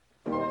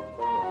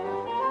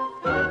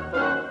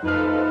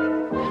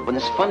when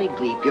this funny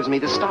gleep gives me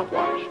this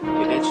stopwatch.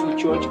 Yeah, that's what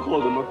George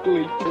called him, a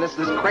gleep. And this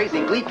crazy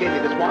gleep gave me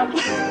this watch.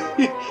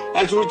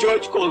 That's what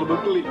George called him, a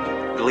gleep.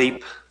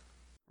 Gleep.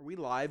 Are we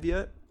live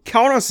yet?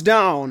 Count us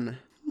down.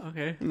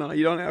 Okay. No,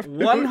 you don't have to.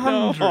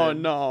 100. Oh,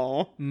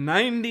 no.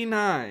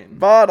 99.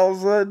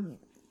 Bottles of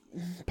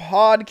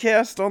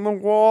podcast on the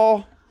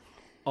wall.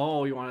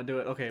 Oh, you want to do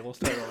it? Okay, we'll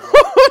start over.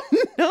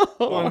 No.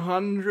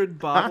 100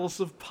 bottles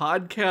of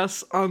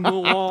podcasts on the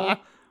wall.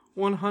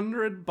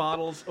 100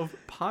 bottles of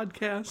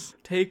podcasts.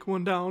 Take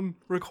one down,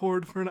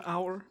 record for an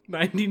hour.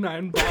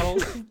 99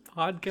 bottles of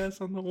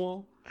podcasts on the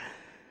wall.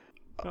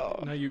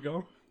 Now you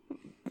go.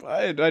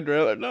 I'd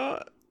rather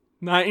not.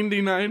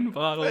 99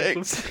 bottles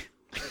Thanks. of...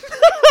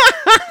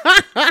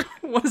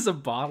 What is a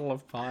bottle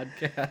of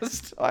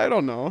podcast? I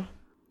don't know.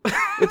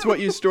 It's what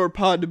you store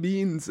pod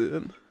beans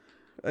in.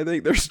 I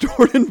think they're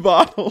stored in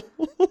bottles.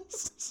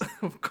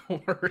 Of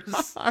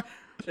course.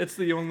 It's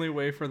the only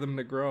way for them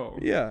to grow.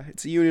 Yeah,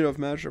 it's a unit of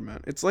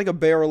measurement. It's like a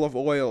barrel of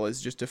oil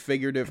is just a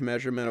figurative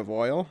measurement of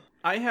oil.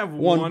 I have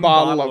One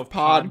bottle of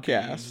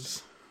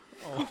podcasts.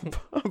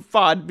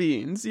 Pod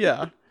beans,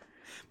 yeah.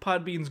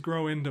 Pod beans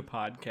grow into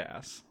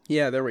podcasts.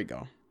 Yeah, there we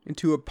go.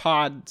 Into a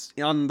pod,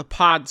 on the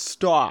pod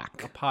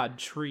stalk. A pod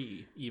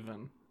tree,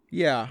 even.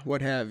 Yeah,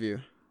 what have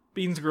you.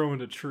 Beans grow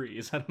into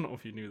trees. I don't know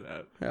if you knew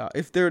that. Yeah,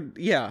 if they're,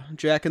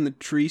 Jack and the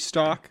Tree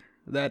Stalk,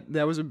 that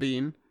was a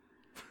bean.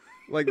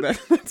 Like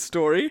that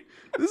story.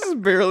 This is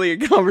barely a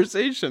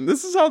conversation.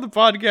 This is how the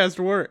podcast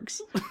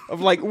works.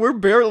 Of like, we're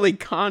barely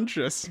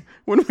conscious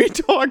when we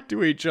talk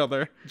to each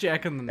other.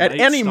 Jack and the At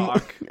any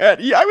Nightstock.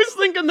 yeah, I was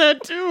thinking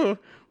that too.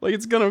 Like,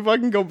 it's gonna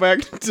fucking go back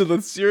to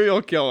the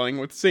serial killing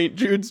with St.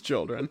 Jude's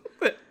children.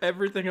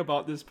 Everything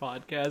about this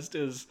podcast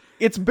is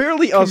It's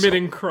barely us.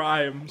 committing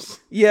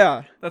crimes.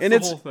 Yeah. That's and the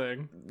it's, whole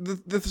thing.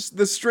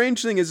 The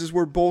strange thing is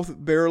we're both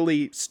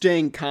barely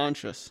staying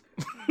conscious.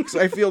 Because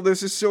I feel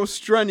this is so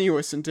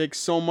strenuous and takes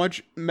so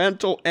much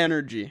mental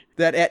energy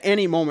that at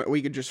any moment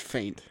we could just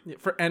faint.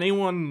 For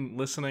anyone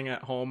listening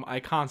at home, I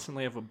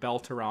constantly have a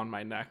belt around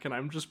my neck, and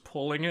I'm just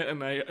pulling it,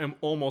 and I am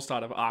almost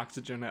out of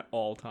oxygen at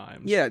all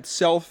times. Yeah,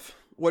 it's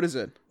what is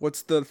it?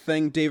 What's the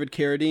thing, David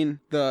Carradine?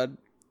 The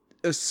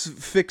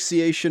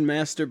asphyxiation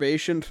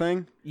masturbation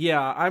thing?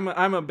 Yeah, I'm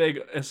a big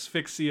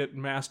asphyxiate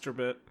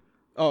masturbate.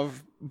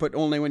 But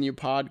only when you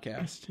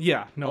podcast.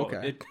 Yeah, no.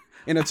 Okay.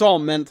 And it's all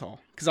mental,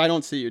 because I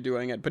don't see you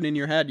doing it, but in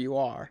your head you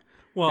are.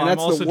 Well, and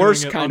that's I'm also the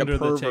worst doing it kind of under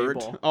the pervert.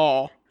 table.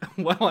 Oh,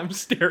 While I'm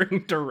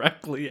staring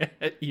directly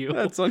at you.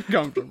 that's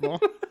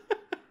uncomfortable.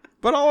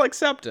 But I'll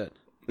accept it.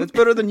 That's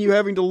better than you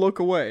having to look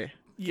away.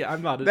 Yeah,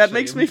 I'm not ashamed. That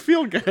makes me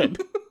feel good.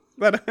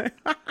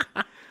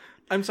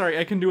 I'm sorry,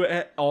 I can do it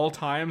at all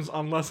times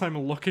unless I'm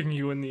looking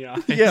you in the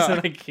eyes. Yeah,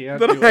 And I can't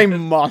then do I it.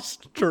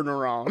 must turn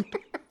around.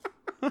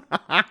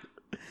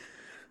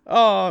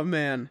 Oh,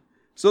 man.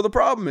 So the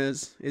problem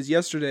is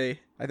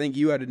yesterday, I think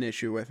you had an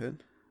issue with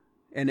it.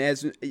 And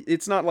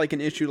it's not like an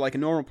issue like a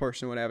normal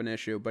person would have an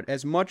issue, but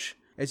as much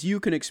as you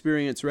can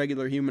experience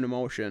regular human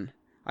emotion,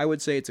 I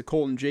would say it's a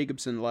Colton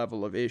Jacobson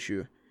level of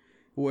issue,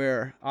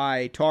 where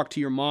I talked to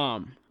your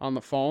mom on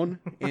the phone,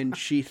 and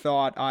she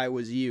thought I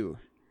was you.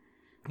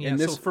 Yeah,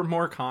 so for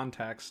more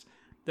context,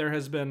 there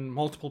has been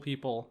multiple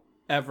people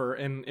ever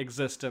in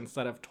existence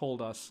that have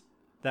told us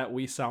that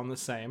we sound the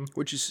same.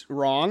 Which is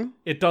wrong.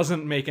 It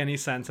doesn't make any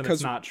sense, and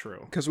it's not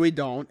true. Because we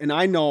don't, and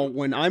I know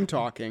when I'm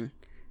talking,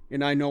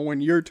 and I know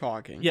when you're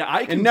talking. Yeah,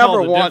 I can and tell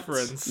never the once,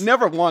 difference.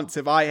 Never once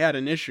have I had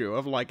an issue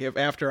of like if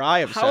after I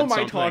have said How am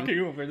something. I talking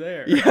over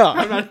there? Yeah,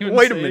 I'm not even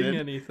wait a saying minute.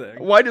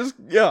 anything. Why does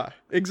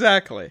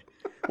exactly?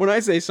 When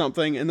I say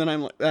something and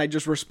then I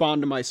just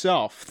respond to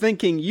myself,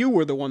 thinking you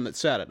were the one that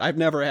said it. I've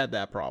never had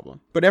that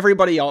problem. But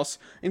everybody else,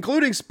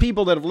 including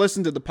people that have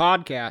listened to the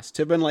podcast,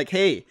 have been like,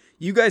 hey,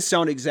 you guys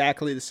sound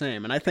exactly the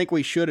same. And I think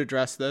we should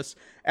address this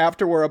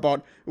after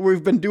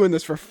we've been doing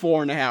this for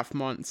 4.5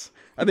 months.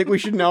 I think we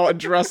should now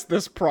address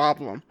this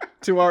problem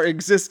to our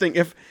existing,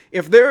 if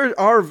there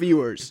are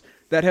viewers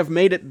that have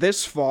made it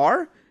this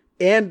far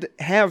and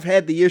have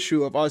had the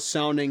issue of us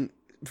sounding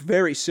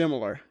very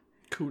similar.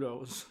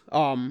 Kudos.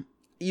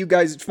 You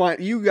guys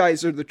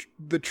are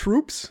the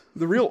troops,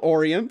 the real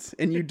Orient,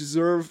 and you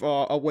deserve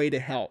a way to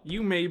help.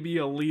 You may be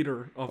a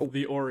leader of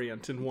the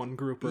Orient in one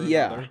group or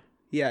Yeah. another.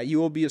 Yeah, you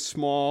will be a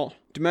small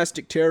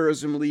domestic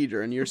terrorism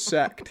leader in your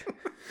sect.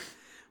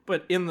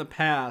 But in the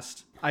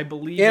past, I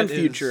believe And it is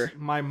future.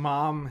 my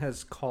mom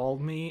has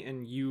called me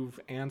and you've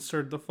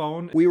answered the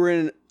phone. We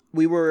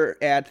were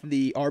at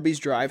the Arby's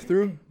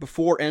drive-thru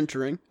before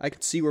entering. I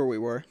could see where we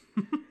were.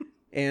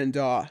 And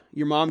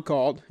your mom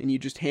called, and you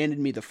just handed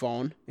me the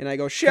phone. And I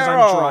go, Cheryl!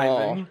 I'm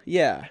driving.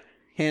 Yeah.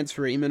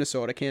 Hands-free,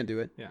 Minnesota, can't do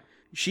it. Yeah.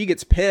 She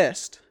gets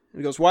pissed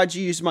and goes, why'd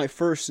you use my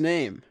first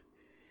name?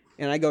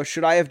 And I go,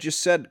 should I have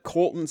just said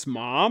Colton's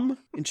mom?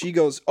 And she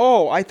goes,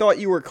 oh, I thought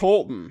you were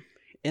Colton.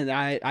 And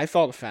I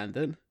felt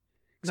offended.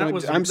 That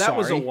was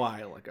a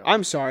while ago.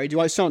 I'm sorry. Do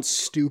I sound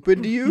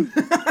stupid to you?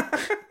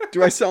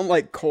 Do I sound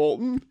like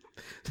Colton?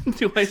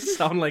 Do I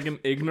sound like an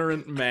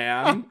ignorant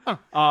man?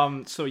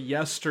 So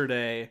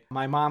yesterday,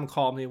 my mom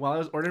called me while I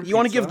was ordering pizza. You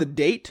want to give the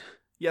date?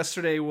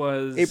 Yesterday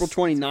was April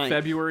 29th.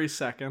 February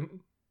 2nd.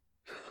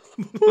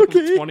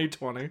 Okay.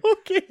 2020.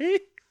 Okay.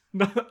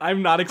 No,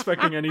 I'm not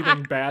expecting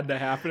anything bad to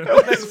happen in the It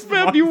was next month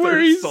or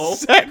February so.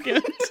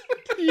 2nd.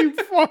 You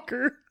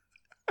fucker.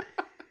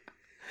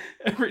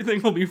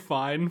 Everything will be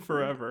fine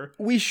forever.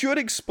 We should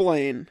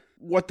explain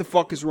what the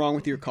fuck is wrong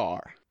with your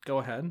car. Go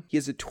ahead. He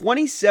has a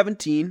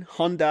 2017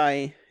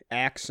 Hyundai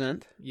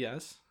Accent,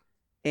 Yes.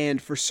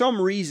 and for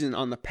some reason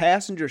on the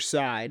passenger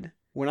side,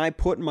 when I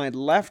put my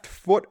left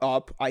foot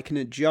up, I can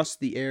adjust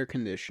the air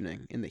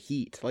conditioning and the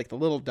heat, like the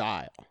little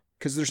dial.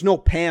 Because there's no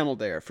panel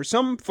there. For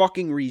some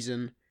fucking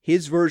reason,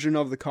 his version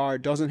of the car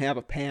doesn't have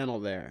a panel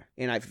there.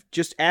 And I've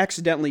just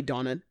accidentally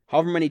done it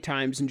however many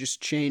times and just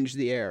changed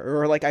the air.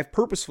 Or like I've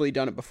purposefully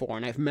done it before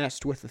and I've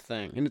messed with the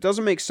thing. And it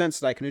doesn't make sense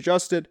that I can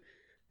adjust it.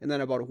 And then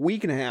about a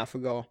week and a half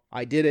ago,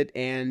 I did it,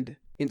 and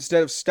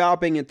instead of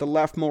stopping at the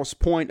leftmost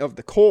point of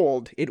the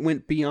cold, it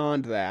went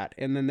beyond that.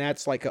 And then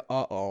that's like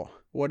uh-oh,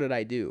 what did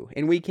I do?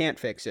 And we can't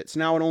fix it. So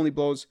now it only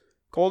blows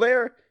cold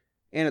air,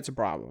 and it's a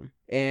problem.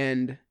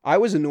 And I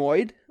was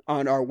annoyed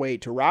on our way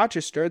to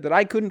Rochester that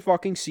I couldn't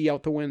fucking see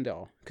out the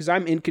window. Because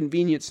I'm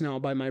inconvenienced now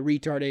by my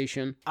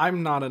retardation.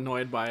 I'm not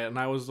annoyed by it, and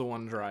I was the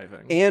one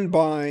driving. And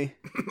by...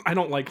 I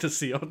don't like to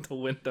see out the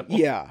window.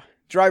 Yeah.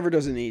 Driver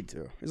doesn't need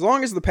to. As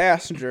long as the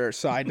passenger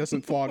side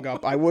doesn't fog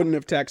up, I wouldn't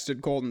have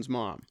texted Colton's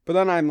mom. But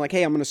then I'm like,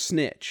 hey, I'm going to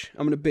snitch.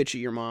 I'm going to bitch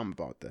at your mom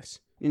about this.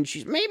 And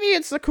she's, maybe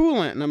it's the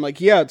coolant. And I'm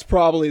like, yeah, it's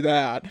probably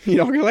that. You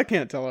know, because I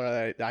can't tell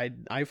her that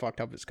I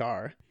fucked up his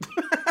car.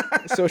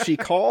 So she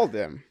called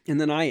him. And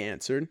then I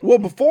answered. Well,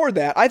 before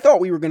that, I thought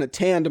we were going to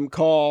tandem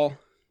call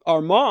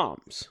our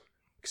moms.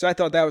 Because I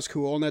thought that was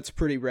cool. And that's a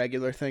pretty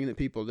regular thing that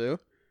people do.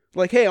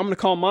 Like, hey, I'm going to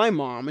call my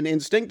mom. And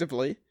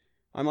instinctively,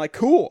 I'm like,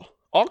 cool.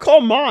 I'll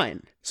call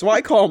mine. So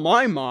I call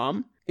my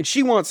mom, and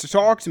she wants to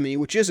talk to me,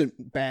 which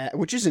isn't bad,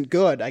 which isn't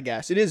good, I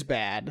guess. It is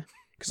bad.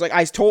 Because like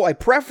I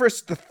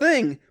prefaced the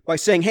thing by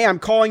saying, hey, I'm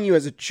calling you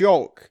as a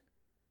joke.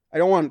 I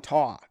don't want to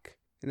talk.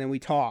 And then we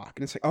talk,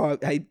 and it's like, oh,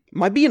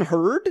 am I being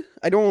heard?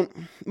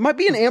 Am I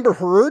being Amber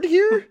Heard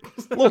here?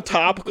 A little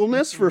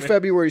topicalness for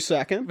February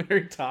 2nd.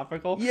 Very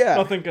topical. Yeah.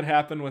 Nothing could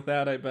happen with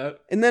that, I bet.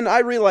 And then I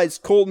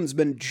realized Colton's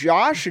been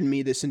joshing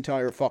me this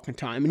entire fucking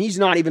time, and he's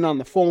not even on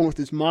the phone with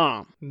his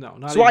mom. No,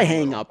 not So even I a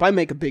hang little. up. I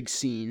make a big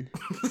scene.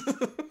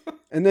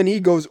 And then he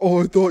goes,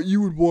 oh, I thought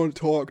you would want to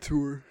talk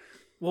to her.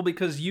 Well,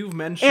 because you've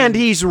mentioned... And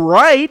he's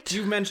right.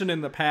 You've mentioned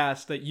in the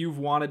past that you've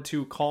wanted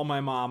to call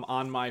my mom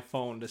on my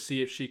phone to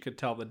see if she could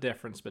tell the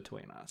difference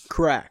between us.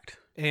 Correct.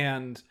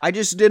 And I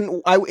just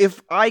didn't...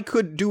 if I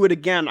could do it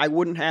again, I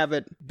wouldn't have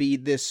it be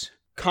this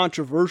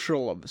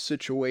controversial of a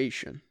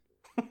situation.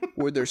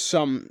 Where there's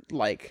some,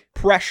 like,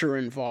 pressure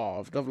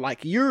involved of,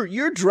 like,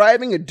 you're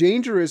driving a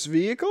dangerous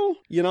vehicle,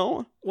 you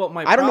know? well,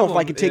 my I don't know if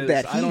I problem can take is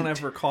that I don't heat.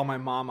 ever call my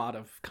mom out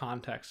of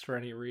context for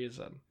any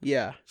reason.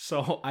 Yeah,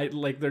 So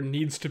there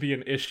needs to be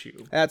an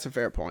issue. that's a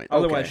fair point.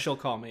 Otherwise, Okay. she'll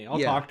call me. I'll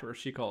Yeah. talk to her.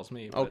 She calls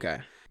me. But, Okay.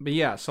 But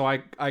yeah, so I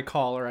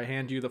call her, I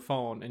hand you the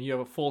phone, and you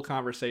have a full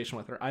conversation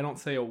with her. I don't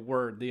say a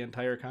word the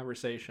entire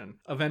conversation.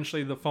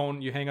 Eventually,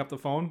 you hang up the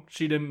phone.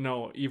 She didn't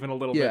know even a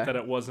little Yeah. bit that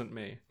it wasn't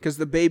me. Because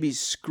the baby's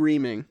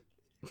screaming,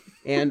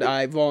 and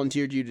I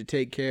volunteered you to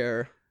take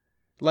care,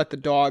 let the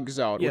dogs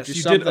out, Yes, which you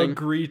is did something,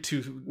 agree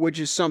to. which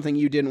is something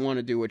you didn't want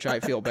to do, which I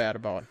feel bad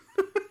about.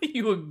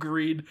 You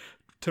agreed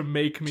to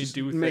make me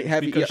do ma- things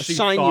have you- because she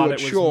assign you thought a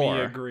it was chore.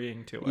 me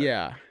agreeing to it.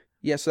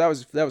 Yeah, so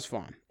that was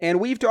fun, and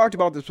we've talked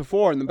about this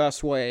before. And the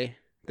best way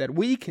that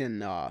we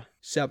can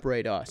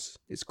separate us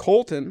is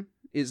Colton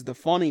is the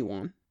funny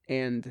one,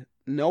 and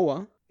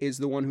Noah is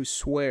the one who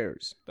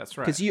swears. That's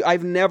right. Because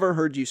I've never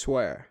heard you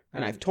swear,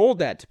 and Mm. I've told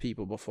that to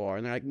people before,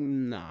 and they're like,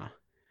 nah.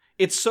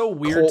 It's so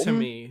weird to Colton?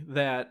 me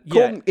that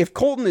Colton, if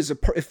Colton is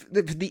if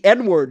the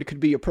N word could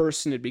be a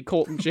person, it'd be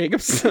Colton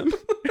Jacobson.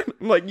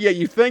 I'm like, yeah,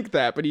 you think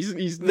that, but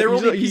he's there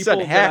will be he people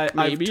said heck, that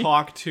I've maybe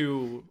talked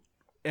to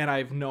and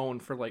I've known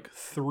for like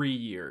 3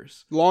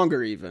 years.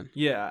 longer even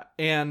Yeah,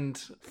 and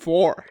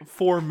 4.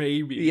 4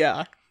 maybe.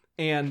 Yeah,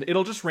 And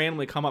it'll just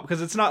randomly come up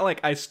because it's not like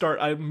I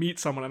meet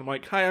someone and I'm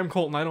like, "Hi, I'm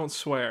Colton. I don't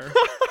swear."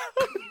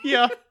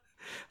 yeah,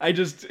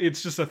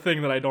 It's just a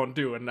thing that I don't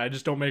do, and I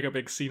just don't make a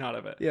big scene out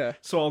of it. yeah.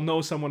 So I'll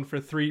know someone for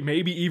 3,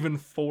 maybe even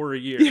 4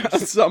 years. Yeah,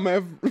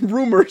 some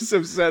rumors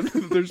have said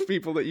that there's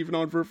people that you've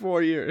known for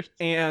 4 years.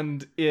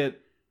 And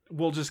it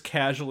will just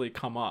casually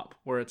come up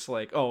where it's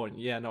like, "Oh,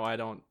 yeah, no, I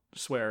don't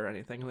swear or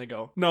anything." And they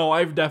go, "No,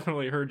 I've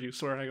definitely heard you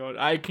swear." And I go,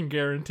 "I can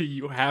guarantee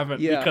you haven't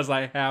Yeah. because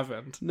I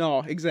haven't." No,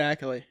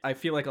 exactly. I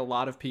feel like a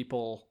lot of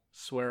people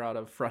swear out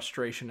of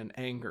frustration and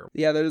anger.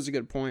 Yeah, that is a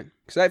good point.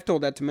 Because I've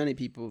told that to many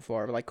people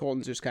before. Like,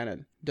 Colton just kind of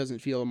doesn't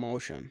feel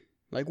emotion.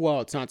 Like,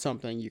 well, it's not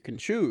something you can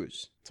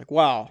choose. It's like,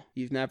 wow,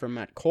 you've never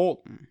met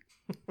Colton.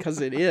 Because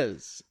it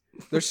is.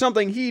 There's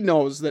something he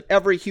knows that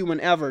every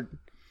human ever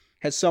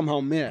has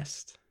somehow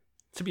missed.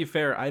 To be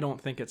fair, I don't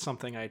think it's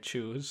something I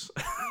choose.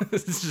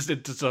 It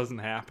just doesn't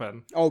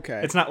happen. Okay.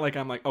 It's not like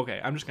I'm like,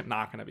 okay, I'm just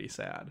not going to be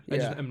sad. I Yeah.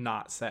 just am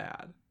not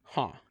sad.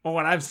 Huh. Well,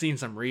 and I've seen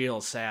some real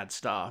sad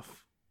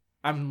stuff.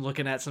 I'm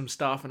looking at some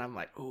stuff and I'm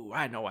like, ooh,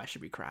 I know I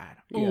should be crying.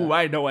 Ooh,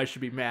 I know I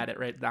should be mad at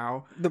right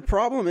now. The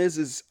problem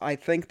is I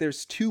think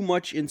there's too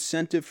much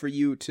incentive for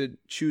you to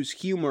choose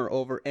humor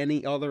over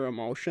any other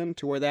emotion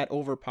to where that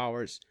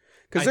overpowers.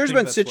 Because there's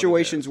been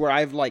situations where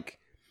I've like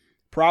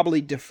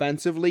probably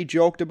defensively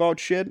joked about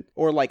shit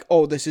or like,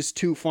 oh, this is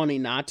too funny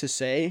not to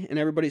say. And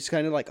everybody's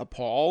kind of like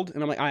appalled.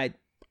 And I'm like,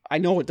 I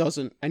know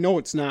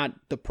it's not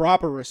the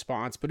proper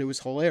response, but it was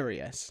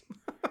hilarious.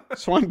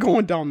 So I'm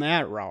going down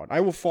that route.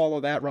 I will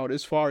follow that route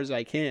as far as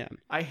I can.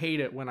 I hate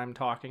it when I'm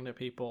talking to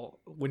people,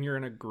 when you're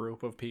in a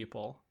group of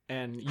people.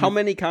 And how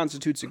many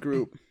constitutes a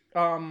group?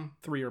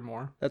 3 or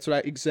more. That's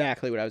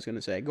exactly what I was going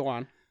to say. Go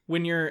on.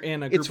 When you're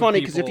in a group it's funny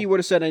of people... because if you would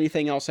have said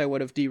anything else, I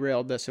would have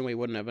derailed this and we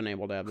wouldn't have been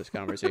able to have this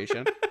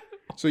conversation.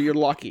 So you're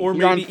lucky. Or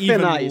you're maybe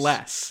even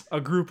less. A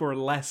group or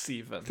less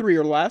even. 3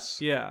 or less?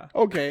 Yeah.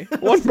 Okay.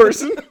 One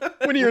person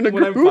when you're in a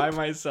group? When I'm by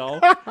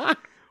myself.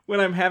 When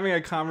I'm having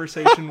a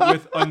conversation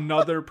with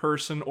another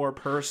person or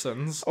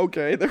persons.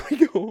 Okay, there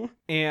we go.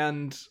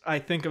 And I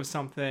think of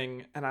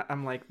something, and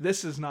I'm like,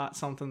 this is not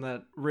something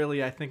that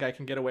really I think I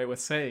can get away with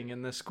saying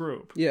in this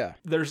group. Yeah.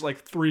 There's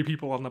like 3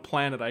 people on the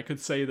planet I could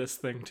say this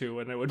thing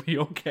to, and it would be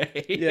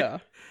okay. Yeah.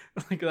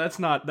 Like, that's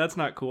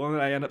not cool, and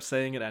I end up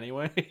saying it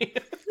anyway.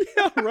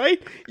 Yeah,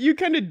 right? You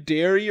kind of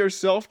dare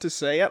yourself to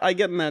say it. I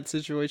get in that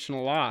situation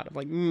a lot. I'm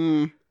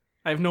like,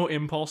 I have no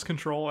impulse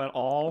control at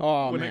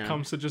all when man. It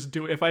comes to just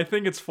do it. If I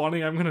think it's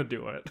funny, I'm going to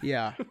do it.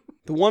 Yeah.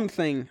 The one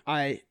thing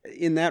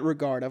in that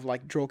regard of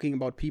like joking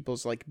about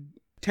people's like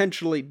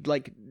potentially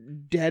like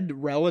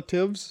dead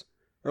relatives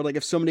or like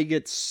if somebody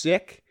gets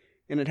sick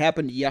and it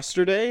happened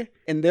yesterday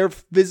and they're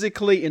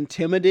physically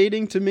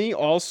intimidating to me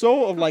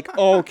also of like,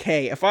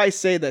 okay, if I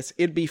say this,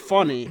 it'd be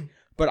funny,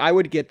 but I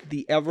would get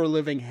the ever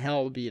living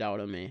hell beat out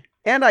of me.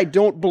 And I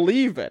don't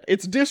believe it.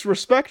 It's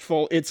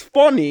disrespectful. It's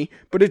funny,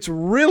 but it's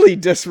really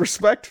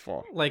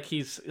disrespectful. Like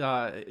he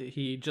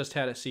just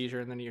had a seizure,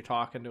 and then you're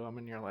talking to him,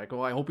 and you're like,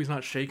 "Oh, I hope he's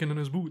not shaking in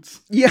his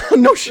boots." Yeah,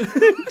 no shit.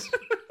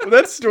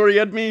 That story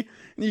had me.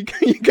 You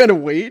gotta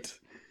wait,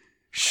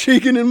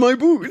 shaking in my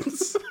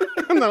boots,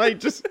 and then I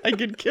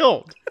get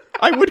killed.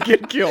 I would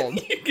get killed.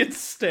 You get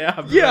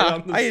stabbed. Yeah, right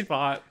on the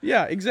spot.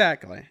 Yeah,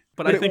 exactly.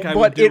 But I think I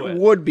would do it. But it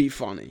would be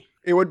funny.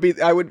 It would be.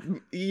 I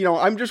would.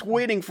 I'm just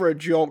waiting for a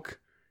joke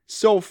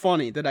so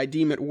funny that I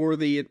deem it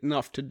worthy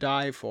enough to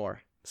die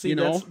for. See,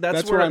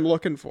 that's what I'm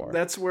looking for.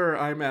 That's where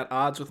I'm at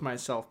odds with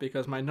myself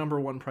because my number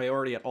one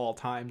priority at all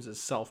times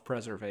is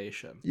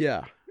self-preservation.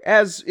 Yeah.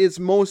 As is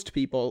most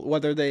people,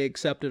 whether they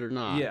accept it or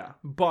not. Yeah.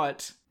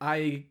 But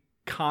I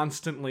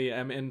constantly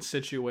am in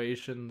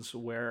situations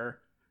where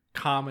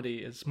comedy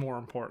is more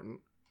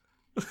important.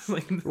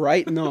 Like,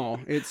 right? No,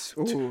 it's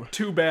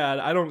too bad.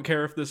 I don't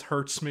care if this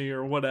hurts me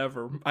or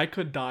whatever. I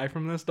could die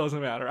from this.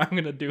 Doesn't matter. I'm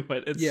gonna do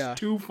it. It's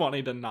too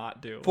funny to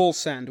not do. Full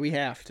send. We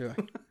have to.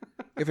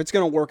 If it's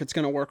gonna work, it's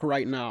gonna work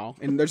right now.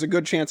 And there's a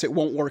good chance it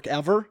won't work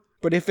ever.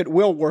 But if it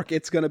will work,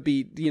 it's gonna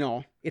be.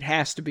 It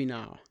has to be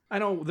now. I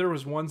know there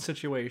was one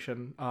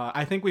situation.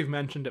 I think we've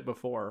mentioned it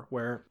before,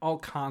 where I'll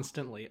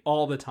constantly,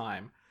 all the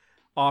time,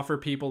 offer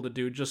people to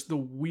do just the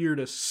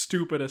weirdest,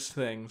 stupidest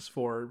things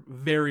for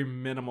very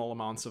minimal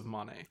amounts of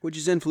money. Which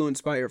is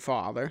influenced by your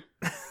father.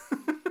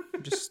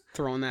 Just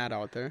throwing that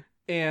out there.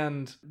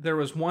 And there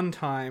was one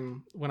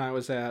time when I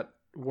was at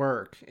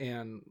work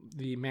and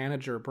the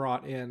manager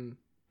brought in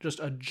just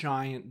a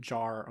giant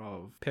jar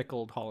of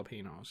pickled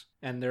jalapenos.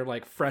 And they're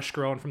like fresh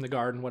grown from the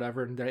garden,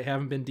 whatever, and they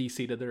haven't been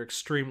de-seeded. They're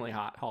extremely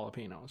hot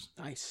jalapenos.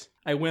 Nice.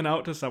 I went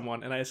out to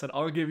someone and I said,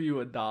 I'll give you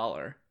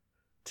 $1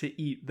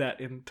 to eat that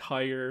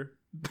entire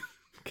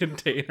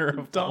container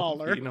of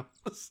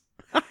jalapenos.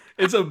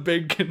 It's a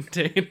big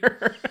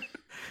container.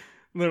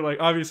 And they're like,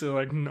 obviously,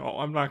 like, no,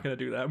 I'm not going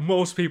to do that.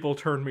 Most people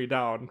turn me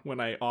down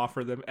when I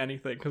offer them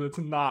anything because it's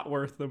not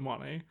worth the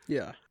money.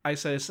 Yeah. I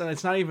say, it's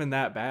not even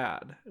that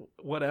bad.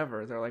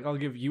 Whatever. They're like, I'll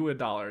give you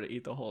 $1 to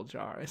eat the whole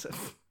jar. I said,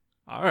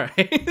 all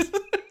right.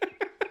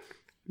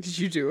 Did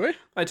you do it?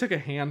 I took a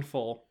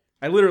handful.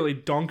 I literally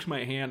dunked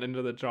my hand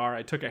into the jar.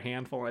 I took a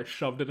handful and I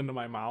shoved it into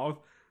my mouth.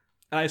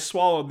 And I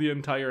swallowed the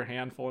entire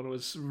handful, and it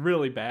was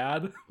really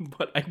bad,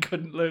 but I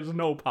couldn't, there's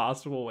no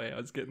possible way I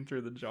was getting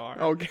through the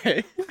jar.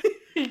 Okay.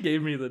 He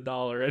gave me the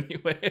 $1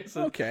 anyway.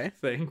 So okay.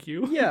 Thank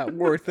you. Yeah,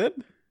 worth it.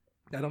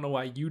 I don't know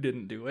why you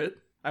didn't do it.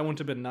 I wouldn't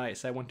have been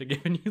nice. I wouldn't have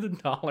given you the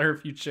 $1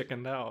 if you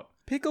chickened out.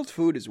 Pickled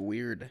food is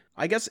weird.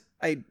 I guess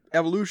I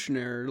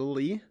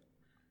evolutionarily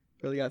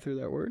really got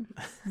through that word.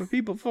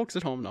 But folks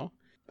at home know.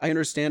 I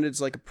understand it's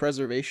like a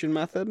preservation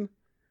method,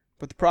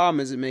 but the problem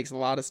is it makes a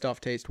lot of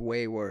stuff taste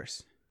way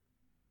worse.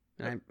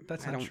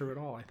 That's not true at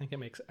all. I think it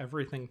makes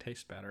everything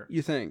taste better.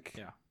 You think?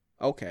 Yeah.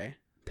 Okay.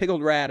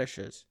 Pickled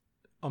radishes.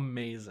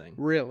 Amazing.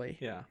 Really?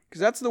 Yeah.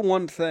 Because that's the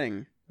one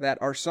thing that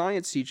our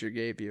science teacher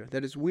gave you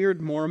that his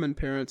weird Mormon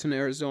parents in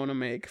Arizona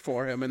make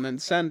for him and then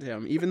send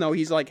him, even though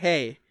he's like,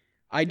 hey,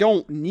 I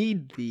don't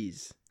need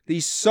these.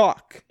 These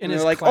suck. And they're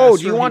his like, classroom, oh,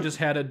 do you want... he just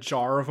had a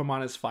jar of them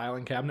on his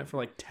filing cabinet for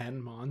like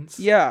 10 months.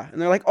 Yeah.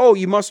 And they're like, oh,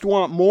 you must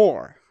want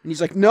more. And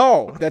he's like,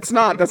 no, that's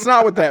not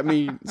what that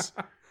means.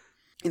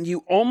 And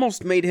you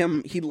almost made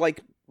him, he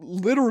like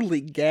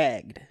literally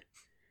gagged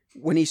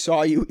when he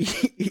saw you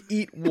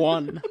eat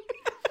one.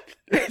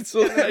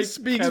 So that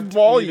speaks kept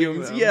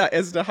volumes, eating them.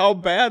 as to how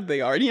bad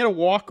they are. And he had to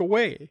walk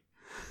away.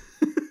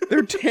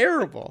 They're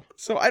terrible.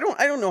 So I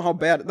don't know how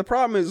bad. The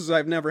problem is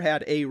I've never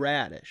had a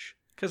radish.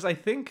 Because I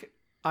think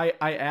I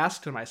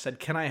asked him, I said,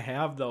 can I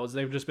have those?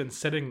 They've just been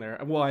sitting there.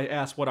 Well, I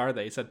asked, what are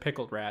they? He said,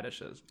 pickled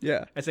radishes.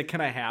 Yeah. I said,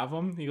 can I have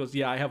them? He goes,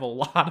 yeah, I have a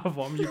lot of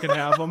them. You can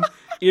have them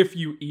if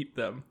you eat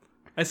them.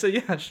 I said,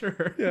 yeah,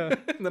 sure. Yeah.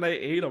 And then I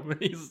ate them,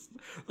 and he's...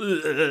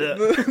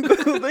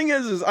 The thing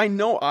is I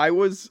know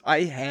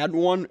I had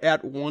one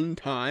at one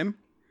time,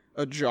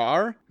 a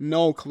jar.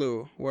 No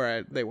clue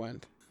where they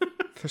went.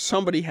 If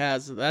somebody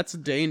has, that's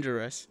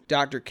dangerous.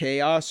 Dr.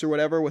 Chaos or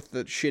whatever with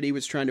the shit he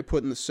was trying to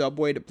put in the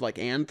subway to like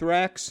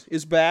anthrax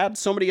is bad.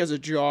 Somebody has a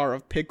jar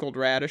of pickled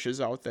radishes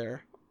out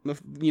there.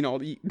 He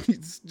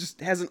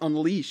just hasn't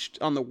unleashed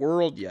on the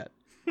world yet.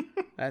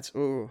 That's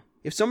ooh.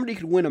 If somebody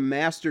could win a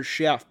Master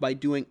Chef by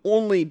doing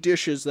only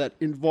dishes that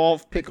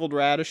involve pickled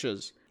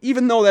radishes,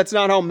 even though that's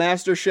not how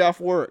Master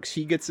Chef works,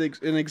 he gets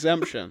an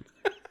exemption.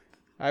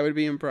 I would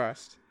be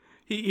impressed.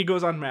 He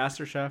goes on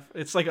MasterChef.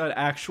 It's like an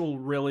actual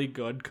really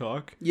good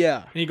cook.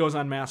 Yeah. And he goes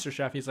on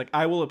MasterChef. He's like,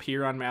 I will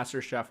appear on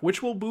MasterChef,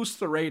 which will boost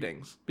the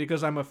ratings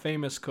because I'm a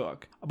famous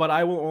cook. But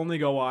I will only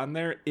go on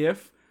there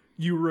if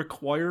you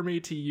require me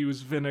to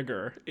use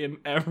vinegar in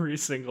every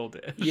single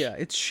dish. Yeah,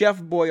 it's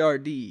Chef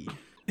Boyardee.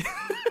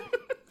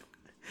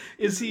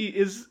 Is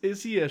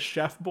he a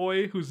chef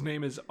boy whose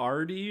name is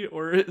Artie,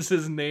 or is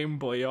his name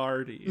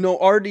Boyardee? No,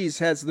 Artie's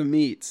has the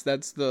meats.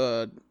 That's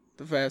the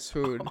fast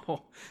food.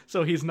 Oh,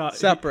 so he's not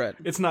Separate.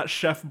 It's not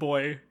Chef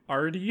Boy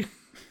Artie.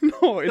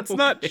 No, it's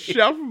not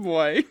Chef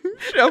Boy.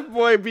 Chef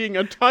Boy being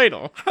a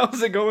title.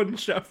 How's it going,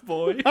 Chef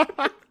Boy?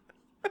 That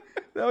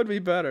would be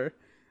better.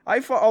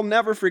 I'll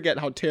never forget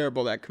how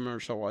terrible that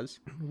commercial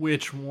was.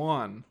 Which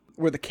one?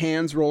 Where the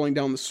can's rolling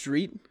down the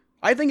street.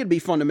 I think it'd be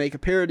fun to make a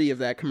parody of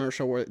that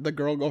commercial where the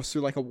girl goes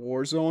through like a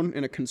war zone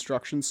in a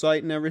construction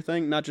site and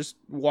everything, not just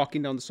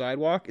walking down the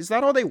sidewalk. Is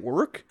that how they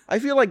work? I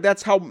feel like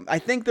that's how... I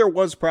think there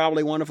was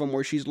probably one of them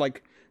where she's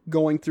like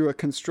going through a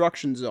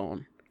construction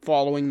zone,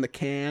 following the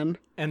can.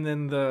 And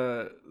then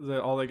the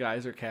all the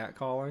guys are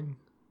catcalling.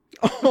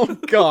 Oh,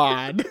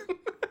 God.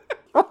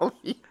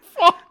 Holy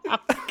fuck.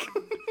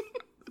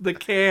 They're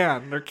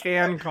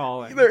can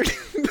calling.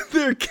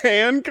 They're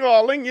can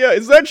calling? Yeah,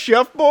 is that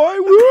Chef Boy?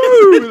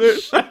 Woo!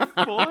 Chef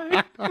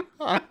Boy.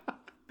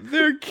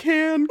 They're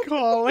can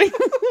calling.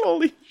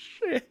 Holy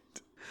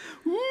shit.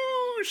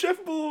 Woo,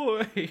 Chef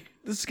Boy.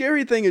 The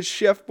scary thing is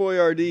Chef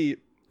Boyardee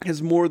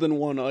has more than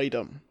one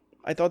item.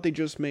 I thought they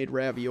just made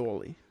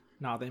ravioli.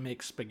 No, they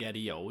make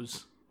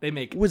SpaghettiOs. They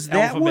make Was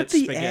that what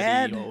the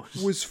ad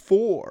SpaghettiOs. was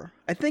for?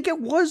 I think it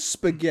was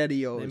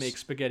SpaghettiOs. They make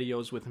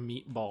SpaghettiOs with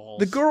meatballs.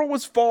 The girl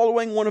was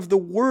following one of the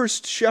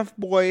worst Chef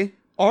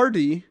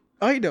Boyardee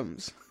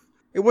items.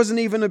 It wasn't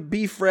even a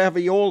beef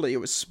ravioli, it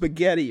was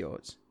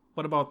SpaghettiOs.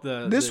 What about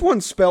This one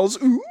spells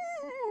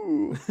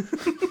ooh.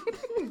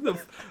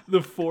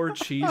 the 4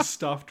 cheese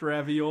stuffed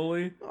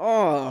ravioli?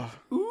 Oh.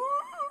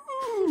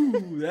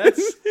 Ooh,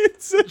 that's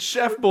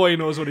Chef Boy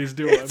knows what he's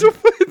doing.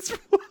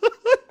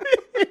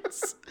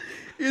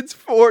 It's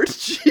 4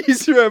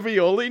 cheese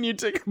ravioli and you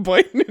take a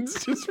bite and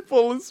it's just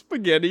full of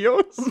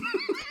SpaghettiOs.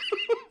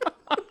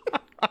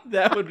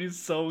 That would be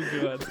so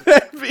good.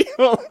 That'd be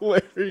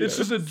hilarious. It's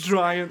just a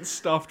giant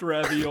stuffed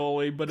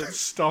ravioli, but it's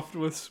stuffed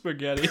with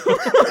spaghetti.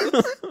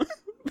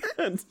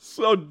 That's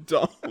so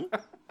dumb.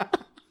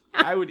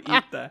 I would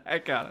eat the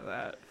heck out of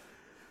that.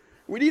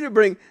 We need to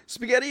bring...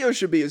 SpaghettiOs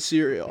should be a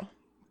cereal.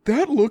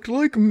 That looked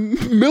like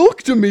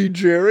milk to me,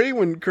 Jerry,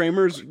 when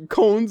Kramer's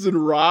cones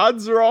and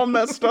rods are all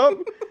messed up.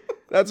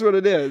 That's what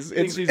it is.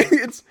 It's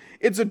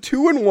a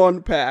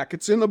 2-in-1 pack.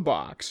 It's in the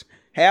box.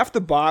 Half the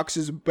box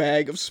is a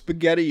bag of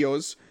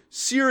SpaghettiOs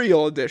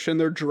cereal edition.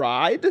 They're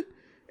dried.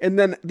 And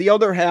then the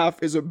other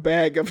half is a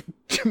bag of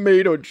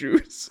tomato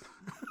juice.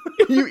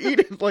 You eat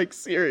it like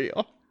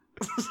cereal.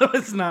 So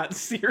it's not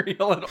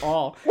cereal at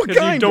all. What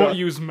Because you kind don't of?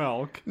 use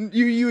milk.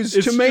 You use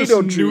It's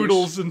tomato just juice.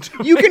 noodles and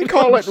tomatoes. You can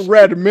call it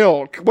red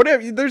milk.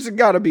 Whatever. There's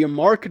got to be a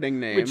marketing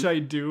name. Which I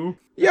do.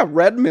 Yeah,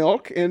 red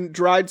milk and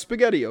dried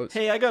SpaghettiOs.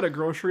 Hey, I got a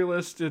grocery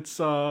list. It's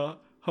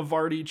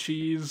Havarti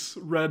cheese,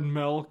 red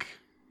milk,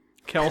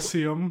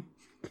 calcium.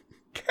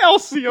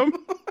 Calcium.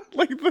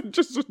 Like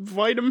just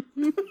vitamin.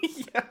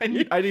 Yeah, I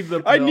need the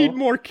pill. I need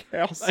more I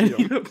calcium.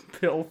 need a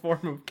pill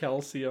form of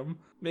calcium.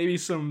 Maybe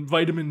some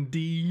vitamin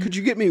D. Could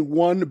you get me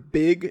one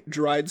big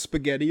dried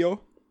SpaghettiO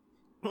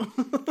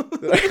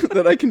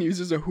that I can use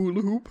as a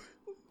hula hoop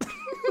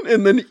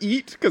and then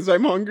eat because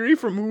I'm hungry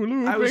from hula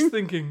hooping? I was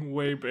thinking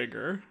way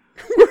bigger.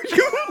 Were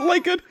you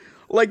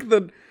like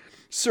the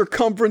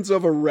circumference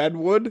of a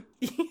redwood?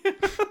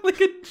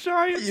 Like a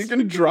giant. You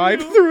can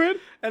drive through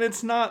it. And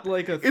it's not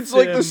like a. It's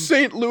like the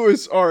St.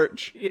 Louis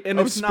Arch and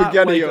of it's not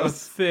like a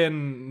SpaghettiOs.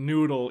 thin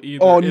noodle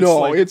either. Oh, it's no,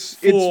 like it's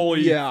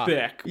fully yeah.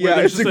 thick. Yeah, Where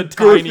there's it's just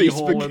a a tiny girthy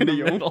hole in the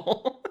SpaghettiO.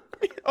 middle.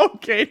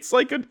 Okay, it's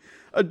like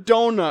a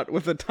donut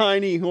with a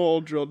tiny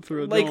hole drilled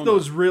through a Like donut.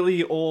 those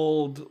really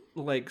old,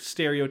 like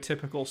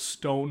stereotypical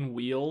stone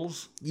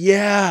wheels.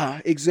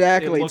 Yeah,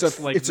 exactly. It It's looks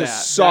a like it's a that.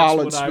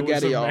 solid That's what I was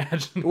spaghetti-o. It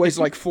imagining. weighs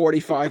like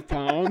 45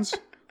 pounds.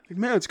 Like,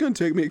 man, it's gonna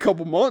take me a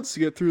couple months to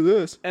get through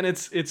this. And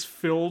it's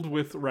filled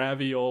with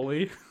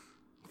ravioli.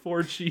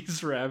 4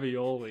 cheese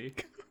ravioli.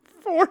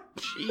 4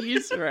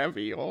 cheese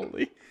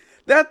ravioli.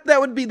 That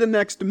would be the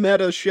next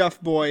meta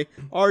Chef Boy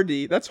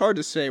RD. That's hard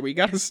to say. We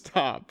gotta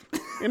stop.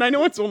 And I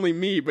know it's only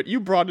me, but you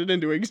brought it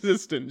into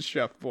existence,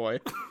 Chef Boy.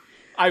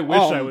 I wish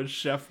I was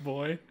Chef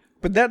Boy.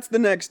 But that's the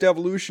next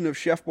evolution of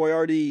Chef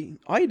Boyardee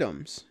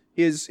items,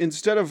 is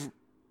instead of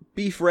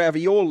beef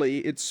ravioli,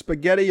 it's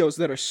SpaghettiOs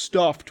that are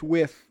stuffed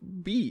with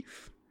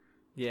beef.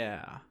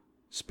 Yeah.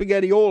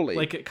 Spaghettioli.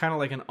 Like kind of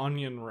like an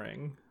onion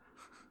ring.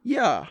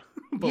 Yeah.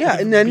 But Yeah,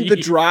 with and then the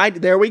beef. dried,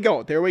 there we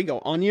go.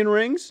 Onion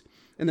rings,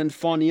 and then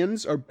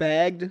Funyuns are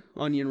bagged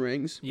onion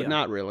rings, but Yeah.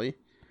 not really.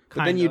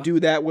 But then you Kinda. do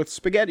that with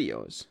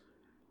SpaghettiOs.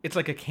 It's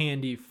like a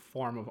candy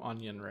form of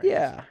onion ring.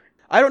 Yeah.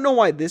 I don't know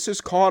why this is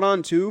caught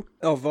on too.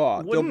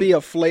 There'll be a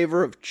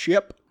flavor of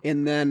chip,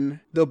 and then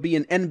there'll be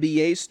an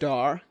NBA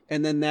star,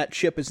 and then that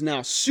chip is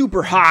now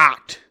super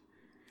hot.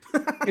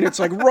 And it's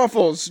like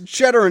Ruffles,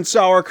 cheddar, and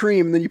sour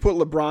cream, and then you put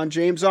LeBron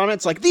James on it.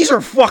 It's like, these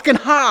are fucking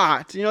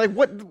hot. And you're like,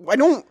 what?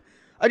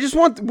 I just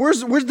want,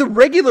 where's the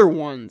regular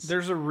ones?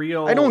 There's a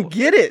real I don't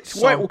get it.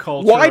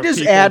 subculture Why of does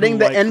people adding who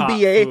the like hot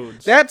NBA,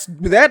 foods.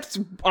 that's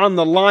on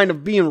the line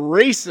of being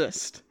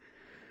racist.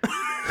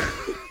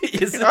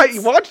 Is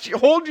it?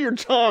 Hold your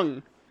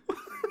tongue.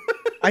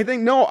 I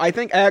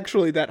think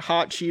actually that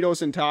hot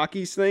Cheetos and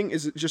Takis thing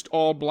is just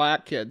all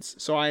black kids.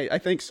 So I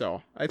think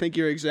so. I think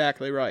you're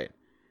exactly right.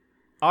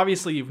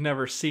 Obviously, you've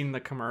never seen the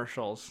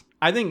commercials.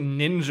 I think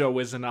Ninja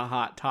was in a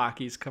Hot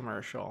Takis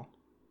commercial.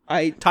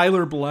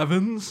 Tyler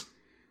Blevins?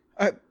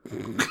 I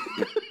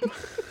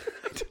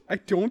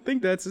don't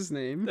think that's his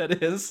name.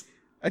 That is?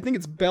 I think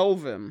it's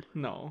Belvin.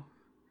 No.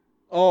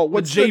 Oh,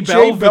 what's J the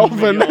Belvin J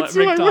Belvin? meal That's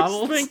at what I was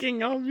McDonald's?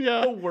 thinking of,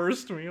 yeah. The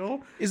worst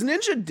meal? Is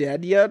Ninja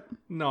dead yet?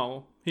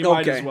 No. He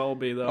might Okay. as well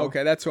be, though.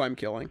 Okay, that's who I'm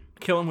killing.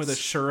 Kill him with a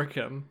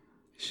shuriken.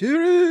 Shoot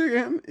it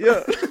again.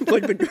 Yeah.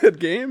 Like the good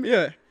game?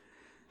 Yeah.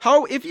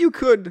 If you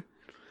could,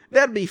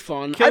 that'd be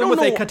fun. Kill him with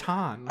a know-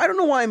 katan. I don't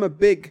know why I'm a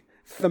big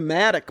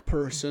thematic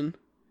person,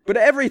 but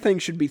everything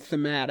should be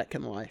thematic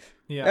in life.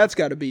 Yeah. That's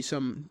got to be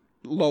some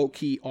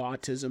low-key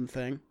autism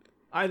thing.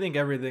 I think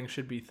everything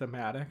should be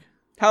thematic.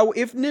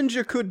 If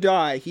Ninja could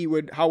die,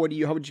 how would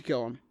you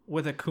kill him?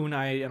 With a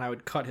kunai, and I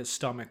would cut his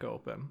stomach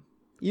open.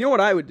 You know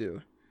what I would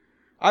do?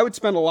 I would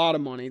spend a lot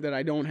of money that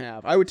I don't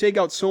have. I would take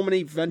out so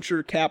many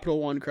Venture Capital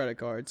One credit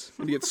cards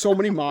and get so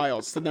many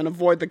miles to then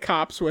avoid the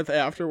cops with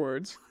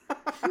afterwards.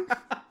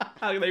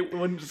 They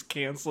wouldn't just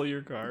cancel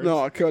your cards. No,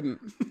 I couldn't.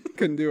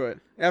 Couldn't do it.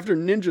 After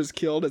Ninja's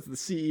killed as the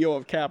CEO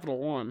of Capital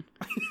One,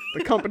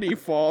 the company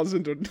falls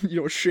into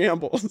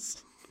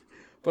shambles.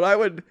 But I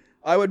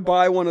would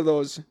buy one of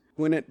those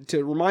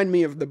to remind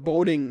me of the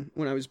boating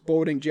when I was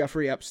boating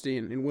Jeffrey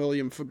Epstein and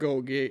William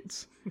Fago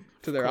Gates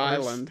to their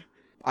island.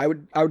 I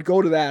would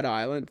go to that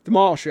island,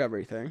 demolish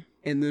everything,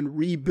 and then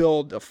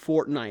rebuild a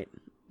Fortnite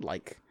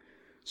like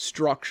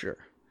structure.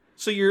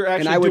 So you're I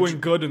actually would-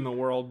 doing good in the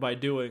world by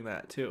doing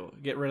that, too.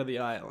 Get rid of the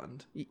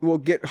island. We'll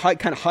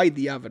kind of hide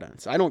the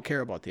evidence. I don't care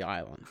about the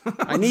island.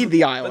 I need the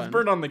Let's island.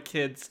 burn on the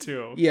kids,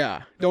 too.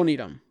 Yeah, don't eat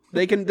them.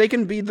 They can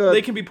be the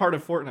They can be part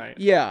of Fortnite.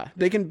 yeah.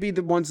 They can be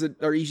the ones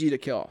that are easy to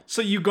kill.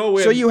 So you go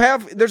in... So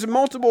there's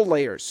multiple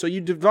layers. So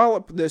you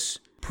develop this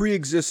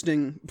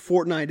pre-existing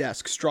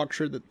Fortnite-esque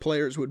structure that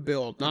players would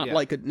build, not Yeah.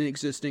 like an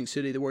existing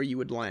city where you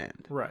would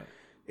land. Right.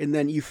 And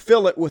then you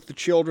fill it with the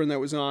children that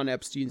was on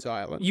Epstein's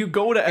island. You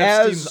go to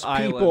Epstein's as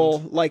island.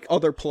 people like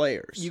other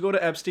players. You go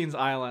to Epstein's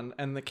island,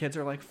 and the kids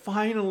are like,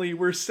 finally,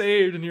 we're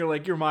saved. And you're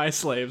like, you're my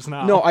slaves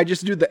now. No, I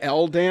just do the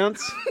L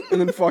dance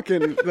and then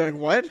fucking like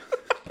what?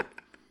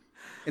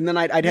 And then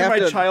I'd you're have my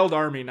to child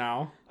army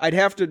now. I'd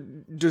have to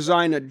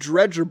design a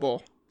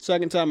dredgeable.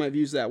 Second time I've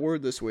used that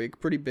word this week.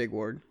 Pretty big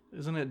word.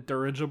 Isn't it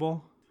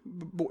dirigible?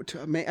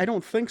 I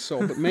don't think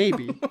so, but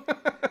maybe.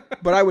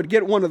 But I would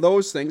get one of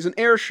those things, an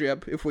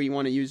airship, if we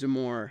want to use a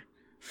more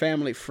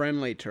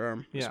family-friendly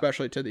term, Yeah.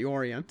 especially to the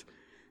Orient.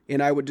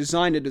 And I would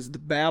design it as the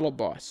battle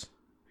bus,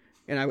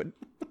 and I would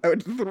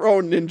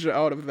throw Ninja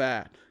out of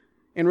that.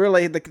 And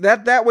really,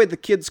 that way the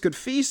kids could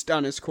feast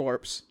on his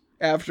corpse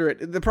after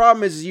it. The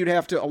problem is you'd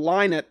have to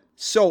align it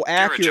so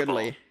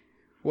accurately. Dirigible.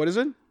 What is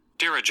it?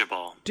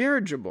 Dirigible.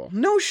 Dirigible.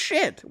 No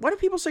shit. Why do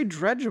people say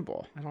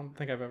dredgeable? I don't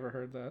think I've ever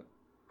heard that.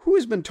 Who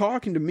has been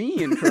talking to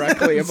me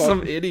incorrectly about...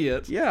 Some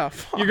idiot. Yeah,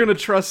 fuck. You're gonna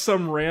trust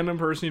some random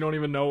person you don't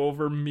even know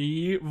over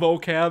me,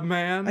 vocab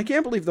man? I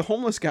can't believe the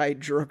homeless guy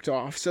jerked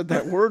off said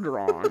that word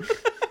wrong.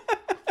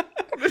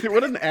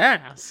 What an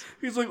ass.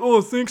 He's like,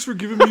 oh, thanks for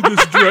giving me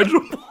this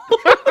dredgeable.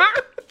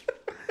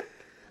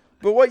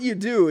 But what you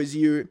do is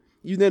you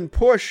then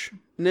push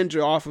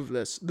Ninja off of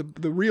this,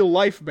 the real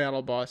life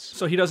battle bus.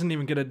 So he doesn't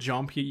even get a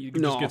jump. He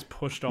No. just gets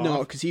pushed off. No,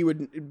 because he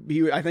would.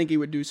 I think he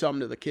would do something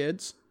to the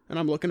kids, and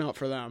I'm looking out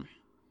for them.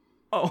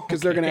 Oh,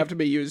 because they're gonna have to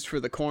be used for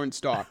the corn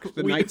stalk,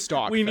 the night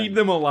stalk. We need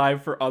them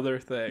alive for other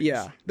things.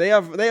 Yeah, they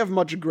have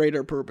much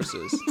greater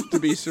purposes to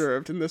be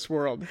served in this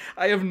world.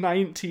 I have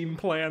 19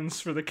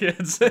 plans for the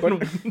kids,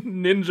 and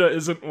Ninja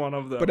isn't one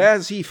of them. But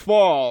as he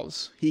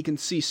falls, he can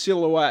see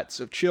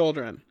silhouettes of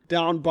children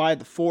down by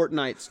the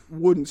Fortnite's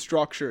wooden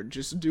structure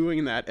just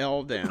doing that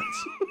L dance.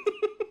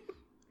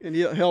 And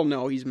he'll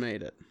know he's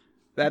made it.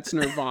 That's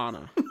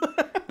Nirvana.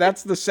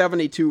 That's the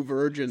 72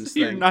 virgins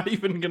thing. You're not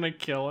even going to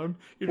kill him?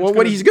 Well,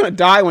 he's going to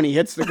die when he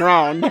hits the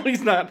ground.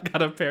 He's not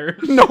got a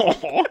parachute.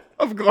 No,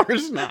 of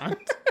course not.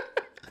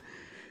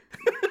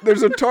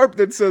 There's a tarp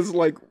that says,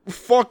 like,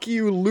 fuck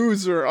you,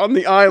 loser, on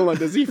the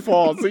island as he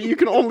falls that you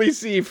can only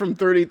see from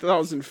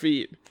 30,000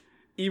 feet.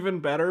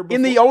 Even better?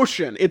 In the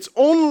ocean. It's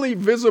only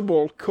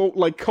visible,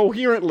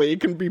 coherently.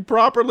 It can be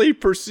properly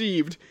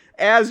perceived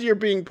as you're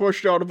being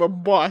pushed out of a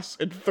bus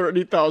at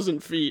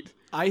 30,000 feet.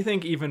 I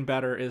think even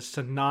better is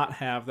to not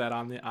have that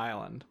on the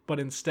island, but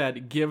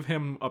instead give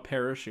him a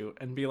parachute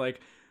and be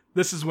like,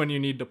 this is when you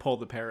need to pull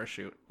the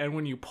parachute. And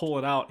when you pull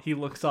it out, he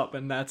looks up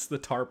and that's the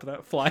tarp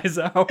that flies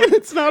out.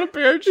 It's not a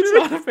parachute.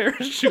 It's not a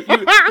parachute.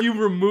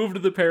 You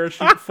removed the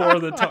parachute for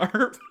the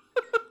tarp.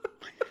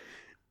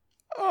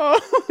 Oh,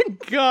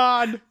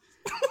 God.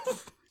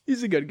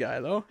 He's a good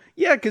guy, though.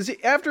 Yeah, because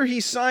after he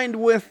signed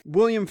with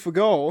William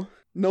Fagot,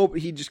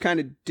 he just kind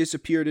of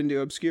disappeared into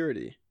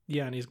obscurity.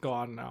 Yeah, and he's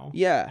gone now.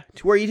 Yeah,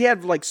 to where he'd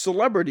have, like,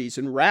 celebrities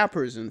and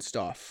rappers and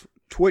stuff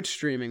Twitch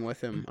streaming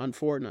with him on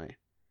Fortnite.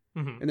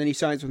 Mm-hmm. And then he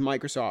signs with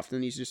Microsoft,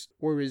 and he's just,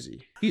 where is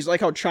he? He's like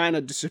how China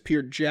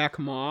disappeared Jack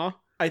Ma.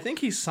 I think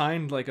he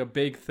signed, like, a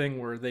big thing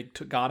where they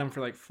got him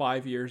for, like,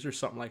 5 years or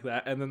something like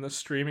that, and then the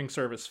streaming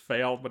service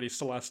failed, but he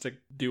still has to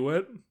do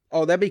it.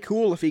 Oh, that'd be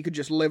cool if he could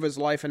just live his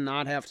life and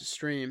not have to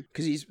stream.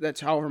 Because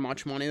that's however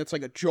much money. That's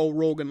like a Joe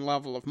Rogan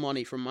level of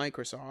money from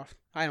Microsoft.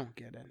 I don't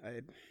get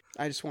it.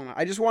 I just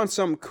want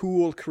some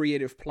cool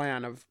creative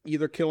plan of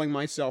either killing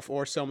myself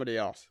or somebody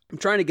else. I'm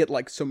trying to get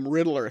like some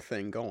Riddler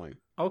thing going.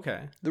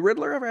 Okay. The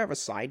Riddler ever have a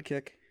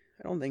sidekick?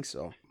 I don't think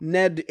so.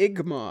 Ned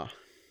Igma.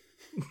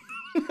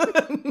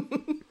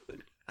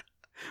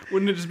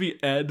 Wouldn't it just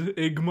be Ed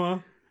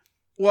Igma?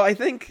 Well,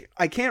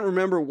 I can't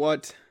remember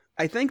what.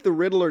 I think the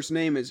Riddler's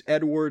name is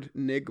Edward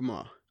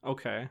Nygma.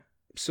 Okay.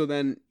 So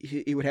then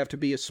he would have to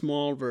be a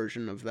small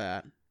version of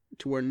that,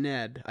 to where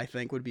Ned, I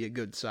think, would be a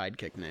good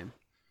sidekick name.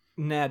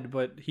 Ned,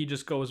 but he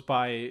just goes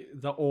by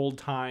the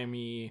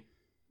old-timey,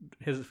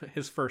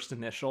 his first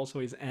initial, so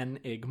he's N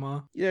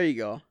Igma. There you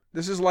go.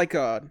 This is like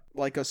a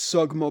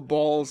Sugma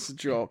Balls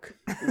joke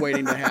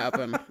waiting to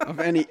happen of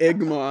any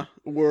Igma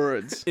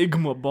words.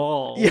 Igma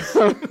Balls.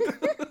 Yeah.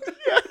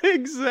 Yeah,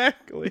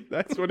 exactly.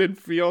 That's what it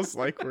feels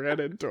like we're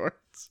headed towards.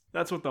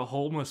 That's what the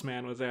homeless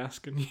man was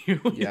asking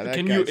you. Yeah, that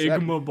Can you guy's-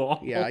 Igma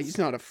Balls? Yeah, he's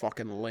not a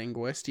fucking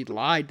linguist. He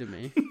lied to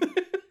me.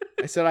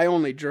 I said, I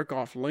only jerk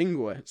off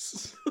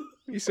linguists.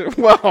 He said,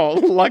 well,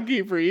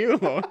 lucky for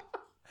you.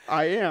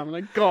 I am.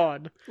 Like,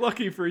 God.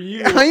 Lucky for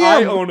you, I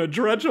am. I own a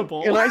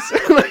dredgeable. And I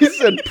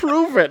said,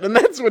 prove it. And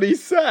that's what he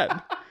said.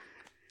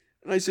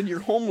 And I said, you're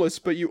homeless,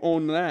 but you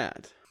own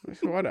that. I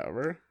said,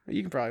 whatever.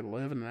 You can probably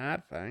live in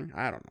that thing.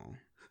 I don't know.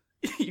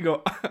 You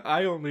go,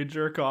 I only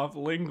jerk off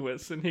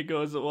linguists. And he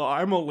goes, well,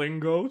 I'm a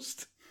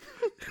linguist.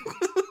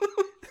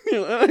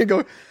 And I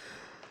go,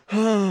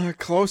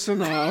 close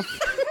enough.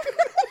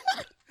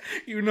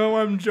 You know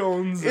I'm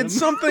Jones. It's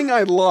something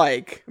I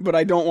like, but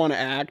I don't want to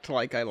act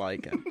like I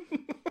like it.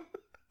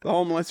 The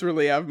homeless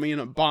really have me in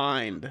a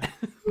bind.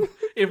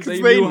 If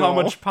they they knew how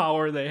know. much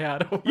power they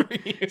had over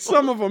you.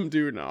 Some of them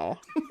do know.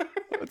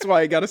 That's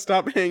why I gotta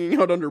stop hanging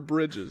out under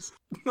bridges.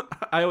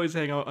 I always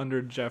hang out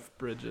under Jeff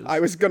Bridges. I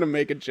was gonna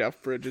make a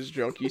Jeff Bridges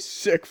joke, you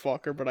sick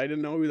fucker, but I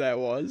didn't know who that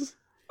was.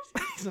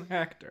 He's an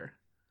actor.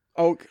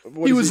 Oh,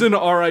 He was in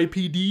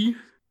R.I.P.D.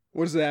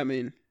 What does that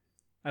mean?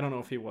 I don't know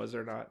if he was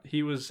or not.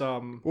 He was,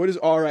 What does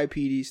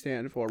RIPD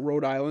stand for?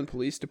 Rhode Island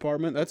Police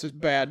Department? That's a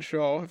bad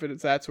show, if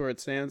that's where it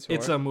stands for.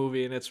 It's a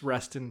movie, and it's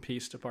Rest in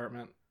Peace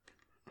Department.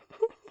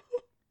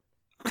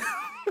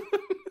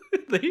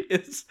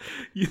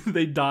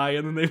 They die,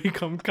 and then they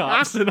become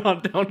cops and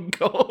hunt down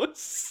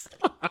ghosts.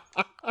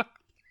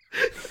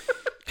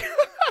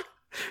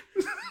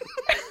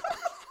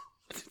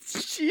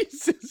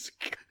 Jesus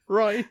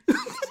Christ.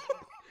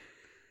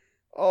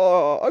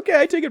 Oh, okay,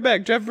 I take it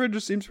back. Jeff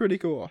Bridges seems pretty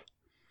cool.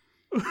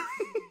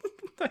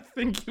 I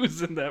think he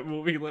was in that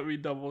movie. Let me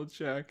double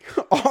check.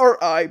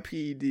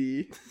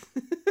 RIPD.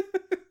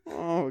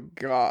 Oh,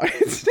 God.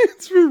 It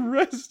stands for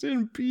Rest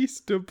in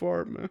Peace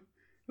Department.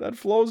 That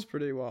flows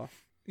pretty well.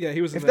 Yeah,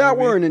 he was. If in that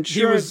movie. were an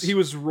insurance- he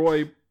was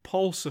Roy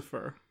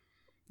Pulsifer.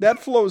 That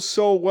flows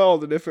so well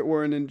that if it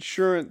were an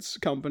insurance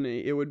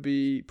company, it would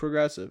be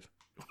Progressive.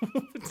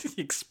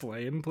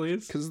 Explain,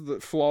 please. Because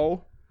the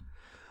flow.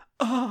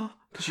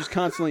 She's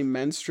constantly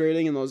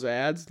menstruating in those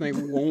ads, and they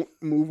won't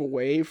move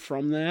away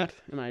from that.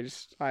 And I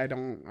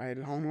don't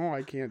know.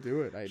 I can't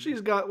do it.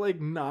 She's got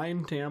like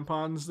 9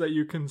 tampons that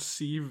you can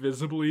see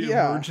visibly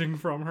Yeah. emerging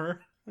from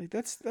her. Like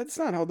that's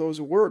not how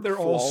those work. They're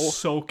Flo. all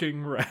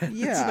soaking red. It's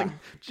Yeah. like,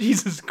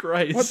 Jesus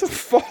Christ. What the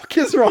fuck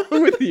is wrong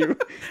with you?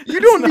 You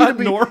don't need to not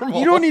be normal.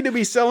 You don't need to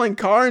be selling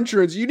car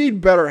insurance. You need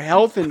better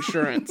health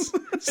insurance.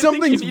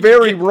 Something's need to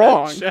very get that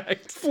wrong.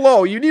 checked.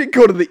 Flo, you need to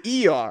go to the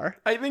ER.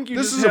 I think you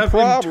This just is a have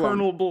problem.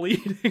 internal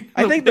bleeding.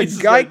 I think the places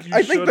that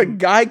you shouldn't.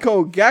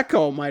 Geico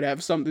Gecko might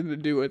have something to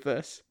do with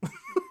this.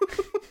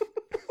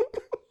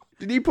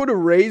 Did he put a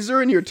razor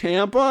in your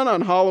tampon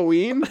on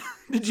Halloween?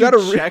 Did Is you that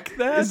a check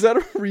that? Is that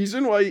a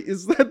reason why?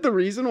 Is that the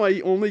reason why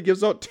he only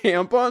gives out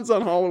tampons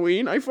on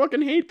Halloween? I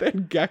fucking hate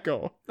that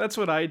gecko. That's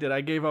what I did.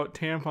 I gave out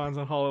tampons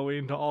on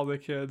Halloween to all the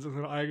kids, and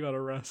then I got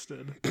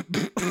arrested.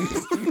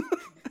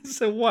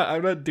 So what?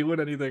 I'm not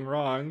doing anything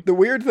wrong. The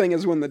weird thing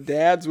is when the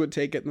dads would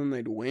take it, and then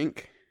they'd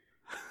wink.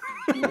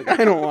 Like,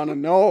 I don't want to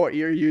know what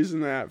you're using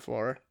that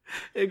for.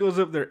 It goes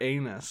up their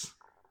anus.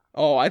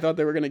 Oh, I thought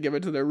they were gonna give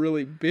it to their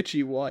really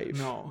bitchy wife.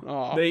 No.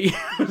 Oh. They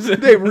use it.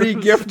 They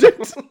re-gift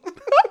it.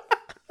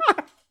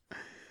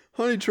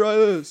 Honey, try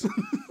this.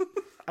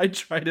 I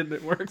tried it and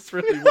it works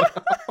really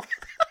well.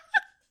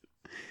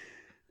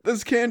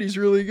 This candy's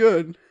really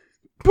good.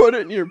 Put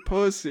it in your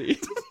pussy.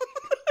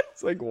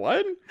 It's like,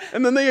 what?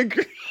 And then they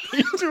agree to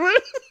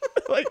it.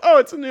 Like, oh,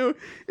 it's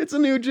a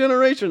new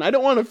generation. I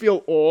don't want to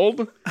feel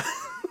old.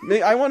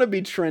 I want to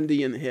be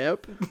trendy and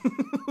hip.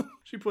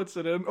 She puts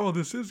it in. Oh,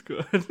 this is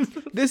good.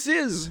 This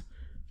is,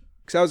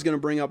 because I was going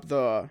to bring up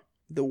the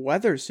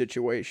weather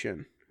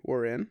situation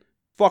we're in.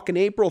 Fucking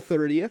April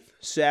 30th,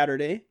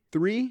 Saturday,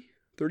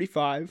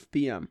 3:35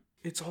 p.m.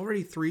 It's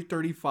already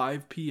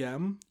 3:35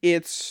 p.m.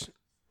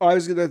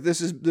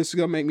 This is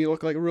gonna make me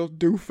look like a real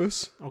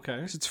doofus. Okay.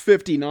 'Cause it's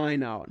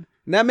 59 out.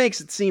 And that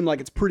makes it seem like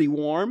it's pretty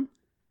warm,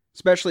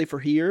 especially for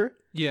here.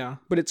 Yeah.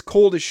 But it's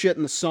cold as shit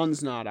and the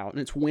sun's not out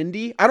and it's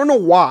windy. I don't know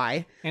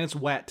why. And it's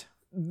wet.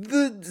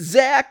 The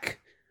Zach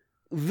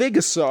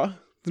Vigasa,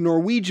 the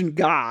Norwegian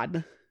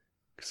god,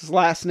 'cause his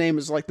last name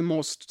is like the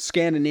most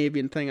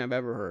Scandinavian thing I've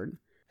ever heard,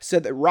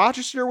 said that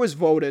Rochester was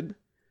voted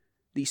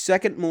the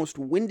second most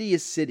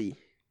windiest city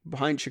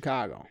behind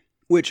Chicago.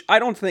 Which I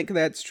don't think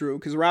that's true,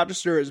 because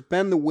Rochester has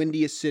been the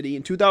windiest city.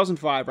 In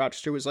 2005,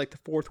 Rochester was like the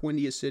fourth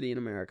windiest city in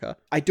America.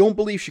 I don't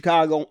believe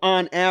Chicago,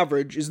 on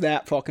average, is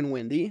that fucking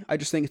windy. I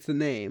just think it's the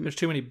name. There's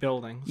too many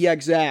buildings. Yeah,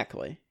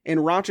 exactly.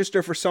 And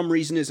Rochester, for some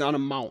reason, is on a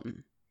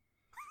mountain.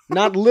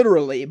 Not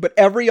literally, but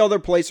every other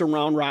place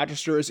around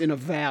Rochester is in a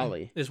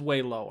valley. Is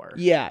way lower.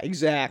 Yeah,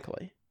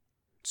 exactly.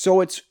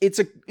 So it's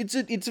a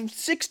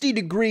 60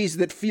 degrees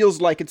that feels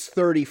like it's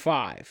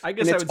 35. I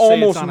guess and I it's would say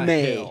almost it's on a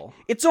May. hill.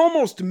 It's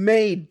almost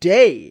May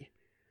Day.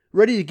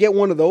 Ready to get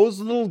one of those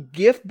little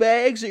gift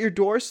bags at your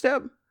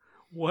doorstep?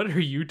 What are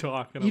you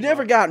talking about? You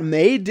never got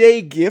May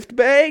Day gift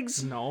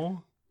bags?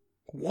 No.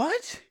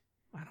 What?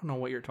 I don't know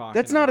what you're talking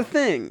That's about. not a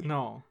thing.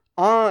 No.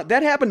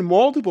 That happened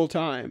multiple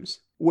times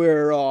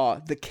where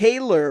the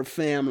Kaler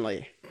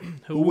family,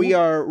 who we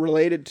are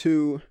related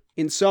to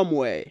in some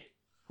way,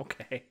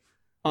 Okay.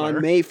 on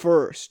Where? May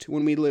 1st,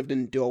 when we lived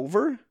in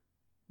Dover,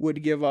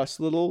 would give us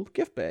little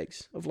gift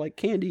bags of like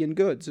candy and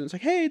goods. And it's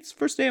like, hey, it's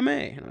first day of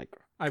May. And I'm like,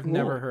 I've cool.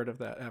 never heard of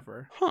that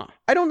ever. Huh.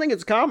 I don't think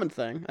it's a common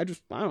thing. I don't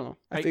know.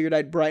 I I- figured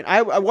I'd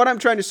brighten. What I'm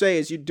trying to say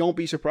is you don't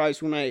be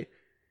surprised when I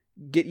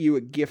get you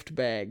a gift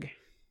bag.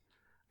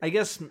 I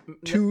guess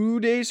 2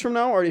 days from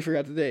now? I already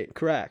forgot the date.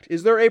 Correct.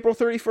 Is there April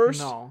 31st?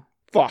 no.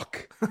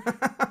 Fuck.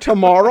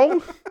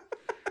 Tomorrow?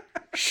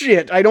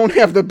 Shit, I don't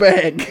have the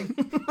bag.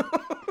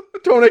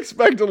 Don't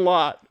expect a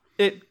lot.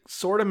 It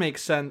sort of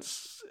makes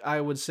sense, I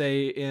would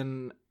say,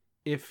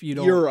 if you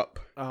don't Europe.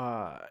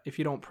 if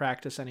you don't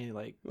practice any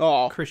like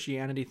Oh,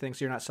 Christianity things,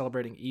 you're not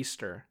celebrating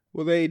Easter.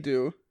 well, they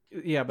do.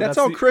 Yeah, but That's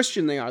how the-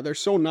 Christian they are. They're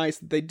so nice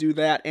that they do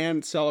that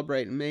and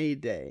celebrate May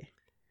Day.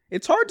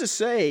 It's hard to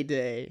say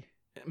day.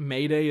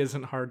 May Day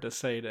isn't hard to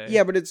say day.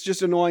 Yeah, but it's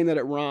just annoying that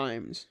it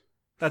rhymes.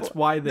 That's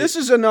why This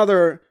is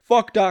another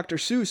fuck Dr.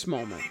 Seuss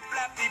moment.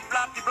 Flappy,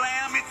 floppy,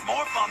 blam, it's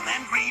more fun than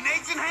green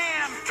eggs and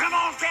ham. Come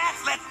on, cats,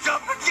 let's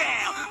jump a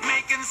jam,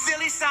 making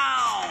silly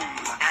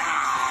sounds.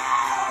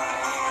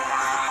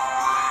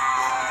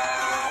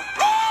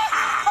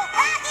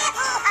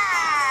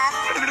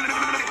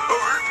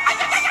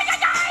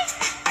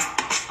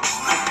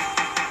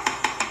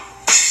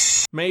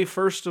 May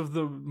 1st of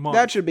the month.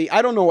 That should be.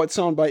 I don't know what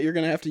soundbite you're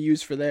gonna have to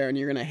use for there, and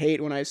you're gonna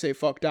hate when I say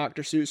fuck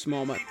Dr. Seuss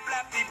moment.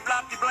 Flappy,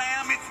 floppy,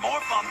 blam, it's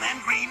more fun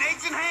than green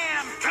eggs and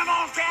ham. Come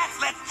on,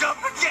 cats, let's jump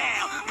a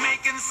jam,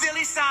 making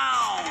silly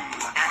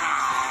sounds.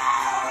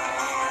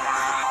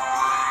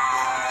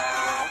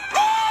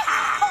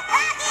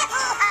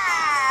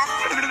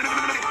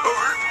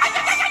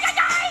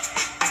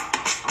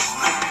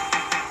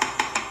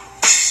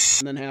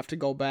 And then have to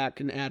go back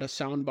and add a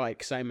soundbite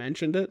because I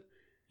mentioned it.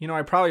 You know,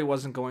 I probably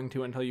wasn't going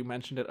to until you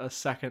mentioned it a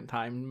second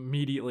time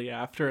immediately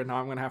after, and now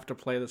I'm going to have to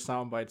play the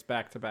sound bites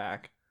back to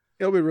back.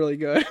 It'll be really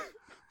good.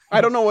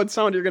 I don't know what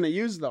sound you're gonna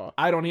use though.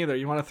 I don't either.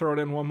 You want to throw it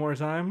in one more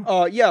time?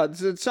 Yeah, it's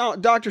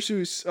Dr.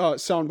 Seuss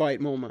soundbite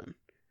moment.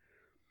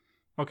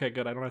 Okay,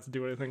 good. I don't have to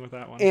do anything with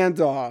that one. And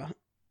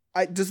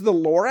does the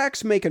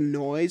Lorax make a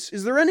noise?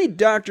 Is there any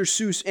Dr.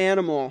 Seuss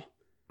animal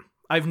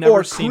I've never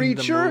or seen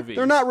creature. the movies.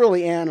 They're not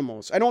really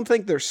animals. I don't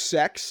think they're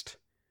sexed.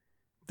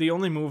 The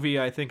only movie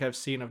I think I've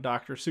seen of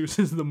Dr. Seuss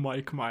is the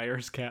Mike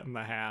Myers Cat in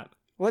the Hat.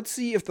 Let's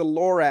see if the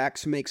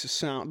Lorax makes a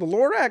sound. The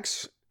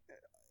Lorax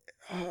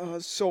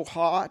is so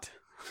hot.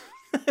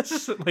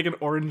 It's like an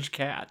orange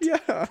cat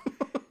Yeah.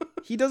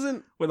 He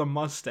doesn't... with a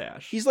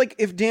mustache. He's like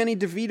if Danny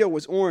DeVito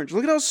was orange.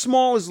 Look at how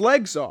small his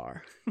legs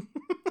are.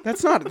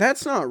 That's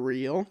not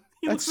real.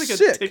 He That's looks like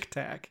sick. a Tic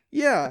Tac.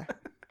 Yeah.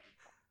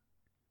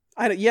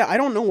 I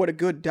don't know what a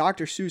good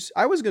Dr. Seuss...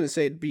 I was going to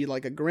say it'd be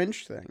like a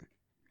Grinch thing.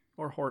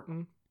 Or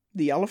Horton.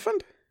 The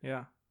elephant?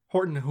 Yeah.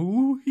 Horton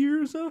who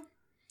hears a...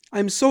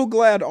 I'm so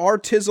glad R.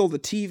 Tizzle, the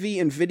TV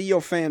and video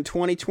fan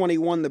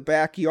 2021, the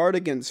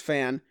Backyardigans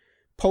fan,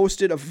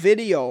 posted a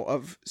video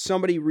of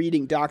somebody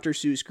reading Dr.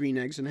 Seuss Green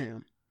Eggs and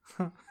Ham.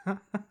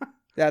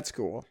 That's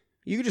cool.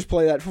 You could just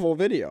play that full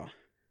video.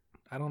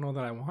 I don't know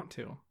that I want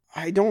to.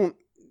 I don't...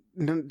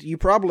 You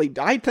probably...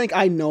 I think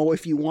I know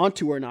if you want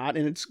to or not,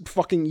 and it's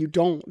fucking you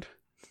don't.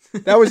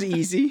 That was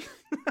easy.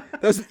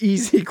 That was an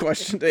easy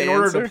question to answer. In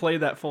order to play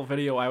that full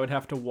video, I would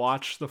have to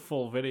watch the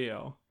full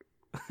video.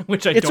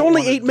 Which I It's don't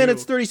only wanna 8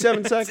 minutes, do. 37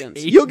 It's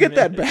seconds. 8 You'll get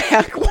that minutes.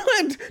 back.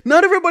 What?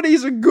 Not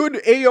everybody's a good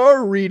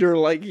AR reader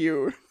like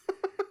you.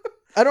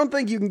 I don't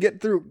think you can get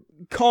through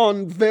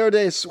Con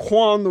Verdes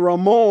Juan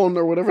Ramon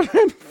or whatever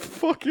that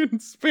fucking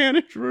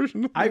Spanish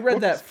version of I the read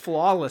book that is.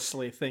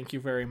 flawlessly, thank you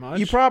very much.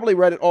 You probably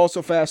read it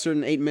also faster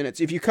than 8 minutes.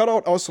 If you cut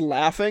out us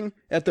laughing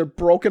at their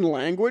broken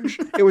language,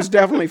 it was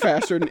definitely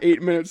faster than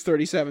 8 minutes,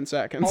 37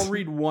 seconds. I'll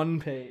read one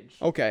page.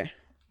 Okay.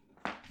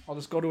 I'll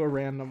just go to a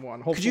random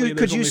one. Hopefully Could you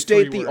there's only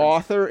state 3 the words.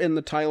 author in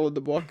the title of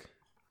the book?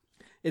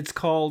 It's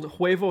called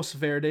Huevos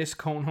Verdes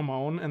con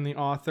Jamón, and the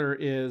author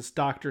is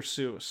Dr.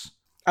 Seuss.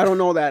 I don't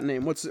know that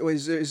name.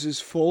 Is his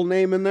full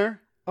name in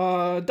there?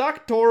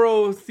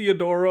 Doctoro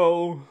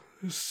Theodoro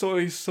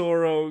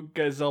Soisoro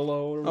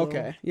Gazello.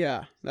 Okay,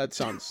 yeah, that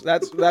sounds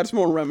that's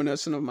more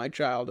reminiscent of my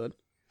childhood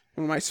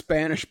when my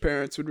Spanish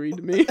parents would read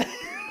to me.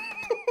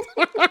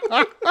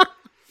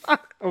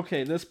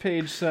 Okay, this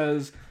page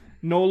says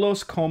No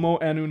los como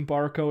en un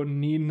barco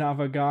ni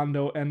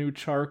navegando en un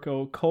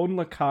charco con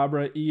la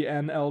cabra y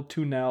en el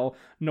túnel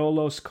no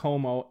los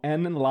como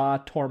en la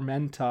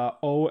tormenta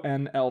o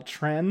en el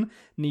tren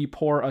ni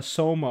por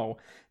asomo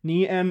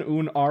ni en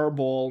un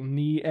árbol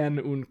ni en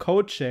un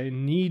coche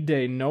ni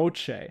de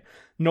noche.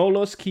 No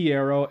los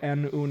quiero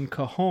en un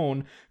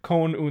cajón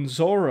con un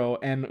zorro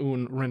en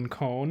un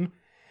rincón.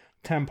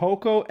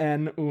 Tampoco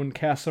en un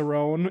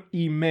caserón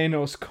y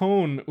menos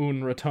con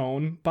un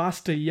ratón.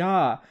 Basta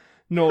ya.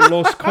 No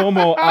los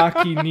como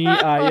aquí ni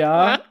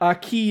allá.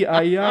 Aquí,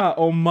 allá,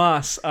 o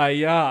más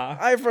allá.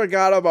 I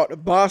forgot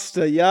about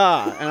basta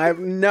ya,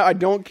 and I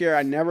don't care.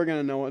 I'm never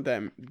gonna know what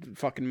that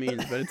fucking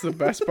means, but it's the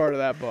best part of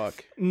that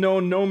book. No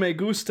me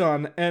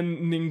gustan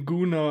en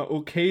ninguna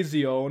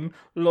ocasión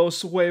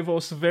los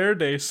huevos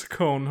verdes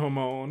con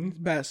jamón.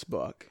 Best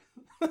book.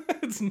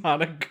 It's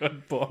not a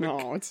good book.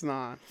 No, it's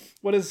not.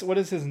 What is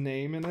his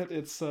name in it?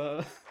 It's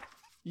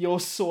Yo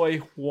soy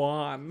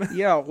Juan.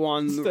 Yeah,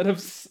 Juan. Instead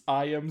of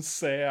I am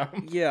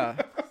Sam.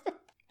 Yeah,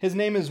 His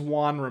name is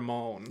Juan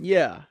Ramon.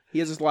 yeah. He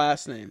has his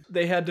last name.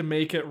 They had to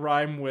make it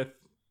rhyme with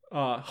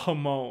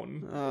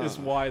jamón, is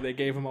why they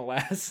gave him a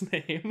last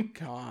name.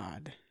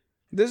 God.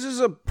 This is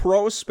a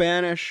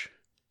pro-Spanish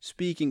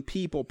speaking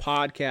people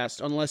podcast,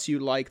 unless you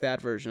like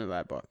that version of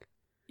that book.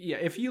 Yeah,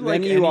 if you Then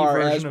like you any are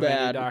version as of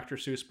bad. any Dr.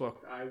 Seuss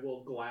book, I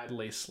will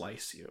gladly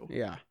slice you.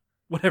 Yeah.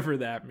 Whatever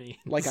that means.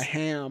 Like a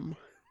ham.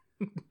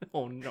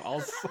 Oh no,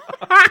 I'll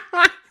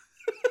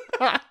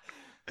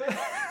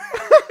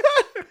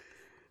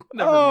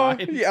Never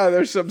mind. Yeah,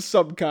 there's some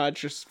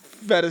subconscious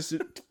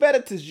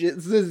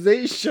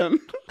fetishization.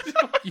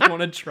 You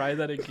want to try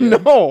that again?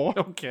 No,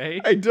 Okay.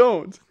 I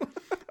don't.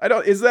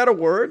 Is that a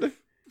word?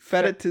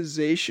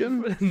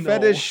 Fetishization? No.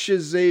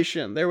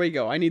 Fetishization. There we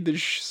go. I need the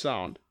sh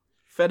sound.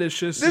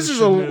 Fetishist. This is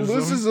a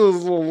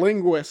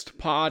linguist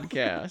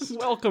podcast.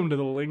 Welcome to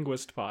the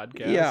Linguist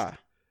Podcast. Yeah.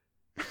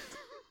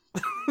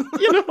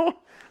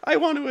 I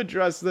want to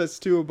address this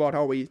too about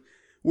how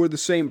we're the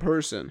same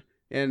person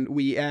and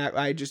we act.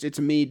 It's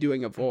me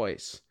doing a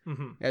voice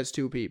as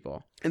two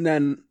people, and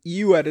then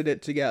you edit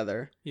it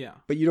together. Yeah.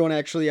 But you don't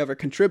actually ever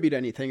contribute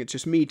anything. It's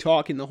just me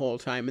talking the whole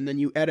time, and then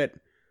you edit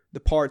the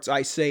parts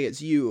I say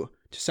as you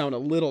to sound a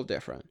little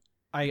different.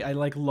 I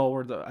like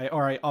lower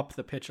I up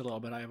the pitch a little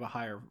bit. I have a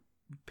higher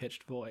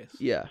pitched voice.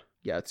 Yeah,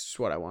 it's just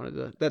what I wanted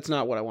to. That's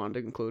not what I wanted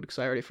to include because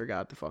I already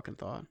forgot the fucking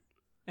thought.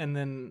 And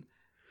then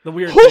the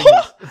weird thing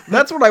is,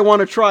 That's what I want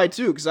to try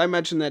too, because I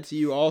mentioned that to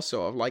you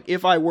also. Of like,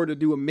 if I were to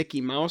do a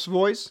Mickey Mouse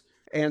voice,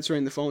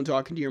 answering the phone,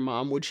 talking to your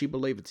mom, would she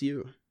believe it's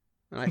you?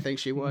 And I think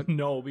she would.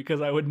 no, because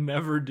I would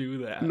never do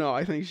that. No,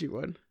 I think she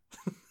would.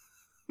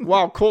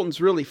 Wow, Colton's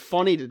really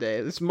funny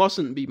today. This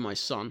mustn't be my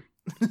son.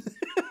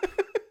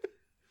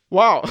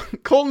 Wow,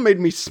 Colton made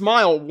me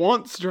smile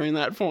once during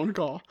that phone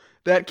call.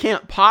 That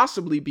can't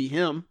possibly be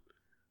him.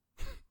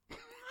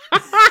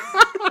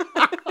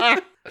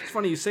 It's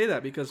funny you say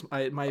that because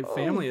my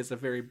family is a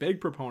very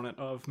big proponent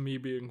of me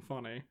being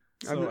funny.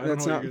 So I don't know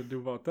what you're going to do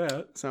about that.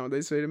 That's not what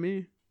they say to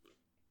me.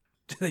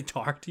 Do they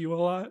talk to you a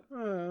lot?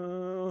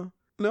 No.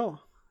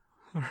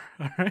 All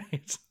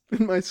right.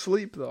 In my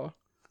sleep, though.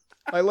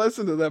 I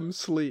listen to them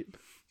sleep.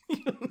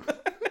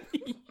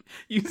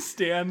 You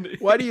stand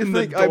Why do you in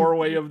think the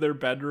doorway of their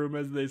bedroom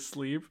as they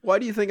sleep? Why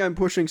do you think I'm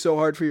pushing so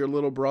hard for your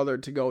little brother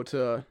to go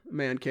to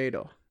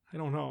Mankato? I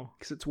don't know.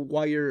 Because it's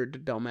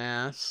wired,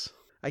 dumbass.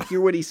 I hear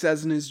what he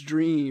says in his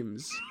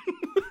dreams.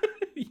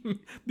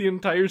 The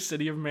entire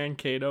city of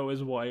Mankato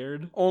is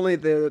wired. Only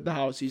the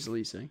house he's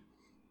leasing.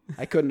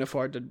 I couldn't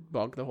afford to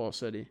bug the whole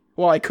city.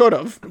 Well, I could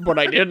have, but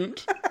I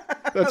didn't.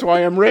 That's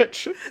why I'm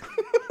rich.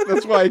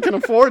 That's why I can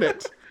afford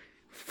it.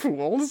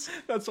 Fools.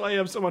 That's why I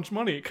have so much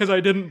money, because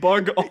I didn't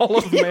bug all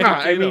of Mankato.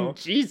 I mean,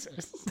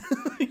 Jesus.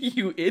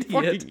 You idiot.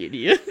 Fucking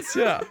idiots.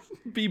 Yeah.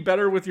 Be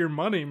better with your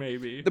money,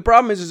 maybe. The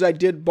problem is I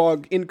did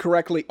bug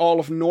incorrectly all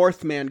of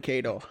North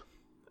Mankato.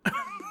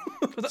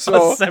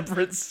 So a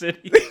separate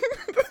city.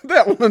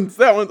 that one's,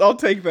 I'll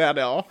take that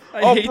L.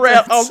 hate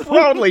that I'll so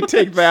proudly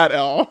take that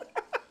L.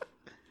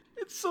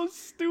 It's so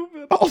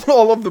stupid.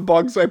 All of the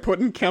bugs I put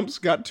in Kemp's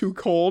got too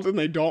cold and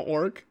they don't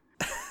work.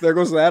 There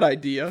goes that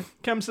idea.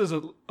 Kemp's is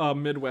a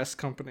Midwest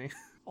company,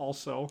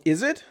 also.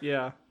 Is it?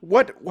 Yeah.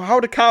 How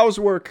do cows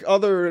work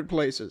other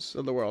places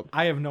of the world?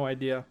 I have no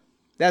idea.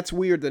 That's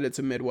weird that it's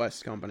a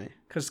Midwest company.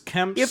 Because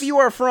Kemp's... If you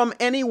are from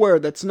anywhere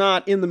that's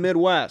not in the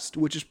Midwest,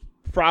 which is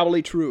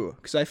probably true,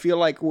 because I feel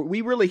like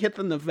we really hit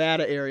the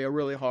Nevada area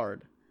really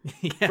hard.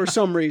 Yeah. For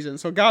some reason.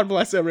 So God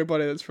bless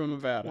everybody that's from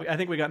Nevada. I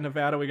think we got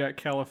Nevada, we got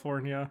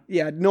California.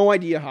 Yeah, no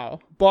idea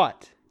how.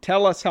 But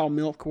tell us how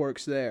milk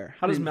works there.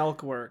 How does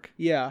milk work?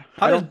 Yeah.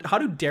 How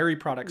do dairy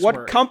products What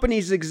work?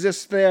 companies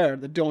exist there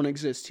that don't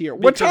exist here?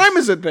 What time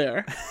is it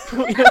there?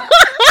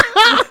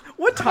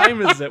 What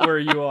time is it where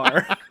you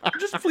are?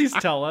 Just please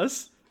tell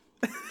us.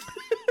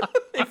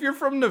 If you're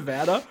from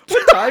Nevada,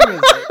 what time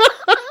is it?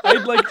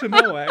 I'd like to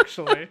know,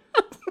 actually.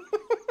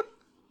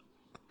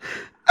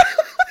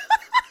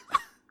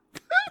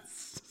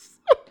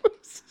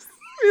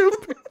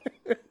 Stupid.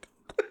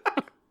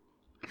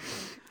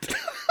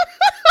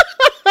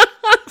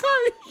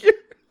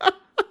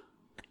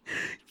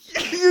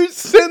 You're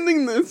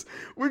sending this.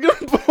 We're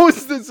gonna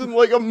post this in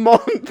like a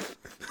month.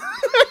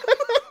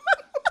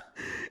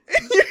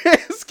 And you're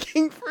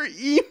asking for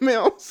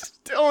emails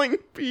telling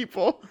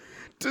people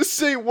to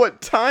say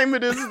what time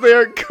it is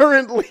there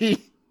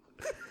currently.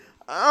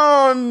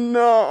 Oh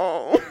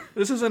no.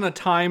 This isn't a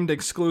timed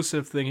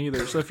exclusive thing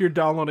either, so if you're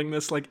downloading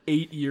this like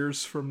 8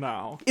 years from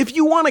now. If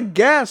you want to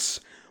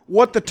guess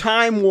what the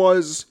time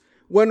was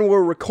when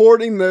we're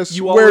recording this,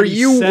 You where already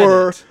you said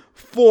were it.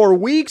 4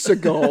 weeks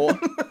ago,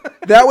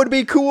 that would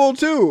be cool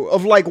too.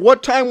 Of like,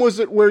 what time was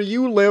it where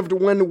you lived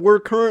when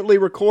we're currently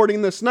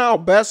recording this now?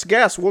 Best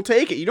guess. We'll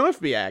take it. You don't have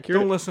to be accurate.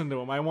 Don't listen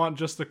to him. I want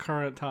just the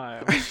current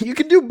time. You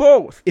can do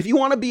both. If you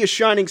want to be a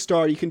shining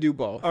star, you can do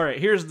both. All right,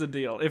 here's the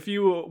deal. If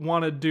you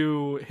want to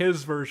do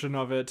his version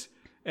of it,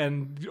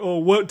 and,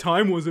 what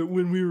time was it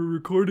when we were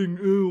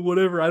recording?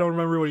 Whatever. I don't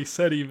remember what he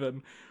said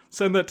even.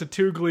 Send that to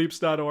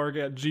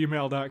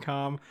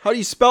twogleeps.org@gmail.com. How do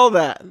you spell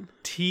that?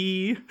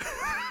 T.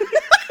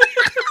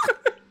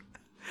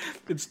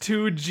 It's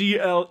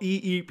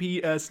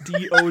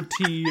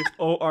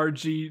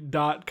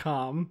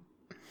 2GLEEPSDOTORG.com.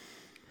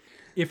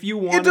 If you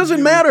want, It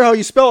doesn't matter how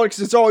you spell it because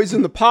it's always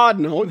in the pod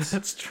notes.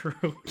 That's true.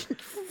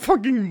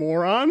 Fucking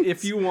moron.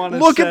 If you want to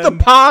look at the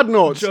pod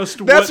notes.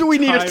 just That's what what we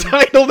need to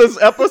time- title this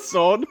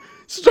episode.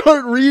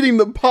 Start reading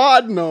the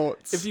pod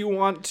notes. If you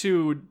want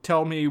to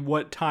tell me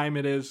what time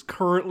it is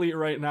currently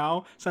right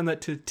now, send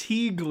that to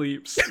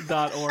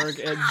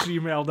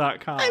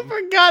tgleeps.org@gmail.com. I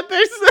forgot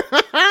there's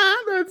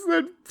that's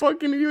that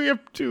fucking we have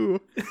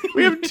two.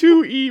 We have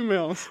two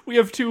emails. We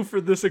have two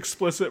for this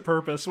explicit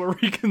purpose where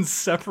we can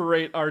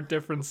separate our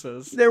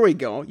differences. There we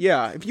go.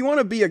 Yeah, if you want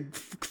to be a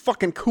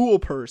fucking cool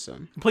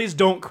person. Please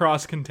don't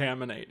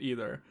cross-contaminate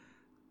either.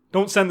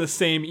 Don't send the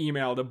same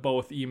email to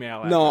both email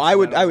addresses. No, I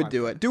would don't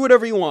do want it. Do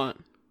whatever you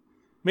want.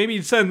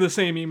 Maybe send the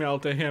same email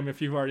to him if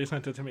you've already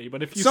sent it to me.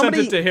 But if you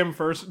Somebody- sent it to him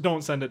first,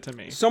 don't send it to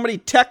me. Somebody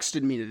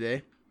texted me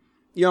today.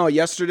 You know,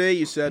 yesterday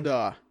you said,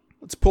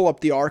 let's pull up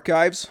the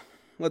archives.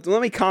 Let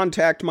me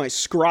contact my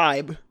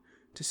scribe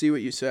to see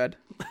what you said.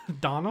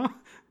 Donna?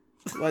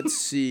 Let's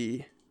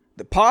see.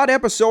 The pod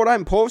episode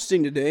I'm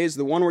posting today is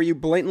the one where you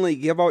blatantly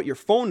give out your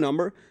phone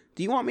number.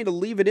 Do you want me to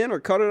leave it in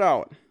or cut it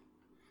out?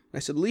 I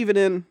said leave it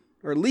in,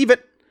 or leave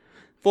it,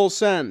 full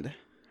send.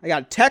 I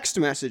got a text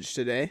message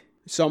today,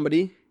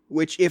 somebody,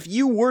 which if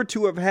you were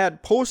to have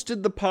had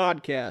posted the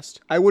podcast,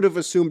 I would have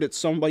assumed it's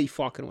somebody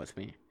fucking with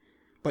me.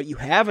 But you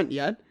haven't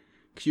yet,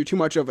 because you're too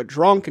much of a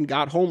drunk and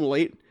got home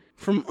late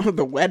from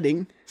the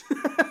wedding.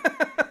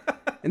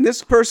 And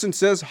this person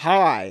says,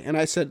 hi. And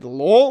I said,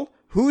 lol,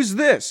 who's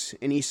this?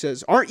 And he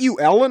says, aren't you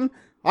Ellen?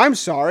 I'm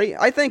sorry.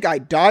 I think I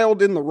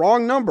dialed in the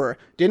wrong number.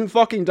 Didn't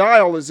fucking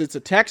dial as it's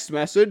a text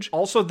message.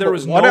 Also, there But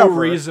was whatever. no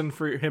reason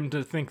for him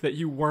to think that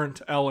you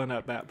weren't Ellen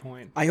at that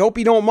point. I hope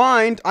you don't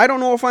mind. I don't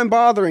know if I'm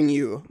bothering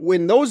you.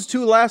 When those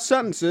two last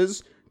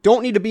sentences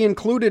don't need to be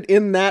included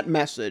in that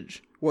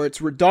message, where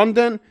it's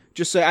redundant,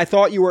 Just say, I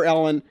thought you were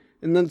Ellen,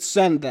 and then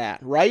send that,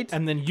 right?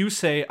 And then you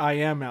say, I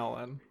am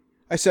Ellen.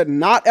 I said,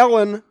 not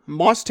Ellen,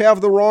 must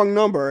have the wrong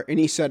number. And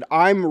he said,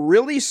 I'm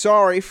really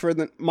sorry for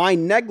my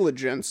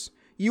negligence.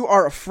 You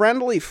are a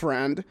friendly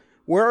friend.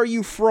 Where are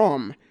you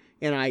from?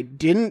 And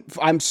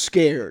I'm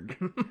scared.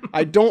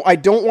 I don't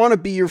want to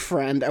be your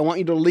friend. I want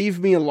you to leave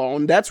me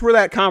alone. That's where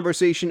that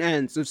conversation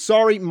ends. If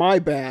sorry, my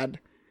bad.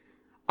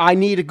 I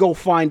need to go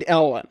find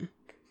Ellen.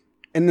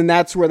 And then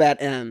that's where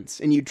that ends.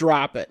 And you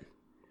drop it.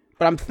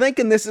 But I'm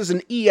thinking this is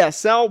an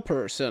ESL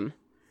person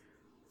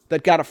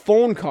that got a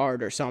phone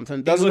card or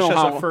something. Doesn't English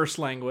know how. as a first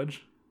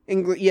language.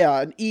 English,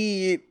 yeah, an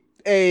EAFL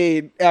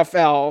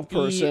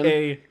person.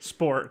 EA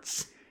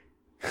Sports.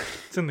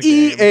 It's in the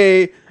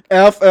game.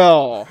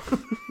 EAFL.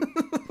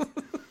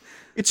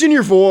 It's in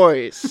your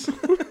voice.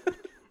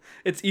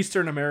 It's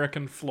Eastern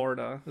American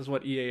Florida is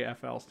what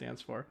EAFL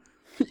stands for.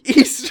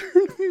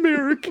 Eastern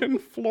American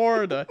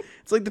Florida.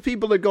 It's like the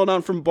people that go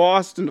down from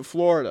Boston to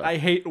Florida. I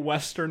hate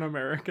Western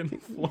American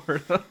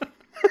Florida.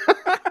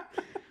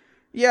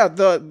 Yeah,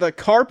 the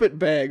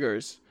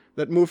carpetbaggers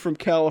that move from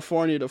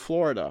California to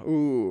Florida.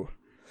 Ooh.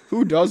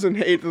 Who doesn't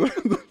hate the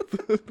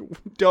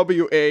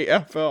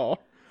WAFL?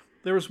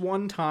 There was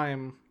one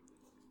time,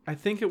 I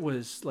think it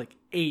was like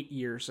 8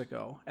 years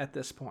ago at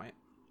this point,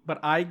 but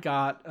I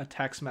got a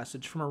text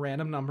message from a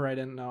random number I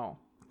didn't know.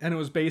 And it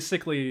was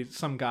basically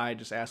some guy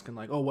just asking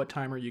like, oh, what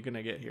time are you going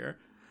to get here?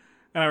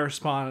 And I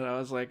responded, I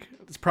was like,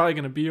 it's probably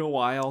going to be a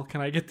while.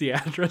 Can I get the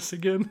address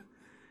again?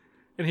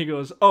 And he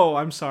goes, oh,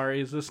 I'm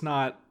sorry. Is this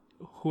not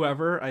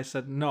whoever? I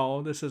said,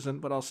 no, this isn't,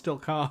 but I'll still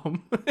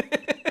come.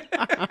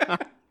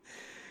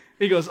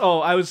 He goes,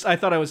 oh, I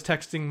thought I was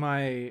texting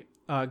my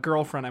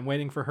girlfriend. I'm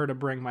waiting for her to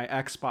bring my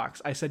Xbox.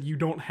 I said, you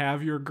don't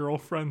have your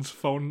girlfriend's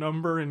phone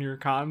number in your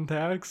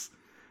contacts?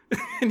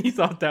 And he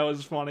thought that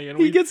was funny. And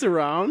He gets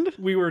around.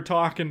 we were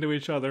talking to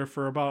each other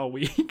for about a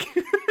week.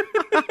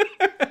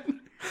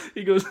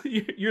 He goes,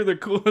 you're the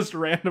coolest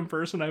random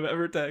person I've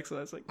ever texted.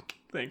 I was like,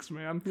 thanks,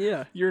 man.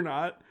 Yeah. You're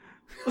not.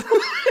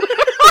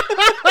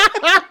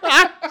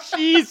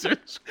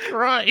 Jesus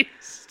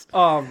Christ.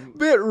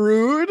 Bit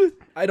rude.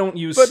 I don't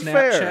use But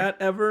Snapchat fair.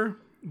 ever,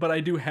 but I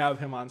do have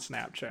him on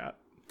Snapchat.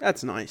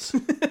 That's nice.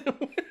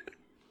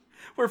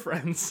 We're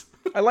friends.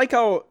 I like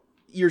how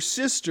your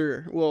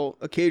sister will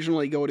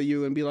occasionally go to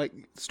you and be like,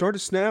 start a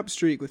snap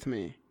streak with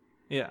me.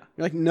 Yeah.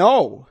 You're like,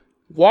 no.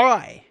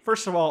 Why?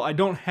 First of all, I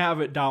don't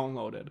have it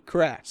downloaded.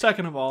 Correct.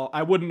 Second of all,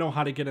 I wouldn't know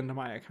how to get into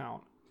my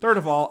account. Third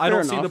of all, I Fair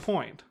don't see the enough.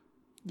 point.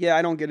 Yeah,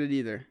 I don't get it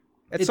either.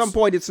 At It's- some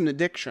point, it's an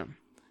addiction.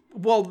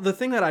 Well, the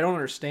thing that I don't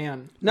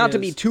understand Not to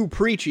is- be too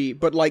preachy,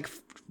 but like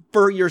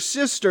for your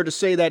sister to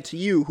say that to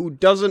you who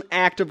doesn't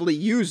actively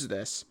use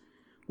this,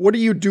 what are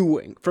you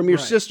doing? From your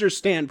Right. sister's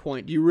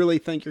standpoint, do you really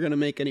think you're going to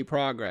make any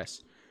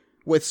progress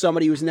with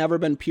somebody who's never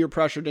been peer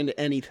pressured into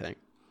anything?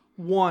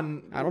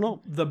 One, I don't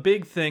know. The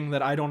big thing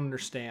that I don't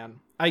understand,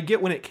 I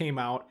get when it came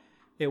out,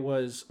 it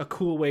was a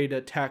cool way to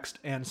text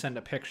and send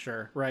a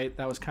picture, right?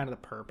 That was kind of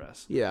the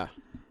purpose. Yeah.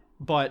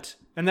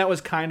 And that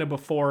was kind of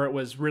before it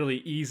was really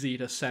easy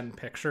to send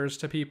pictures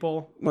to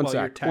people One while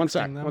you're sec.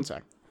 texting them. One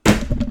sec.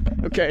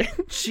 Okay.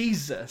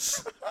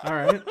 Jesus. All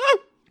right.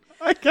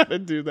 I gotta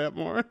do that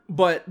more.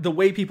 But the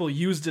way people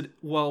used it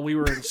while we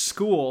were in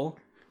school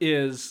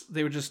is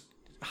they would just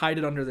hide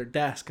it under their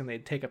desk and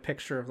they'd take a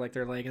picture of like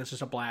their leg and it's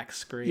just a black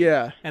screen.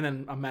 Yeah. And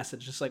then a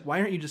message just like, why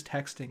aren't you just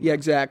texting? Yeah,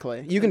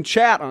 exactly. You can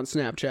chat on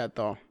Snapchat,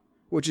 though,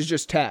 which is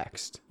just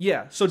text.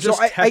 Yeah. So just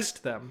I-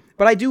 text them.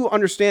 But I do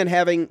understand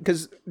having,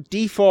 because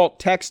default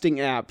texting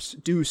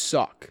apps do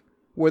suck.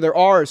 Where there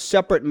are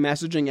separate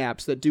messaging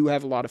apps that do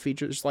have a lot of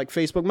features, like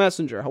Facebook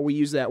Messenger, how we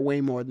use that way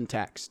more than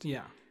text.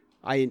 Yeah.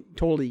 I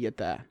totally get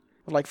that.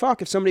 But like,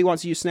 fuck, if somebody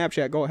wants to use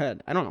Snapchat, go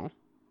ahead. I don't know.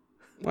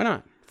 Why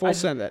not? Full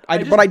send it. I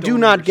just But I do don't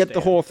not get the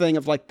understand. whole thing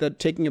of like the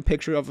taking a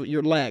picture of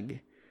your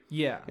leg.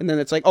 Yeah. And then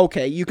it's like,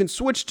 okay, you can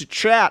switch to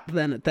chat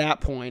then at that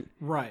point.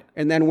 Right.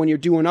 And then when you're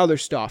doing other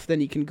stuff,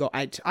 then you can go,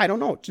 I don't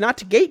know. It's not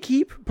to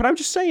gatekeep, but I'm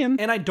just saying.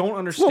 And I don't little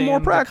understand more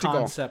the practical.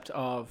 concept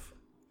of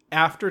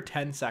after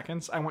 10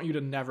 seconds, I want you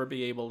to never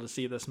be able to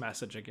see this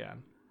message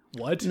again.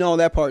 What? No,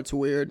 that part's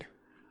weird.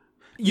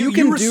 You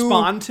can can do-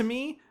 respond to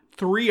me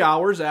 3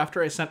 hours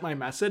after I sent my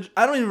message.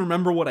 I don't even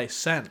remember what I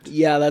sent.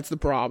 Yeah, that's the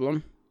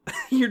problem.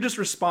 You're just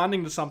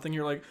responding to something.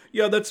 You're like,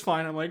 yeah, that's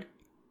fine. I'm like,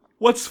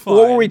 what's fine?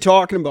 What were we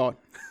talking about?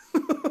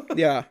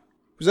 Yeah.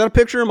 Was that a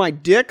picture of my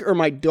dick or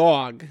my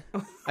dog?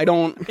 I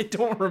don't... I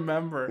don't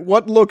remember.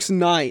 What looks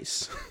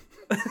nice?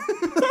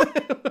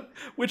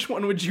 Which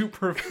one would you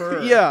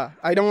prefer? Yeah,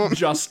 I don't...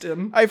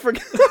 Justin. I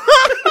forgot...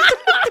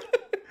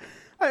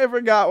 I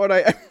forgot what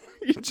I...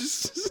 You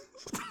just...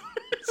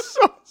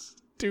 so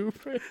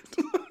stupid.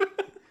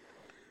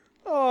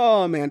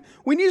 Oh, man.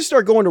 We need to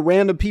start going to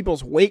random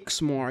people's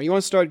wakes more. You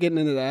want to start getting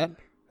into that?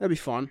 That'd be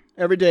fun.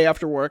 Every day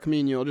after work, me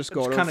and you'll just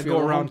go to Kind a of go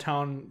funeral around home.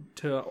 town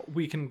to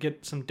we can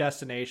get some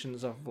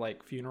destinations of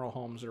like funeral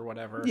homes or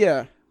whatever.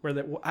 Yeah. Where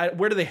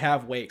do they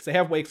have wakes? They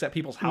have wakes at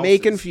people's houses.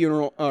 Macon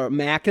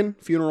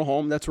Funeral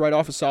Home. That's right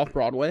off of South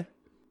Broadway.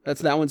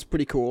 That one's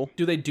pretty cool.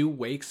 Do they do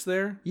wakes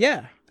there?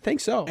 Yeah. I think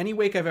so. Any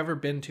wake I've ever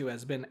been to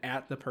has been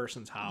at the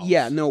person's house.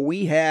 Yeah, no,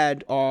 we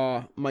had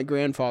my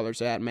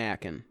grandfather's at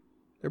Mackin.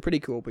 They're pretty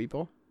cool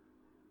people.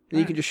 And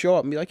you can just show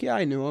up and be like, yeah,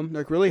 I knew him.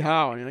 Like, really,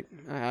 how? And you're like,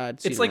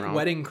 I'd seen It's him like around.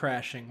 wedding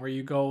crashing, where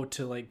you go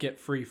to like get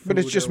free food. But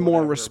it's just or more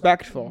whatever.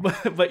 respectful.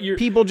 But you're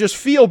People just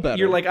feel better.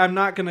 You're like, I'm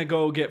not gonna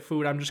go get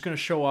food. I'm just gonna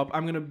show up.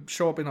 I'm gonna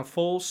show up in a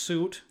full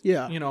suit.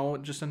 Yeah. You know,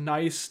 just a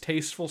nice,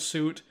 tasteful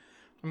suit.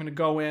 I'm gonna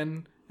go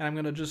in and I'm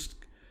gonna just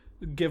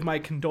give my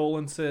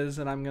condolences,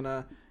 and I'm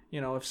gonna,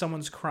 you know, if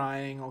someone's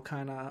crying,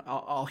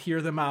 I'll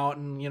hear them out,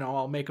 and you know,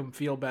 I'll make them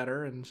feel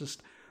better. And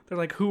just they're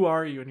like, who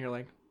are you? And you're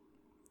like,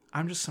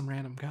 I'm just some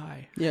random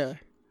guy. yeah.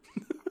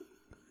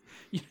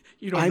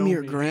 You don't I'm know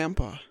your me.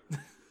 grandpa.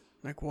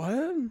 Like,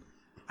 what?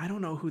 I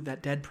don't know who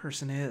that dead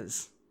person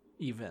is,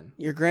 even.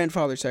 Your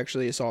grandfather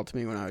sexually assaulted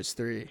me when I was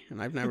 3,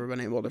 and I've never been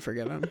able to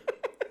forget him.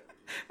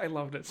 I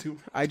loved it too.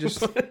 I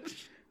just,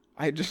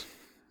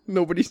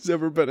 nobody's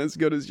ever been as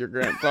good as your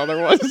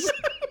grandfather was.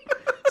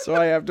 So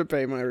I have to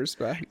pay my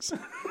respects.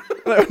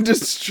 That would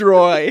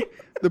destroy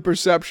the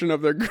perception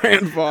of their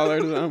grandfather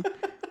to them.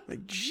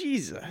 Like,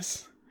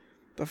 Jesus,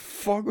 the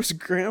fuck was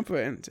Grandpa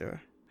into?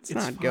 It's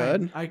not fine.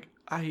 good.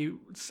 I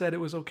said it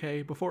was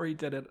okay. Before he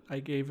did it, I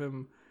gave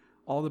him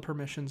all the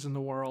permissions in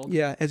the world.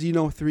 Yeah, as you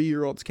know,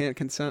 3-year-olds can't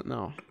consent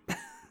now.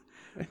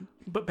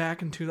 But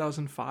back in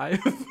 2005,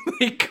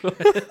 they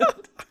could.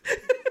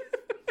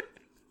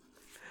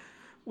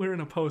 We're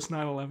in a post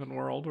 9/11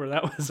 world where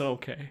that was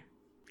okay.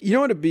 You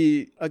know what would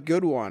be a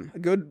good one? A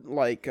good,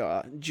 like,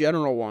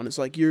 general one. It's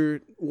like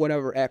you're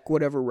whatever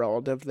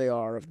relative they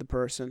are of the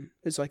person.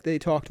 It's like they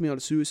talked me out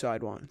of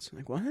suicide once.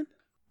 Like, what?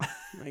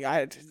 Like,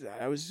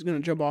 I was going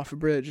to jump off a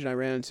bridge and I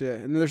ran into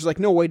it. And there's, like,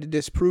 no way to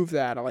disprove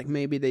that. Or, like,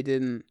 maybe they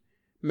didn't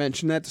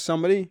mention that to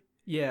somebody.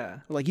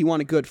 Yeah. Like, you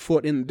want a good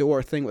foot in the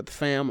door thing with the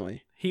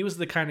family. He was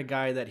the kind of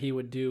guy that he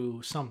would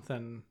do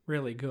something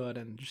really good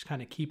and just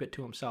kind of keep it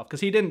to himself. Because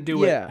he didn't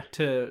do it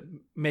to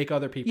make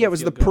other people Yeah, it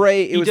was feel the good.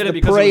 prey. He It was did the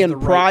because prey it was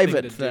and the right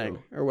private to thing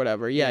do. or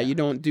whatever. Yeah, you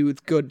don't do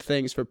good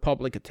things for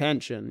public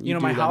attention. You know,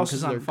 do my them house 'cause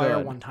is on they're fire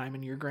good. one time,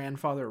 and your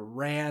grandfather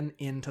ran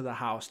into the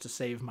house to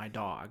save my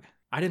dog.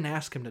 I didn't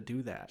ask him to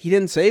do that. He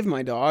didn't save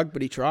my dog,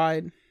 but he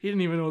tried. He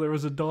didn't even know there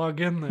was a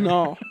dog in there.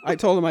 No, I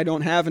told him I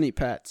don't have any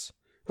pets.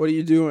 What are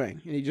you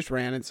doing? And he just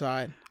ran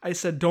inside. I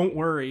said, don't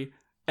worry.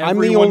 I'm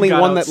the Everyone only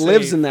got one out that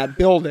lives safe. in that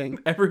building.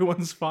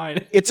 Everyone's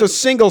fine. It's a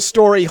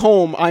single-story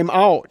home. I'm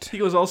out. He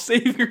goes, I'll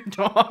save your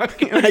dog.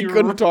 And I He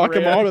couldn't talk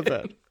him ran out of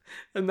it. in.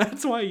 And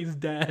that's why he's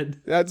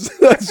dead. That's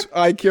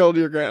I killed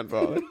your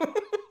grandfather.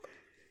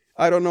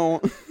 I don't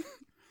know.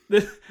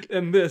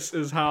 And this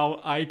is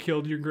how I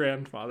killed your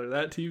grandfather.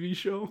 That TV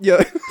show? Yeah,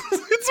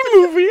 it's a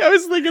movie. I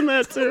was thinking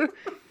that too.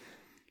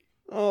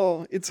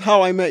 Oh, it's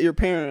How I Met Your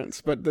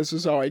Parents, but this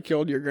is how I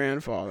killed your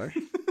grandfather.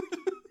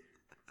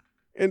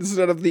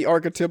 Instead of the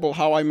archetypal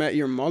How I Met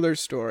Your Mother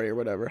story or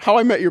whatever. How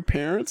I Met Your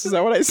Parents? Is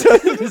that what I said?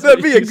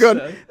 That'd be a you good.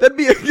 said.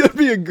 That'd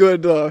be a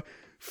good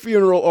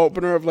funeral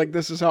opener of like,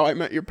 this is how I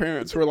met your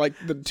parents, where like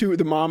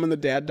the mom and the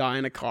dad die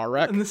in a car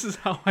wreck. And this is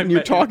how I And met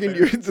you're talking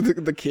your to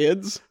the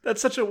kids.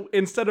 That's such a...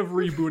 Instead of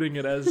rebooting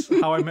it as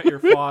How I Met Your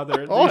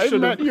Father, Oh, they I should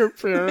met have... your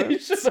They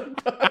parents. should have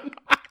done...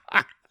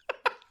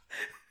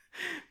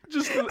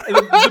 Just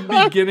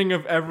the beginning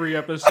of every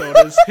episode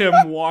is him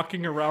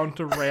walking around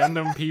to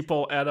random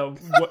people at a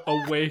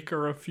wake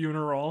or a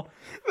funeral.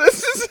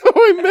 This is how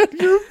I met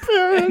your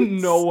parents.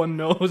 And no one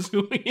knows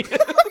who he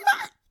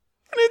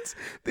is.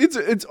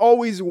 It's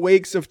always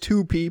wakes of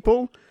 2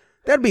 people.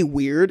 That'd be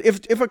weird.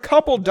 If a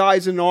couple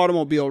dies in an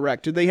automobile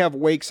wreck, do they have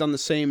wakes on the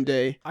same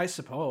day? I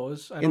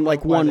suppose. I don't In, know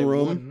like, why one they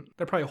room? wouldn't.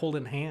 They're probably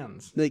holding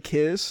hands. They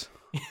kiss?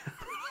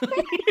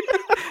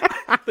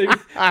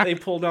 They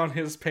pull down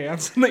his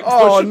pants and they push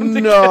Oh him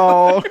together.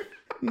 no.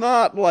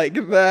 Not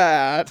like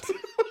that.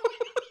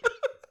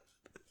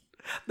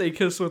 They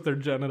kiss with their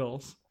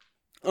genitals.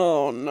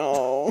 Oh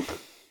no.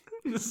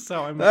 This is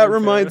how I met That your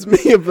reminds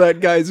parents. me of that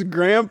guy's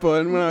grandpa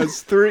and when I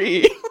was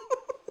 3.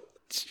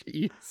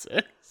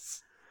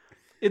 Jesus.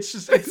 It's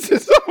just This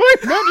is how I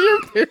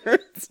met your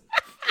parents.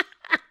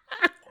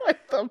 What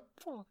the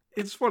fuck?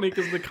 it's funny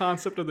because the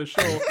concept of the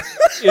show,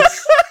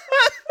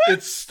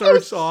 it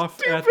starts off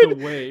at the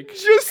wake.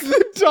 Just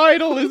the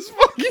title is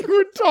fucking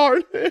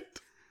retarded.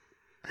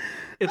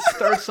 It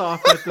starts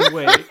off at the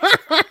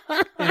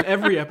wake. In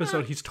every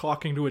episode, he's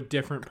talking to a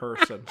different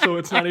person. So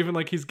it's not even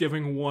like he's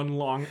giving one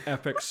long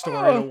epic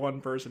story to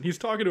one person. He's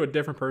talking to a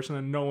different person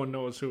and no one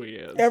knows who he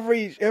is.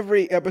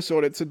 Every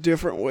episode, it's a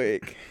different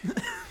wake.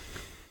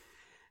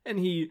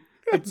 And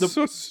That's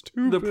so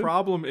stupid. the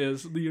problem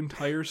is the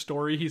entire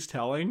story he's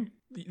telling,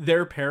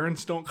 their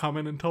parents don't come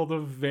in until the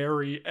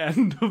very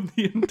end of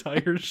the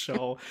entire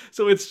show.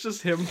 So it's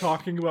just him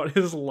talking about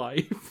his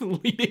life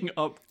leading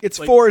up. It's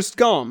like, Forrest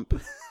Gump.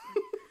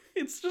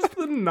 It's just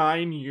the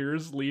 9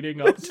 years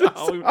leading up to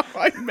how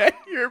I met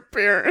your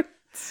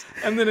parents.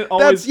 and then it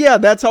always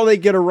That's how they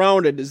get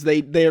around it. Is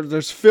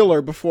there's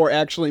filler before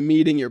actually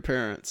meeting your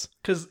parents.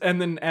 and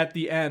then at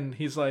the end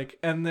he's like,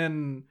 and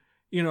then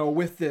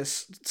with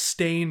this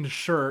stained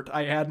shirt,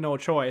 I had no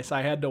choice.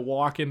 I had to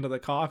walk into the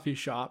coffee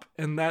shop,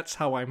 and that's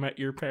how I met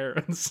your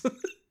parents.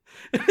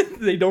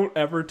 They don't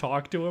ever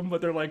talk to him,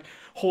 but they're like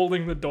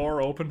holding the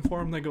door open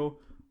for him. They go,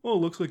 "Oh,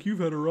 looks like you've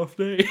had a rough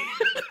day."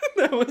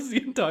 That was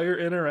the entire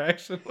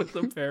interaction with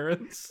the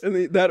parents.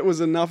 And that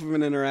was enough of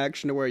an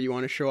interaction to where you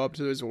want to show up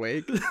to his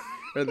wake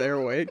or their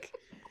wake.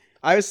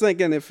 I was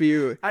thinking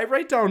I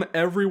write down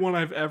everyone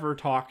I've ever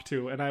talked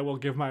to, and I will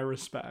give my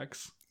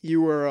respects.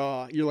 you're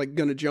like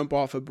gonna jump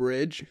off a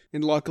bridge,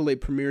 and luckily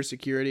Premier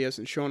Security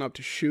hasn't shown up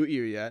to shoot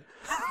you yet.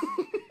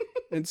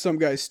 And some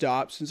guy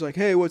stops and is like,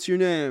 "Hey, what's your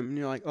name?" And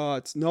you're like, "Oh,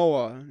 it's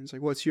Noah." And he's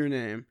like, "What's your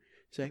name?"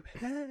 He's like,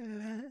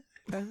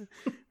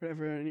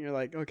 whatever. And you're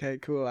like, "Okay,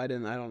 cool. I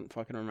don't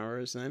fucking remember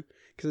his name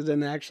because it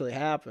didn't actually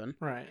happen."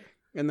 Right.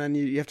 And then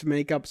you have to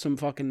make up some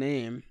fucking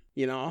name.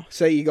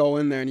 Say you go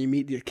in there and you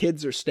meet your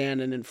kids are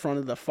standing in front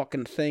of the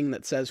fucking thing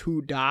that says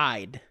who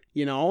died.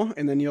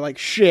 And then you're like,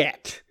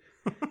 shit.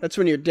 That's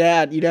when your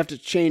dad, you'd have to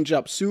change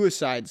up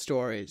suicide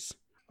stories.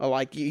 Or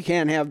like, you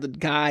can't have the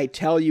guy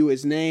tell you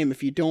his name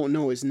if you don't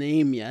know his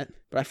name yet.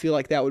 But I feel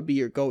like that would be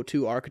your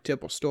go-to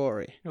archetypal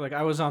story. You're like,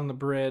 I was on the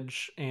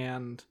bridge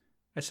and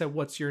I said,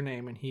 "What's your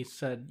name?" And he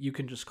said, "You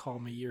can just call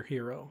me your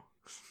hero."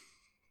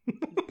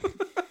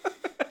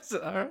 I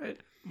said, "All right,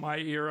 my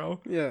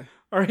hero." Yeah.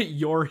 All right,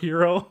 your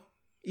hero.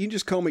 You can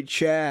just call me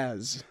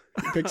Chaz.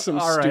 Pick some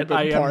All right, stupid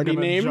I am party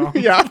gonna name. jump.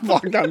 Yeah,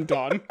 fuck, I'm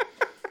done.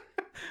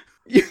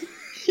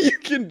 You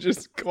can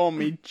just call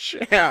me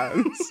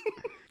Chaz.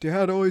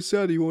 Dad always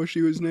said he wished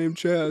he was named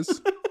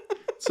Chaz.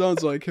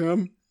 Sounds like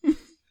him.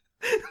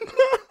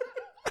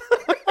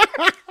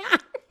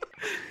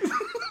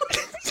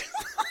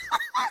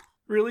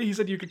 Really? He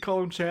said you could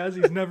call him Chaz?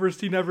 He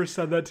never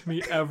said that to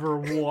me ever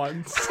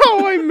once.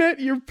 How I Met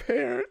Your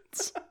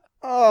Parents.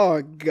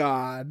 Oh,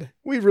 God.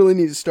 We really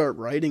need to start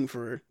writing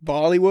for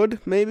Bollywood,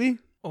 maybe?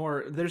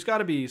 Or there's got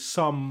to be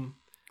some...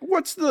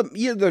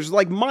 there's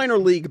like minor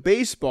league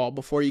baseball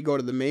before you go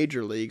to the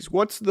major leagues.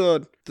 What's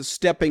the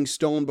stepping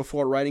stone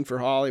before writing for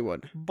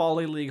Hollywood?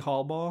 Bali League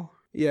Hall Ball?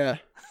 Yeah.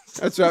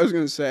 That's what I was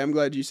going to say. I'm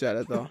glad you said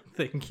it, though.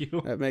 Thank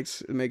you. That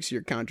makes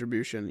your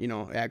contribution,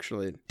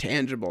 actually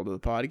tangible to the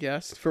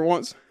podcast for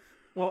once.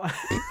 Well,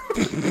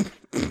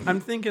 I'm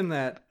thinking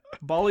that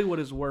Bollywood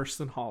is worse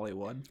than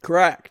Hollywood.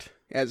 Correct.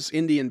 As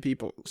Indian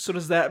people So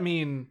does that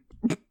mean...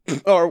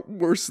 are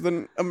worse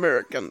than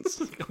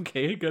Americans.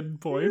 Okay,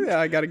 good point. Yeah,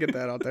 I got to get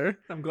that out there.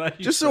 I'm glad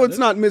you Just said so it's it.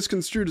 not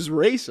misconstrued as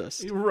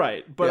racist.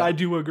 Right, but Yeah. I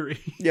do agree.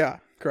 Yeah,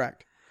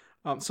 correct.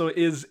 So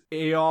is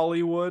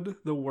A-Hollywood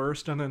the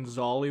worst and then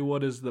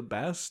Zollywood is the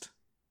best?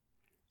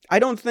 I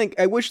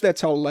wish that's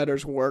how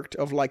letters worked,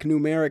 of like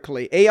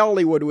numerically.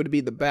 A-Hollywood would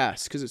be the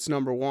best because it's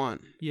number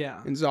one.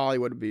 Yeah. And Zollywood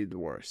would be the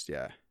worst,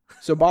 yeah.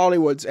 So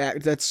Bollywood's,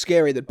 that's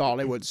scary that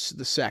Bollywood's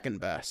the second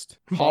best.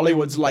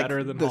 Hollywood's like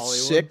better than the Hollywood.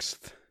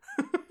 sixth.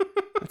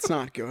 That's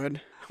not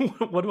good.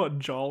 What about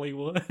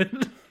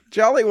Jollywood?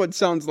 Jollywood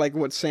sounds like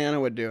what Santa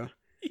would do.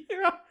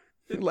 Yeah,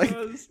 it Like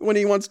does. when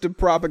he wants to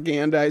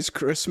propagandize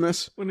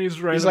Christmas. When he's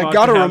right He's about like,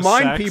 gotta to have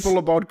remind sex. people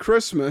about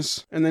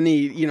Christmas. And then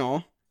he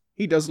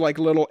does like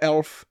little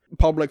elf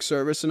public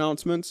service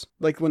announcements.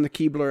 Like when the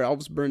Keebler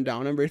elves burn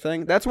down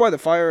everything. That's why the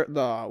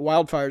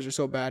wildfires are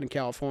so bad in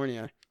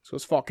California. So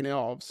it's fucking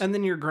elves. And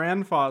then your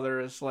grandfather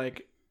is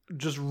like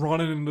just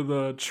running into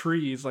the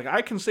trees. Like,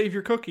 I can save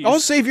your cookies. I'll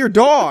save your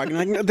dog.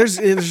 And like,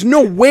 there's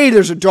no way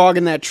there's a dog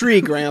in that tree,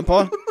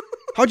 Grandpa.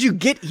 How'd you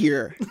get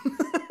here?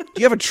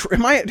 Do you have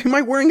am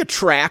I wearing a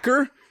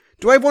tracker?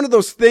 Do I have one of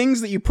those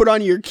things that you put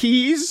on your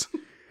keys?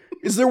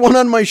 Is there one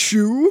on my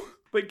shoe?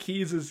 But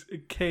Keys is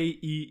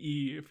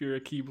K-E-E if you're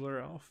a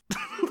Keebler elf.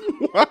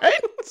 What?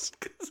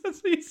 Because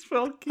that's how you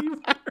spell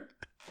Keebler.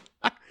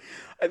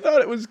 I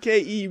thought it was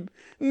K-E.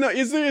 No,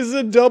 is it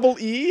a double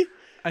E?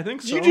 I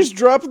think so. Did you just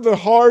drop the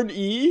hard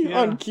E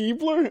Yeah. on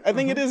Keebler? I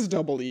think it is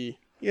double E.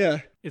 Yeah.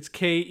 It's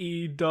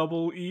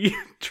K-E-double-E,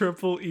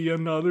 triple E,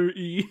 another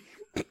E.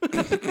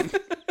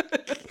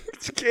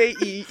 It's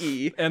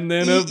K-E-E. And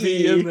then a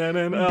B, and then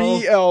an L.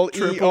 B-L-E-R.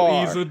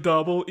 Triple E's a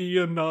double E,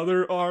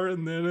 another R,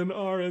 and then an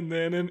R, and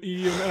then an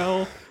E and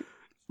L.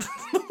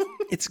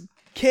 It's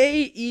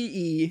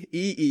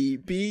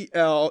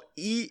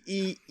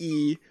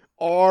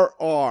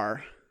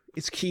K-E-E-B-L-E-E-E-R-R.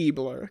 It's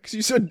Keebler. Because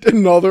you said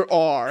another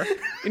R.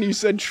 And you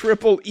said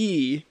triple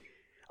E.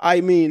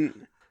 I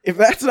mean, if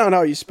that's not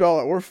how you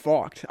spell it, we're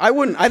fucked. I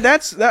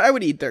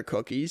would eat their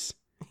cookies.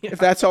 Yeah. If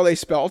that's how they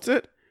spelt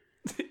it.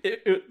 They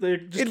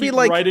just It'd be keep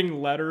like-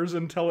 writing letters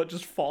until it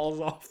just falls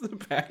off the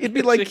package. It'd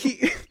be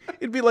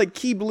like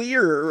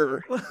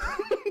Keebler.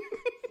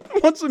 I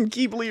want some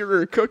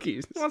Keebler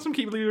cookies. I want some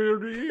Keebler.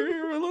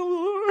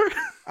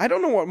 I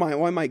don't know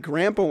why my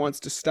grandpa wants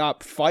to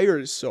stop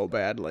fires so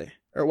badly.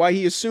 Or why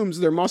he assumes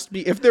there must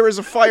be, if there is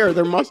a fire,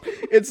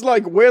 it's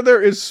like where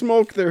there is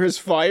smoke, there is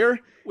fire.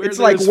 Where It's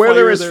there like is where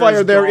there fire, is there fire,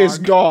 is there is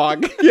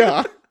dog. dog.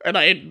 Yeah. And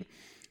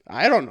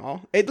I don't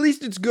know. At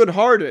least it's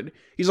good-hearted.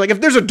 He's like,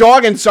 if there's a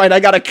dog inside, I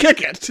gotta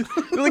kick it.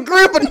 They're like,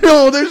 Grandpa,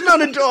 no, there's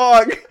not a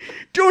dog.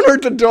 Don't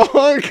hurt the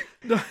dog.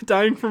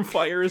 Dying from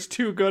fire is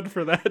too good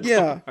for that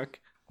Yeah. dog.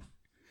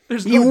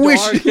 There's He no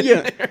wishes, dog in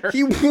yeah, there.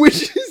 he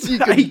wishes he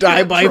I could die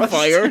can't by trust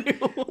fire.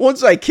 you.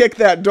 Once I kick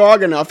that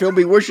dog enough, he'll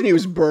be wishing he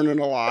was burning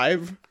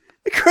alive.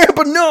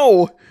 Grandpa,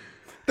 no!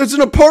 There's an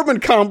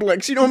apartment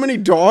complex. You know how many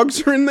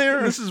dogs are in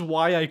there? This is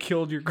why I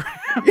killed your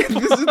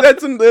grandpa.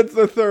 That's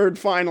the third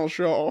final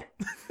show.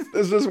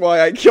 This is why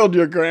I killed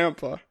your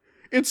grandpa.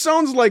 It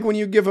sounds like when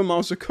you give a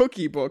mouse a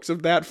cookie books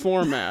of that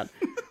format.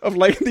 Of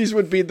like, these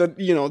would be the,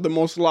 you know, the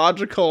most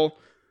logical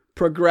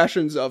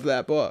progressions of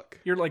that book.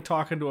 You're like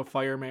talking to a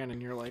fireman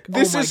and you're like,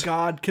 This oh my is-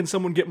 God, can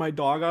someone get my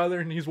dog out of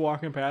there? And he's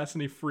walking past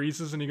and he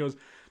freezes and he goes,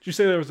 did you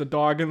say there was a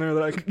dog in there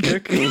that I could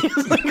kick?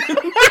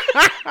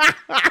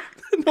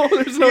 No,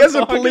 there's no He has a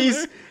dog in police.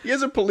 there. He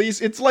has a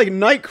police. It's like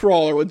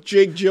Nightcrawler with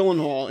Jake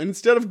Gyllenhaal. And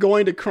instead of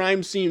going to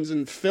crime scenes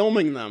and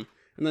filming them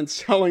and then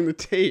selling the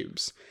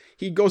tapes,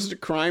 he goes to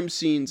crime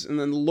scenes and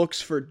then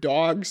looks for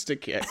dogs to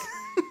kick.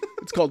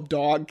 It's called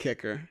Dog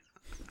Kicker.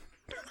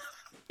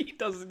 He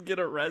doesn't get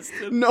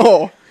arrested.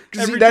 No,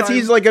 because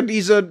Every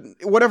he's a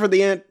whatever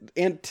the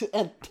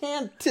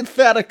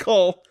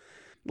antithetical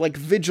like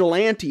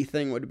vigilante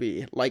thing would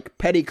be, like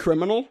petty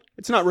criminal.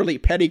 It's not really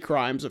petty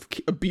crimes of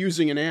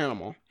abusing an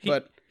animal,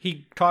 but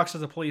He talks to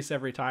the police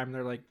every time.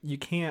 They're like, you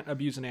can't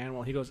abuse an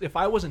animal. He goes, if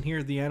I wasn't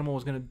here, the animal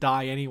was going to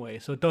die anyway,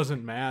 so it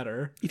doesn't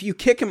matter. if you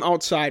kick him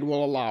outside,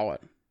 we'll allow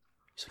it.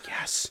 He's like,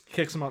 yes.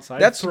 Kicks him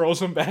outside, That's-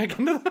 throws him back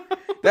into the house.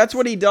 That's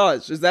what he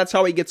does. That's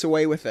how he gets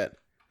away with it.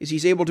 Is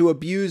he's able to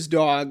abuse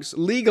dogs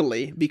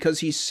legally because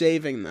he's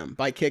saving them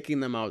by kicking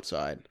them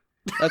outside.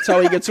 That's how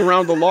he gets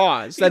around the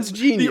laws. That's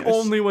genius. The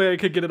only way I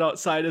could get it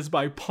outside is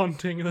by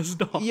punting this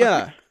dog.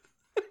 Yeah.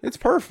 It's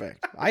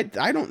perfect. I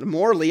don't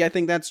morally I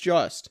think that's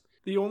just.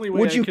 The only way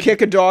Would I you could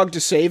kick a dog to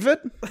save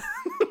it?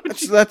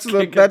 That's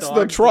the kick a the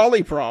dog?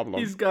 trolley problem.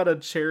 He's got a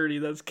charity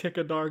that's kick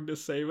a dog to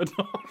save a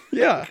dog.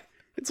 Yeah.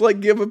 It's like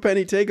give a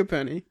penny, take a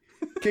penny.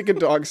 Kick a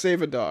dog,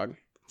 save a dog.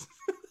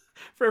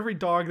 For every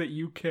dog that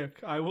you kick,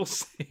 I will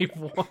save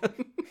one.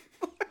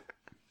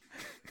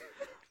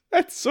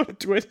 That's so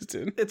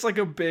twisted. It's like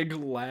a big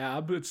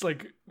lab. It's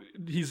like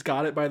he's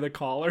got it by the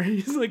collar.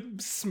 He's like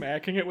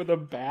smacking it with a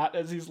bat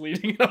as he's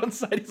leading it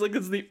outside. He's like,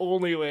 this is the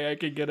only way I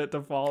can get it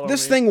to follow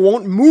This me. thing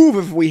won't move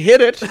if we hit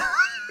it.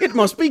 It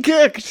must be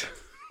kicked.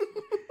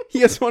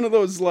 He has one of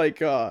those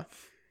like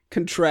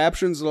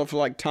contraptions of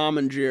like Tom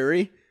and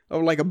Jerry,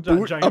 of like a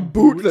boot giant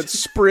boot boot. that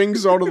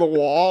springs out of the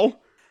wall.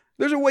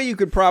 There's a way you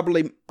could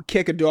probably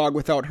kick a dog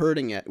without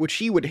hurting it, which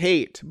he would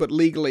hate, but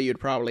legally you'd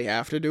probably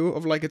have to do,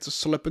 of like it's a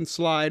slip and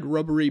slide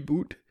rubbery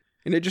boot,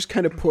 and it just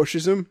kind of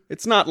pushes him.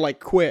 It's not like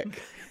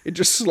quick. It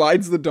just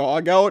slides the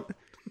dog out.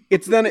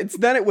 It's then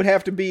it would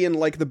have to be in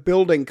like the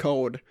building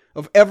code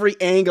of every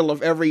angle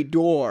of every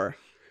door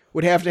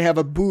would have to have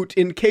a boot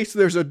in case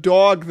there's a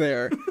dog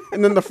there.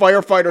 And then the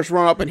firefighters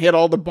run up and hit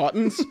all the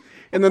buttons,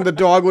 and then the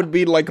dog would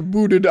be like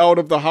booted out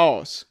of the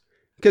house.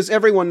 Because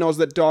everyone knows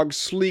that dogs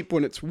sleep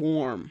when it's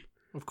warm.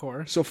 Of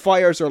course. So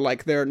fires are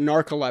like their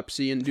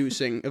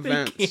narcolepsy-inducing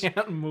events. They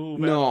can't move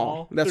at No,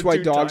 all. that's They're why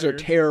too dogs tired. are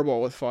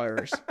terrible with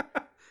fires.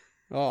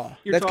 Oh,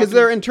 You're that's because talking-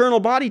 their internal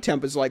body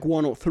temp is like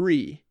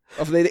 103.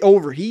 They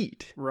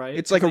overheat. Right.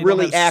 It's like a They don't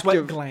really have sweat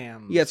active.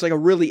 glands. Yeah, it's like a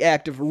really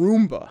active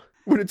Roomba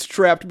when it's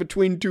trapped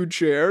between two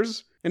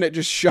chairs and it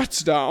just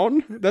shuts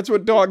down. That's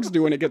what dogs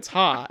do when it gets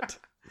hot.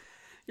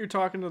 You're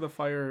talking to the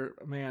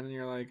fireman and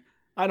you're like,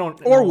 I don't.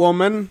 Or no,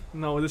 woman.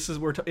 No, this is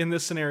in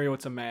this scenario.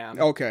 It's a man.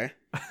 Okay.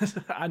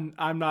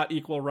 I'm not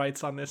equal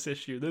rights on this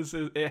issue.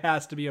 It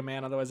has to be a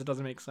man, otherwise it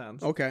doesn't make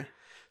sense. Okay.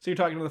 So you're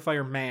talking to the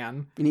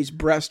fireman And he's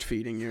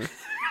breastfeeding you.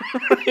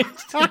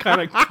 to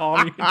kind of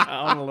calm you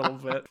down a little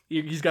bit.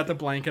 He's got the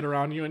blanket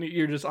around you and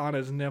you're just on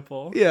his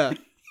nipple. Yeah.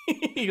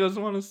 He goes,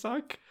 want to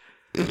suck?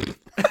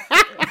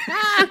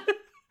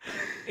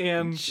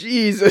 And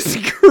Jesus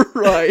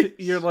Christ.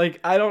 you're like,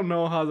 I don't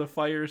know how the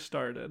fire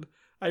started.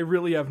 I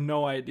really have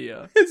no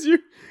idea.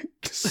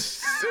 You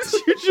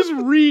just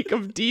reek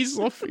of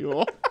diesel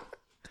fuel.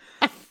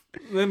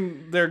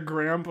 Then their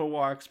grandpa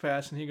walks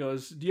past and he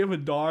goes, do you have a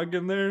dog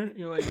in there?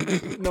 You're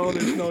like, no,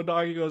 there's no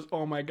dog. He goes,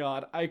 oh my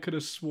God, I could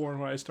have sworn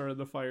when I started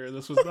the fire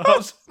this was the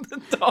house with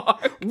the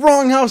dog.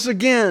 Wrong house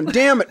again.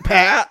 Damn it,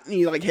 Pat. And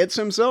he like hits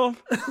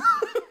himself.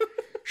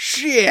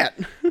 Shit.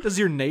 Does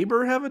your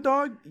neighbor have a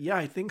dog? Yeah,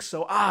 I think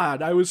so.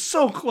 Odd, I was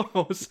so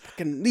close.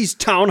 Fucking these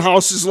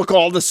townhouses look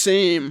all the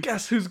same.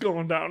 Guess who's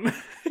going down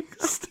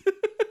next?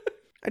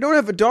 I don't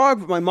have a dog,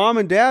 but my mom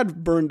and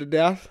dad burned to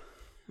death.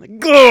 Like,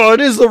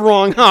 good, it is the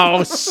wrong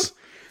house.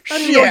 I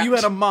didn't know you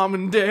had a mom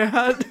and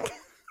dad.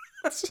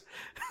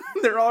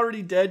 They're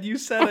already dead, you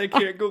said. I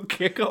can't go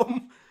kick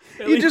them.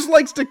 He just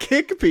likes to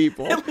kick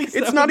people. At least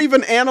It's that not would-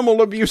 even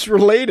animal abuse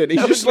related. He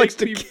That just would likes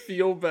make to me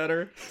feel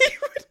better.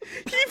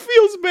 He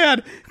feels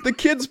bad. The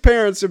kid's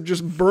parents have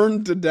just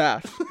burned to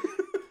death.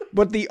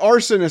 But the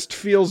arsonist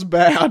feels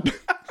bad.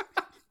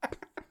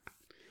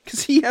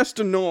 Because he has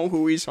to know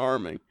who he's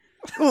harming.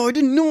 Oh, I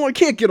didn't know. I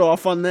can't get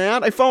off on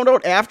that. I found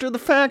out after the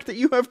fact that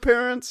you have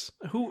parents.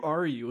 Who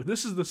are you?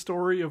 This is the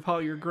story of how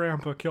your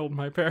grandpa killed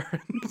my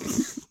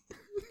parents.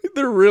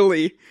 They're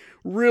really,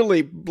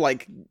 really,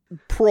 like,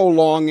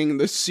 prolonging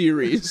the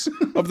series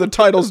of the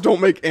titles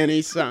don't make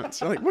any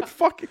sense. Like,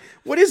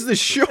 what is this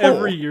show?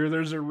 Every year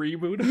there's a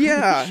reboot. Of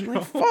Yeah, the show.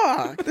 like,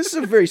 fuck. This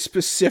is a very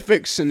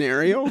specific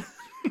scenario.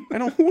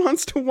 Who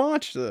wants to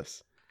watch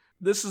this?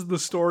 This is the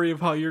story of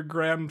how your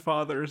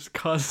grandfather's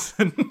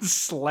cousin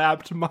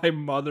slapped my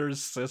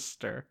mother's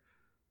sister.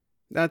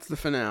 That's the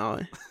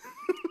finale.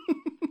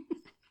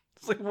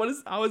 It's like,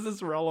 how is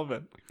this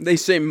relevant? They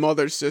say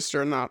mother,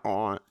 sister, not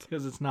aunt.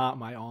 Because it's not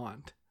my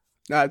aunt.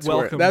 That's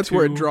Welcome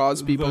where it to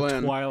draws people the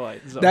in.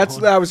 Twilight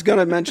Zone. I was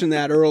gonna mention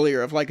that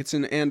earlier. Of like, it's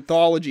an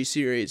anthology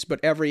series, but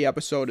every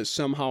episode is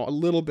somehow a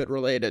little bit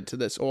related to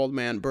this old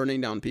man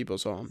burning down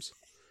people's homes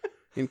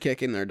and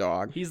kicking their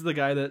dog. He's the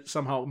guy that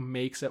somehow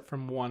makes it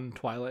from one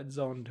Twilight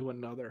Zone to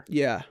another.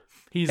 Yeah,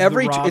 He's it's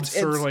Rob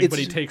Serling, but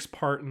he takes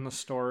part in the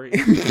story.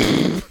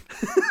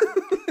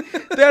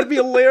 that'd be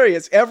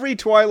hilarious. Every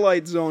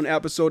Twilight Zone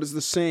episode is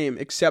the same,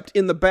 except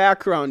in the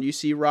background you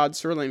see Rod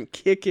Serling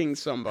kicking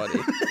somebody.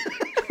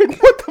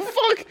 What the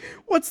fuck?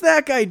 What's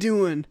that guy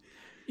doing?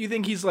 You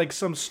think he's like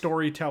some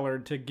storyteller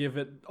to give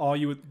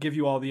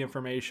you all the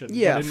information?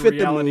 Yeah, but in fit the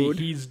reality, mood.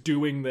 he's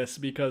doing this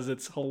because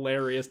it's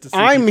hilarious to see.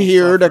 I'm people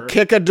here suffer. to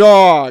kick a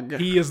dog.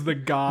 He is the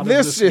god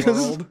This of this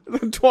is world.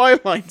 the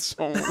Twilight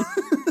Zone.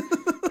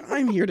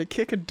 I'm here to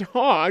kick a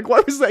dog.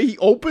 Why was that? He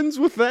opens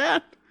with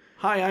that?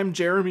 Hi, I'm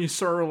Jeremy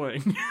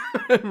Serling.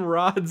 I'm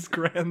Rod's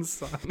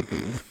grandson,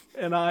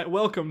 and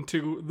welcome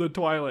to the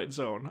Twilight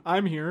Zone.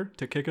 I'm here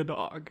to kick a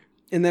dog.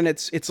 And then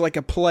it's like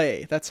a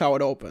play. That's how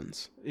it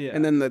opens. Yeah.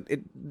 And then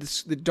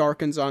it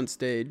darkens on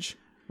stage.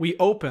 We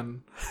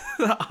open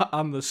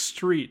on the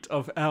street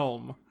of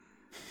Elm.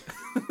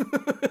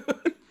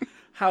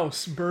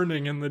 House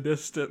burning in the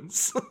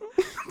distance.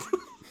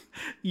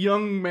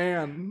 Young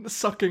man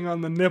sucking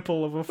on the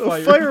nipple of a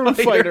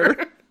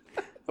Firefighter.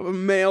 Of a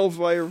male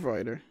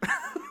firefighter.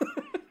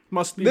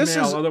 Must be This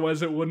male, is-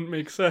 otherwise it wouldn't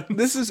make sense.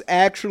 This is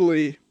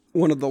actually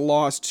one of the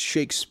lost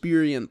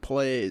Shakespearean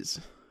plays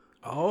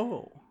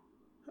Oh.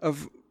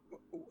 of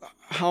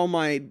how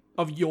my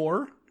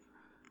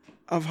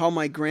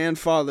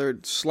grandfather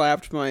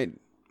slapped my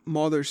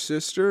mother's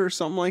sister or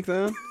something like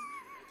that.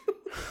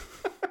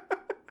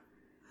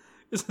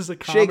 Is this a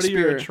comedy or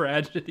Shakespeare. a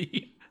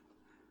tragedy?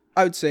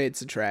 I would say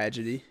it's a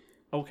tragedy.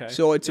 Okay.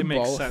 So it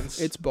makes both.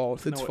 sense. It's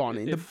both. It's No,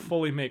 funny. It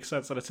fully makes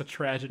sense that it's a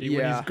tragedy when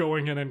Yeah. he's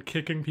going in and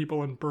kicking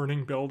people and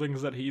burning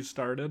buildings that he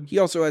started. He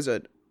also has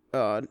a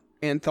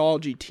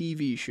anthology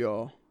TV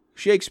show.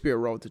 Shakespeare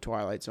wrote The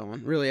Twilight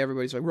Zone. Really,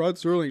 everybody's like, Rod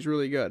Serling's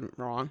really good.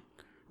 Wrong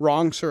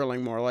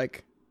Serling, more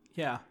like.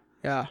 Yeah.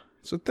 Yeah.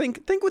 So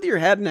think with your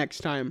head next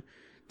time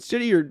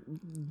instead of your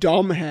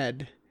dumb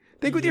head.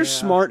 Think with your Yeah.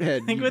 smart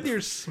head. Think with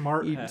your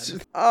smart head.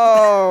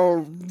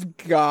 Oh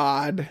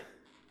God.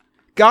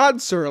 God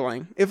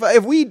Serling.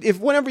 If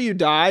whenever you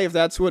die, if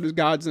that's what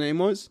God's name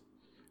was,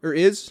 or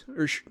is,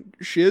 or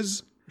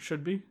shiz,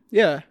 Should be.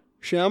 yeah,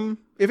 Shem.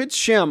 If it's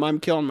Shem, I'm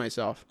killing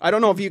myself. I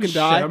don't know if you can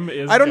die. Shem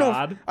is I don't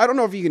God. I don't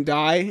know if you can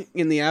die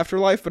in the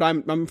afterlife, but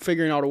I'm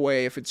figuring out a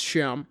way if it's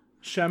Shem,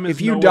 Shem is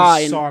If you Noah's die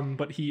and- son,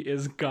 but he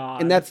is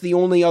God. and that's the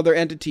only other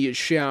entity is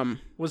Shem.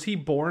 Was he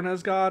born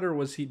as God, or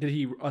did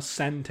he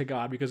ascend to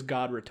God because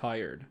God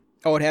retired?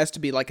 Oh, it has to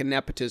be like a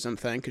nepotism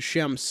thing because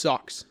Shem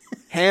sucks.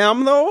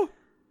 Ham though,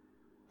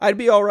 I'd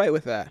be all right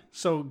with that.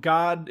 So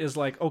God is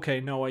like,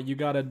 okay, Noah, you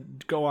gotta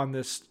go on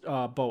this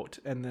boat.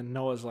 And then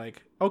Noah's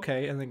like,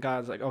 okay. And then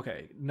God's like,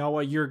 okay,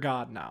 Noah, you're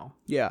God now.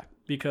 Yeah.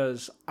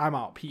 Because I'm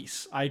out.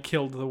 Peace. I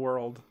killed the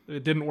world.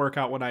 It didn't work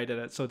out when I did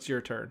it, so it's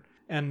your turn.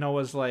 And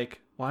Noah's like,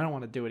 well, I don't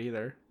want to do it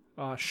either.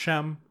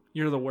 Shem,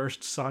 you're the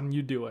worst son.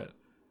 You do it.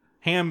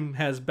 Ham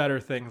has better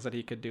things that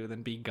he could do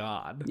than be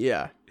God.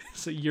 Yeah.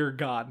 So you're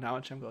God now.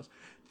 And Shem goes,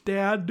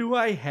 Dad, do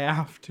I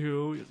have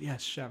to? He goes,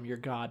 yes, Shem, you're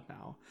God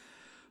now.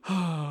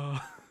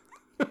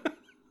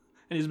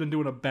 And he's been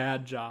doing a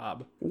bad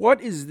job.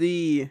 What is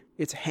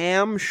it's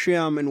Ham,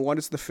 Shem, and what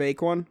is the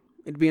fake one?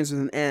 It begins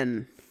with an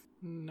N.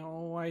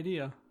 No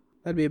idea.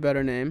 That'd be a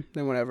better name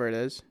than whatever it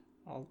is.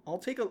 I'll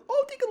take a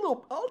little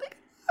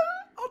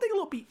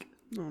peek.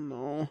 Oh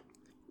no.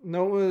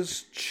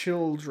 Noah's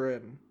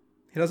children.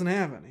 He doesn't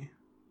have any.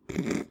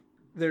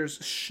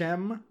 There's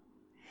Shem,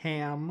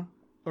 Ham,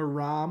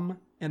 Aram,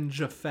 and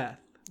Japheth.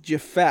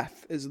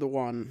 Japheth is the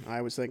one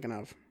I was thinking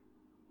of.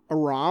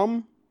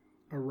 Aram?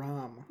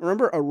 Aram.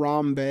 Remember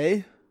Aram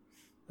Bey?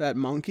 That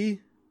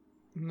monkey?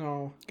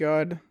 No.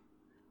 God.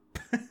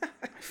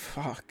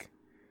 Fuck.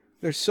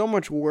 There's so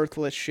much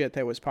worthless shit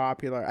that was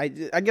popular. I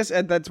guess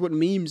that's what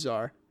memes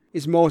are.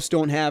 Is most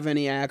don't have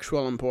any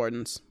actual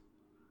importance.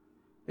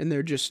 And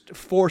they're just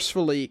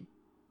forcefully,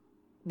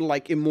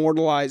 like,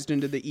 immortalized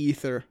into the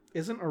ether.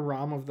 Isn't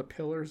Aram of the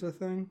Pillars a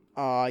thing?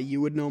 You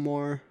would know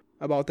more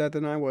about that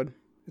than I would.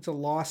 It's a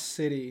lost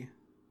city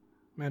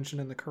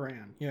mentioned in the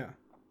Quran. Yeah.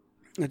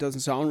 It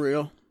doesn't sound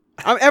real.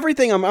 I'm going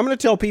to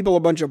tell people a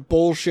bunch of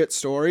bullshit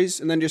stories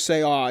and then just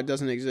say, oh, it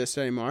doesn't exist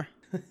anymore.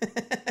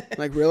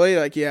 Like, really?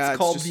 Like, yeah. It's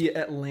called just, the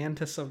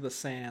Atlantis of the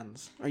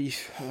Sands. Are you,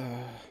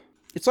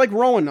 it's like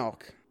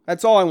Roanoke.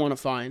 That's all I want to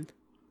find.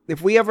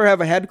 If we ever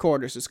have a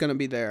headquarters, it's going to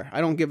be there. I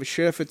don't give a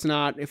shit if it's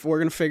not, if we're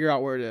going to figure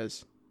out where it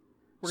is.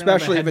 We're gonna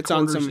have Especially a if it's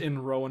on headquarters some... in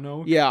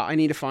Roanoke. Yeah, I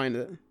need to find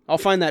it. I'll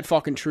find that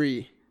fucking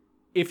tree.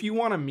 If you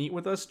want to meet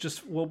with us,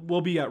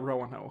 we'll be at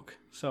Roanoke.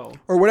 So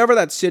Or whatever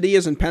that city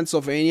is in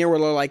Pennsylvania where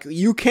they're like,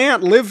 you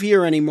can't live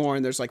here anymore,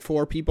 and there's like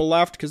 4 people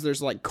left because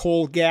there's like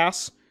coal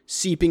gas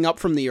seeping up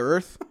from the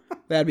earth.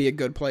 That'd be a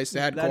good place to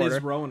that headquarter.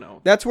 is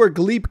Roanoke. That's where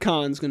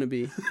GleepCon's going to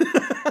be.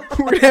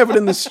 We're going to have it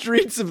in the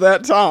streets of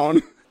that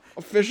town.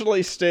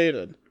 Officially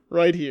stated.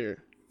 Right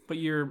here. But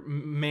you're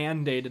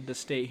mandated to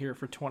stay here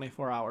for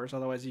 24 hours,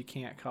 otherwise you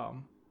can't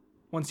come.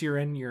 Once you're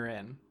in, you're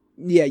in.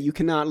 Yeah, you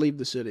cannot leave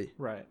the city.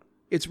 Right.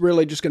 It's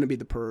really just going to be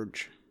the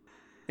purge.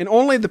 And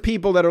only the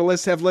people that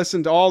have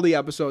listened to all the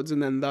episodes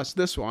and then thus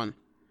this one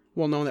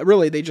will know that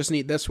really they just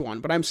need this one.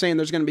 But I'm saying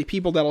there's going to be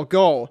people that'll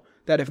go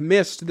that have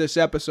missed this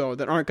episode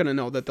that aren't going to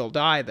know that they'll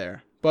die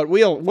there. But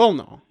we'll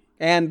know.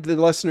 And the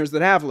listeners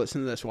that have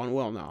listened to this one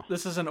will know.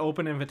 This is an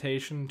open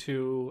invitation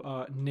to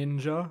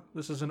Ninja.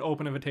 This is an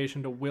open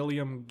invitation to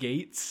William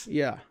Gates.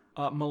 Yeah.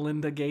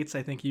 Melinda Gates,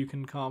 I think you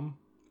can come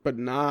But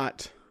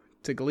not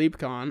to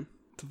GleepCon.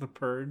 to the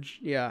Purge.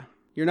 Yeah.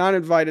 You're not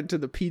invited to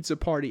the pizza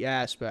party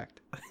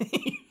aspect.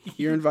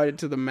 You're invited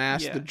to the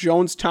mass, Yeah. the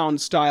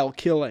Jonestown-style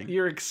killing.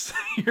 You're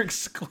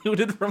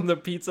excluded from the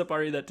pizza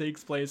party that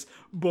takes place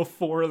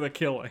before the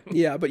killing.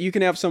 Yeah, but you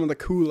can have some of the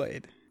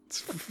Kool-Aid.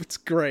 It's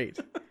great.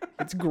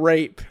 It's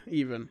grape,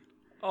 even.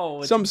 Oh,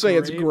 it's Some say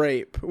grape? it's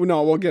grape.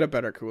 No, we'll get a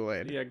better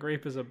Kool-Aid. Yeah,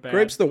 grape is a bad.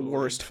 Grape's the Kool-Aid.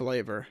 worst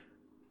flavor.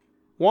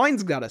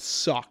 Wine's gotta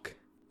suck.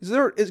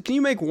 Can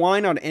you make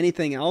wine out of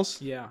anything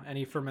else? Yeah,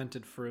 any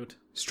fermented fruit.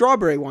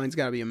 Strawberry wine's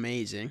gotta be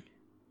amazing.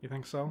 You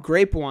think so?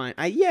 Grape wine,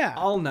 yeah.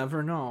 I'll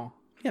never know.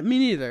 Yeah, me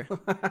neither.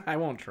 I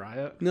won't try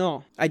it.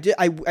 No,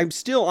 I'm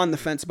still on the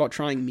fence about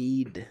trying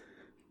mead.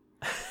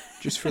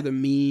 Just for the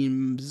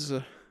memes.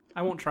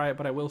 I won't try it,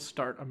 but I will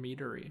start a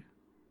meadery.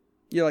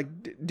 You're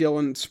like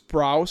Dylan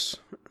Sprouse.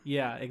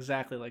 Yeah,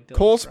 exactly like Dylan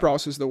Cole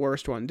Sprouse. Sprouse is the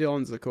worst one.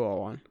 Dylan's the cool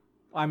one.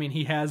 I mean,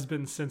 he has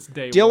been since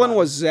day one. Dylan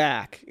was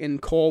Zach,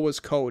 and Cole was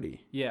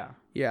Cody. Yeah.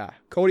 Yeah,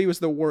 Cody was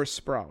the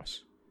worst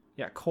Sprouse.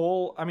 Yeah,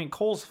 Cole, I mean,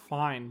 Cole's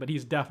fine, but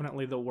he's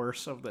definitely the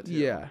worst of the two.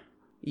 Yeah,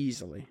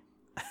 easily.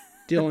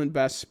 Dylan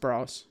best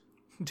Sprouse.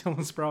 Dylan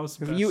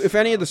Sprouse. If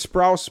any of the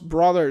Sprouse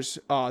brothers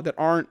that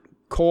aren't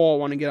Cole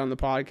want to get on the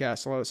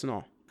podcast, let us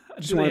know.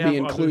 Just want to be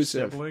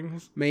inclusive.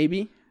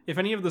 Maybe. If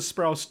any of the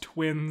Sprouse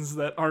twins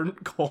that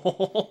aren't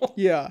Cole.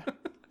 Yeah.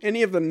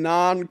 Any of the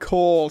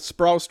non-Cole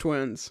Sprouse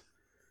twins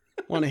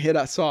want to hit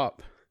us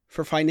up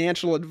for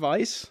financial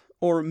advice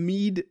or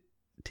mead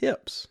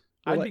tips.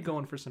 I'd be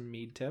going for some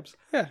mead tips.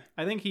 Yeah.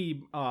 I think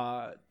he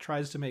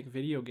tries to make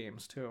video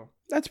games too.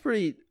 That's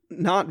pretty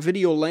not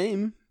video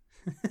lame.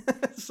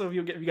 So if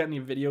you got any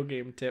video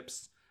game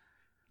tips.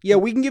 Yeah,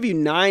 we can give you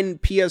 9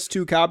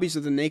 PS2 copies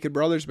of the Naked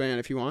Brothers band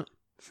if you want.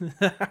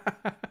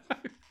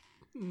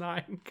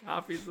 9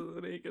 copies of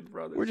the Naked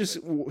Brothers. We're just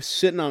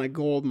sitting on a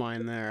gold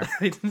mine there.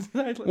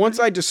 I Once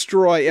I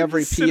destroy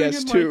every sitting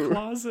PS2. in my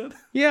closet.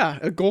 Yeah,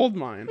 a gold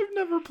mine. I've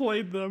never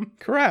played them.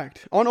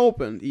 Correct.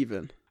 Unopened,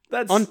 even.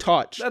 That's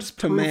Untouched. That's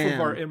to proof man.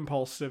 of our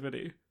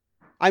impulsivity.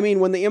 I mean,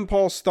 when the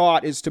impulse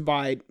thought is to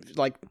buy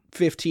like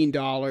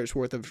 $15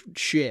 worth of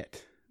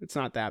shit, it's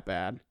not that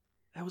bad.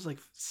 That was like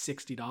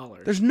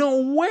 $60. There's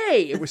no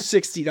way it was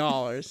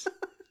 $60.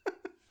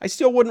 I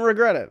still wouldn't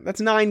regret it.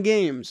 That's 9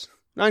 games.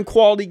 9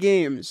 quality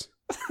games.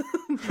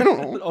 I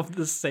don't know. Of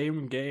the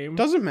same game.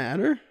 Doesn't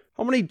matter.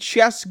 How many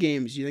chess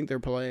games do you think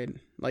they're played?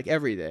 Like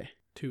every day?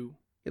 2.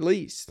 At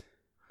least.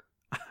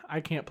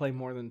 I can't play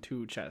more than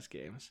 2 chess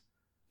games.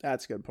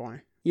 That's a good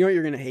point. You know what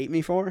you're going to hate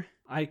me for?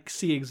 I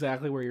see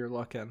exactly where you're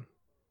looking.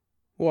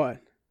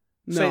 What?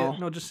 Say No. it.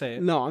 No, just say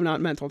it. No, I'm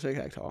not mental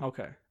tic-tac-toe.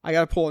 Okay. I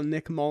got to pull a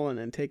Nick Mullen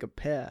and take a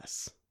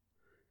piss.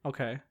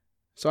 Okay.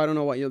 So I don't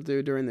know what you'll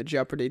do during the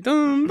Jeopardy.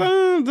 Dun,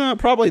 dun, dun.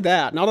 Probably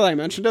that. Now that I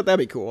mentioned it, that'd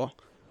be cool.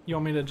 You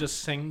want me to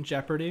just sing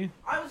Jeopardy?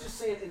 I was just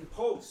saying in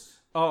post.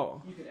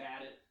 Oh. You could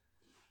add it.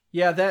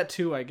 Yeah, that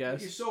too, I guess.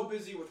 You're so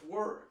busy with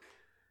work.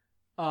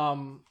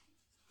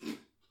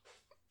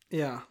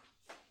 Yeah.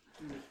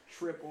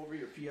 Trip over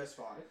your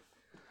PS5.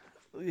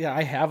 Yeah,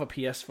 I have a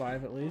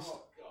PS5 at least.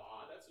 Oh,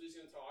 God. That's what he's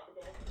going to talk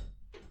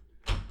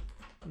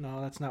about?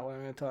 No, that's not what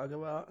I'm going to talk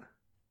about.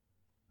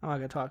 I'm not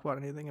going to talk about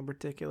anything in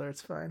particular.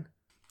 It's fine.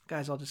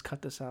 Guys, I'll just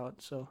cut this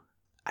out. So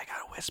I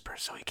got to whisper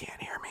so he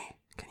can't hear me.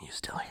 Can you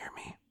still hear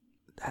me?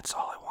 That's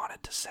all I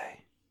wanted to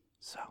say.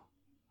 So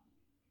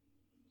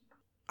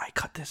I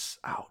cut this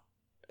out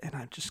and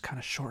I've just kind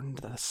of shortened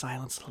the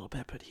silence a little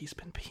bit, but he's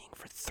been peeing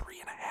for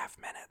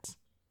 3.5 minutes.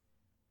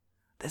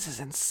 This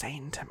is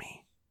insane to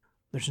me.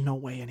 There's no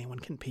way anyone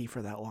can pee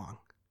for that long.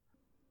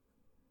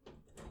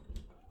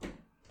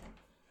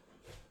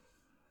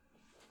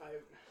 I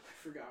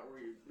forgot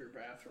where your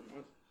bathroom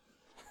was.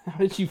 How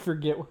did you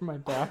forget where my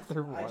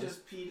bathroom was? I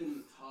just peed in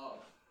the tub.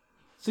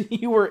 So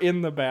you were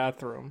in the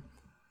bathroom.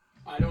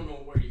 I don't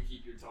know where you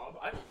keep your tub.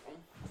 I don't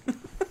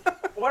know.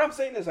 What I'm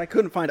saying is I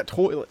couldn't find a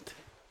toilet.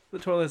 The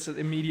toilet's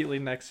immediately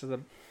next to the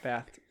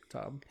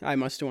bathtub. I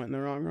must have went in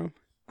the wrong room.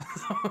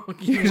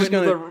 You You're went just into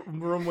the gonna-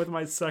 room with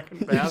my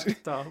second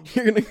bathtub.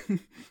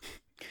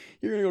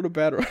 You're gonna go to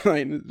bed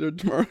right or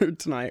tomorrow or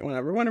tonight,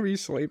 whenever you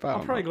sleep.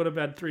 I'll probably go to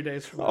bed 3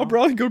 days from now. I'll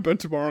probably go to bed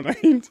tomorrow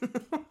night.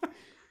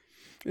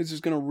 It's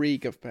just gonna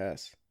reek of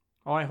piss.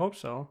 Oh, I hope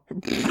so.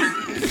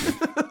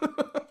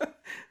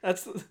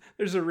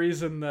 There's a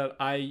reason that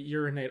I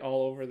urinate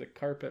all over the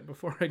carpet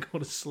before I go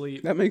to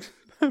sleep. That makes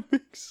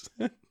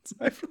sense.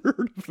 I've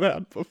heard of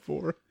that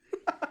before.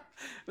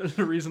 There's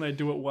a reason I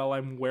do it while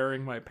I'm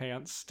wearing my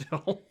pants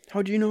still.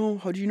 How'd you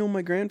know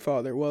my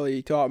grandfather? Well,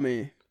 he taught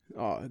me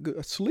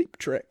a sleep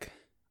trick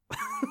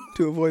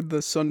to avoid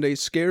the Sunday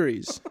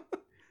scaries.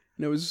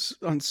 And it was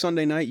on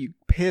Sunday night you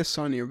piss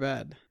on your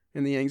bed,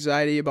 and the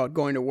anxiety about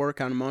going to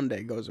work on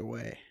Monday goes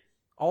away.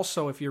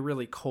 Also, if you're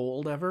really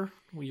cold ever,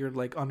 when you're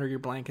like under your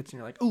blankets and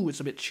you're like, "Ooh, it's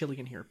a bit chilly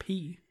in here,"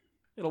 pee.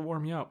 It'll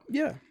warm you up.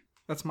 Yeah.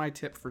 That's my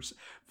tip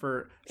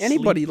for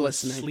Anybody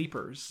sleepless listening.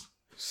 sleepers.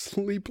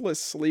 Sleepless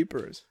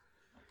sleepers.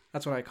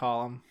 That's what I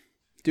call them.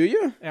 Do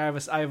you? I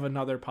have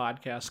another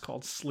podcast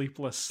called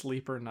Sleepless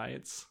Sleeper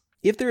Nights.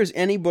 If there is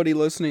anybody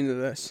listening to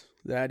this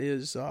that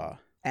is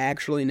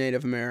actually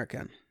Native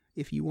American,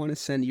 if you want to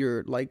send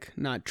your,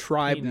 not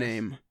tribe Penis.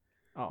 name,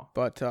 Oh,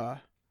 but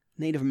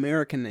Native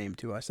American name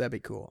to us, that'd be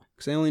cool.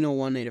 Because I only know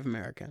one Native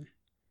American.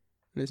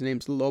 And his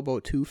name's Lobo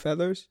Two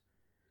Feathers.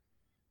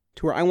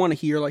 To where I want to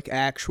hear,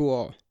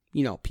 actual,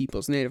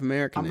 people's Native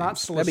American I'm names. not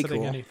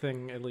soliciting That'd be cool.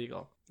 anything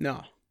illegal.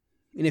 No.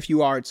 And if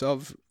you are, it's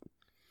of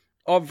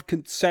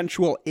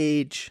consensual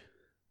age.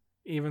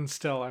 Even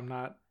still, I'm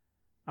not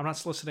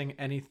soliciting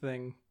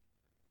anything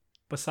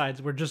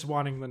besides we're just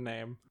wanting the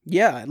name.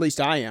 Yeah, at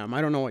least I am.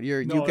 I don't know what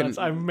you're... No,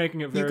 I'm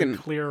making it very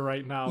clear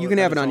right now. You can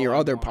have it on your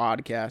other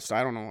podcast.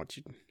 I don't know what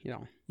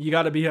You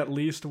got to be at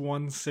least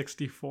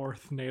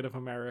 164th Native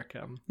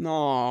American.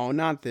 No,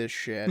 not this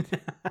shit.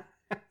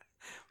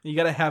 You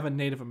got to have a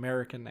Native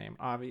American name,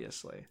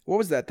 obviously. What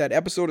was that? That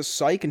episode of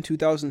Psych in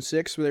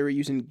 2006 where they were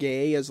using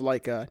gay as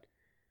an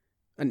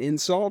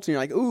insult? And you're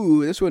like,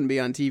 ooh, this wouldn't be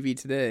on TV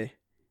today.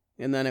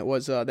 And then it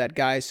was that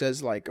guy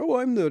says oh,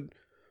 I'm the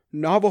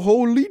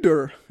Navajo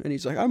leader. And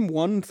he's like, I'm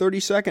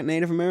 132nd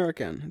Native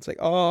American. It's like,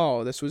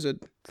 oh, this was a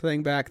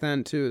thing back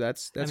then too.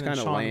 That's And then kind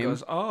of Sean lame.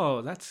 goes,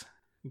 oh, that's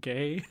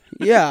gay.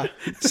 Yeah,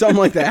 something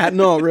like that.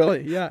 No,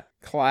 really. Yeah.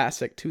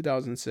 Classic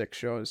 2006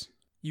 shows.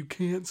 You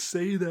can't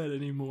say that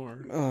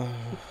anymore. Oh,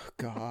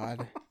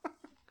 God.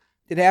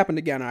 It happened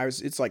again. It's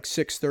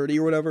 6:30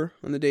 or whatever.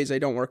 On the days I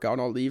don't work out,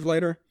 I'll leave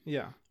later.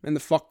 Yeah. And the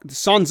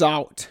sun's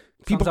out.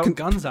 Sun's out,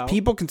 guns out.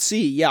 People can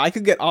see. Yeah, I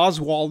could get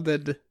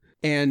Oswalded,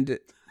 and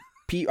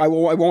I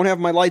won't have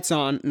my lights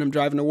on, and I'm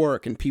driving to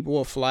work, and people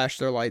will flash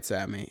their lights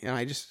at me, and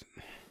I just,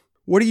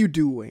 what are you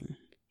doing?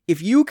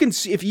 If you can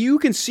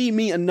see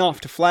me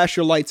enough to flash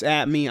your lights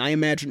at me, I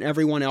imagine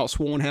everyone else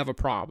won't have a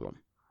problem.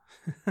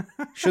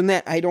 Shouldn't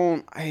that? I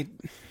don't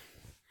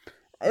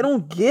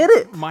get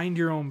it. Mind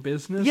your own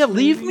business. Yeah,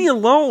 leave maybe? me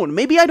alone.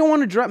 Maybe I don't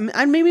want to drive.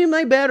 Maybe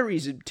my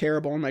battery's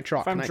terrible in my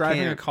truck. If I'm and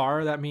driving I a can't.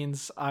 car, that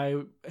means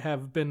I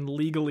have been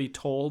legally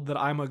told that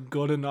I'm a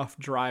good enough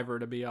driver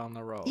to be on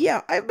the road.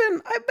 Yeah, I've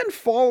been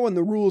following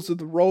the rules of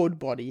the road,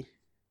 buddy.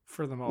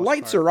 For the most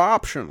Lights part. are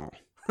optional.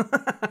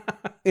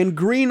 And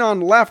green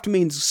on left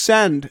means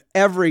send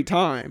every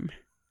time.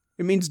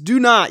 It means do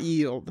not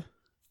yield.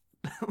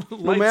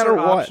 Lights matter are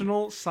what.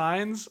 optional,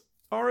 signs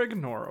are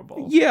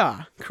ignorable.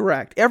 Yeah,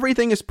 correct.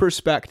 Everything is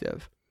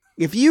perspective.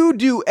 If you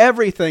do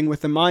everything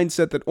with the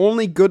mindset that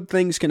only good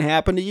things can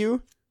happen to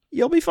you,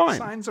 you'll be fine.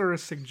 Signs are a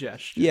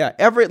suggestion. Yeah,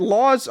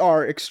 laws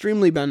are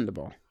extremely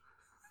bendable.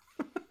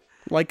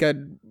 Like a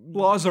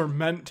Laws are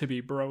meant to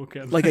be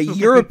broken.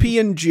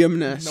 European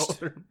gymnast. No,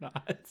 they're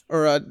not.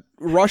 Or a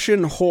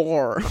Russian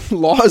whore.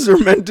 Laws are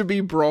meant to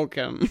be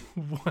broken.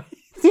 What?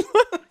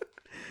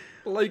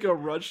 Like a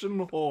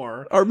Russian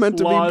whore. Are meant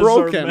to be Laws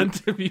broken. are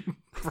meant to be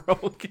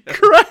broken.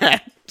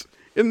 Correct.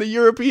 And the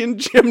European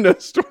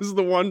gymnast was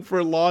the one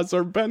for laws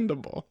are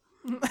bendable.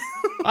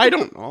 I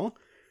don't know.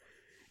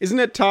 Isn't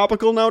it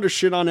topical now to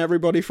shit on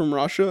everybody from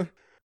Russia?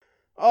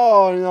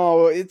 Oh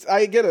no,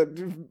 I get a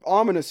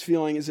ominous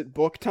feeling. Is it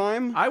book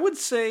time? I would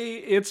say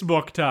it's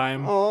book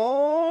time.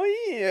 Oh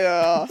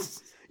yeah.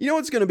 You know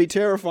what's going to be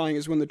terrifying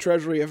is when the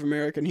Treasury of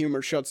American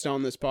Humor shuts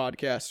down this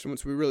podcast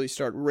once we really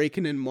start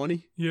raking in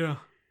money. Yeah.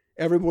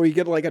 Everybody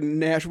get like a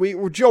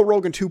we're Joe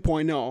Rogan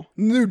 2.0,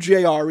 new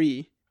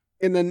JRE,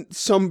 and then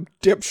some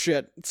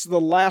dipshit, it's the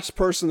last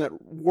person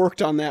that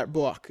worked on that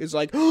book, is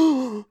like,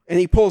 and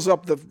he pulls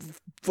up the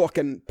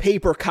fucking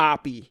paper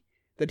copy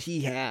that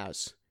he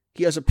has.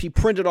 He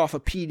printed off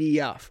a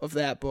PDF of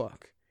that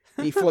book.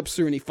 And he flips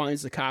through and he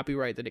finds the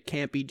copyright that it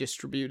can't be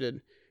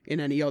distributed in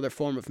any other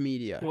form of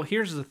media. Well,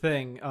 here's the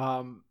thing.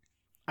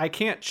 I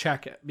can't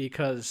check it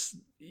because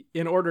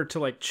in order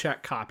to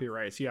check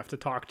copyrights, you have to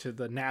talk to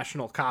the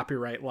National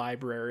Copyright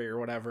Library or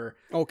whatever.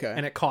 Okay.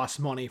 And it costs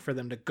money for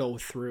them to go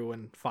through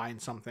and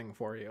find something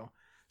for you.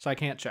 So I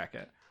can't check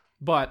it.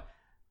 But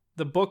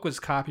the book was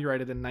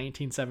copyrighted in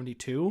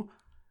 1972,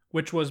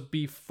 which was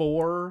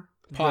before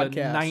the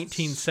Podcasts.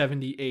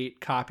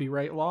 1978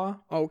 copyright law,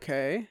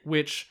 Okay.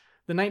 which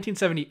The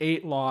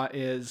 1978 law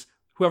is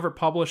whoever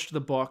published the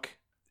book,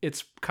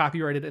 it's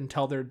copyrighted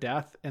until their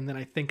death, and then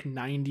I think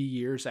 90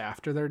 years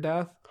after their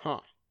death. Huh.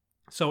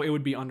 So it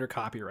would be under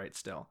copyright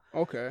still.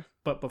 Okay.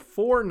 But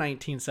before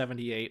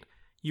 1978,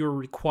 you were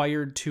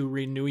required to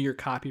renew your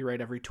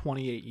copyright every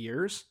 28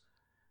 years.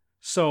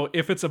 So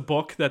if it's a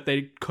book that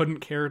they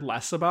couldn't care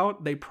less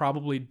about, they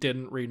probably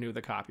didn't renew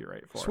the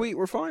copyright for it. Sweet,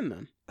 we're fine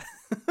then.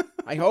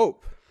 I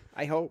hope.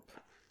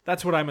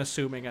 That's what I'm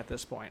assuming at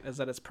this point, is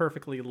that it's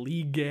perfectly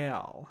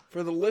legal.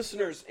 For the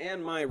listeners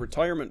and my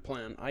retirement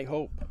plan, I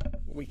hope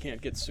we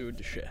can't get sued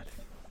to shit.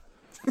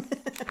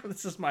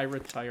 This is my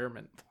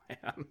retirement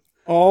plan.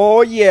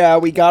 Oh yeah,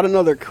 we got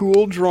another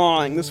cool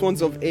drawing. This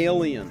one's of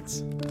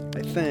aliens,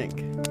 I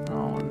think.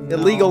 Oh, no.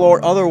 Illegal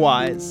or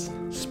otherwise.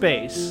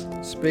 Space.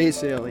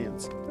 Space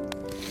aliens.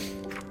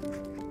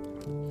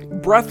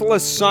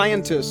 Breathless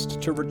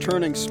scientist to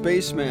returning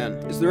spaceman.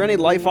 Is there any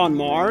life on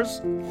Mars?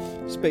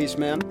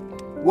 Spaceman.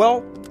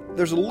 Well,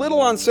 there's a little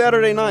on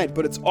Saturday night,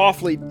 but it's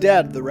awfully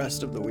dead the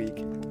rest of the week.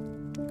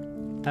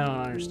 I don't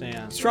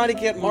understand. He's trying to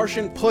get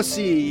Martian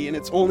pussy, and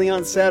it's only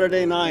on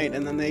Saturday night,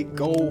 and then they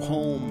go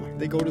home.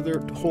 They go to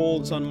their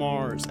holes on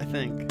Mars, I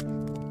think.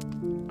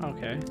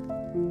 Okay.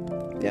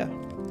 Yeah.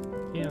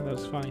 Yeah, that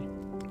was funny.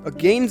 A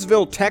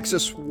Gainesville,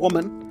 Texas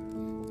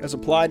woman has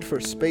applied for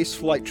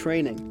spaceflight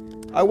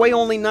training. I weigh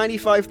only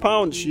 95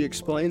 pounds, she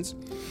explains,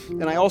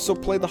 and I also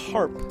play the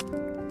harp.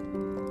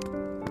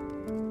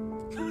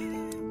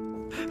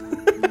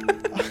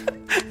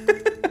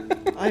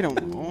 I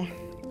don't know.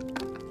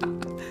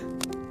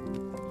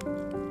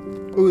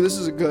 Ooh, this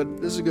is a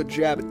good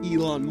jab at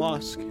Elon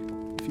Musk,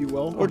 if you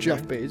will, or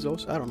Jeff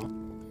Bezos. I don't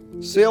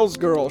know. Sales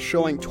girl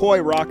showing toy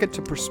rocket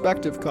to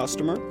prospective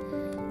customer.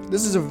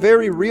 This is a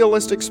very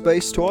realistic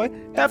space toy.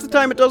 Half the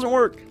time it doesn't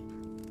work.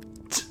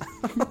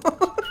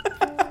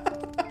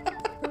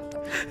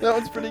 That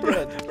one's pretty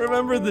good.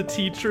 Remember the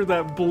teacher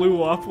that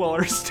blew up while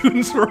our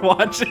students were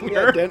watching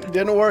her? Yeah,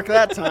 didn't work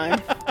that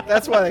time.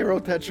 That's why they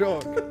wrote that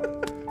joke.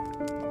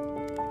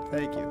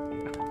 Thank you.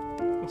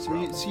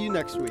 See you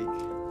next week.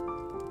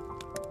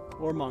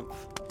 Or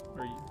month.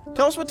 Are you-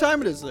 Tell us what time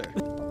it is there.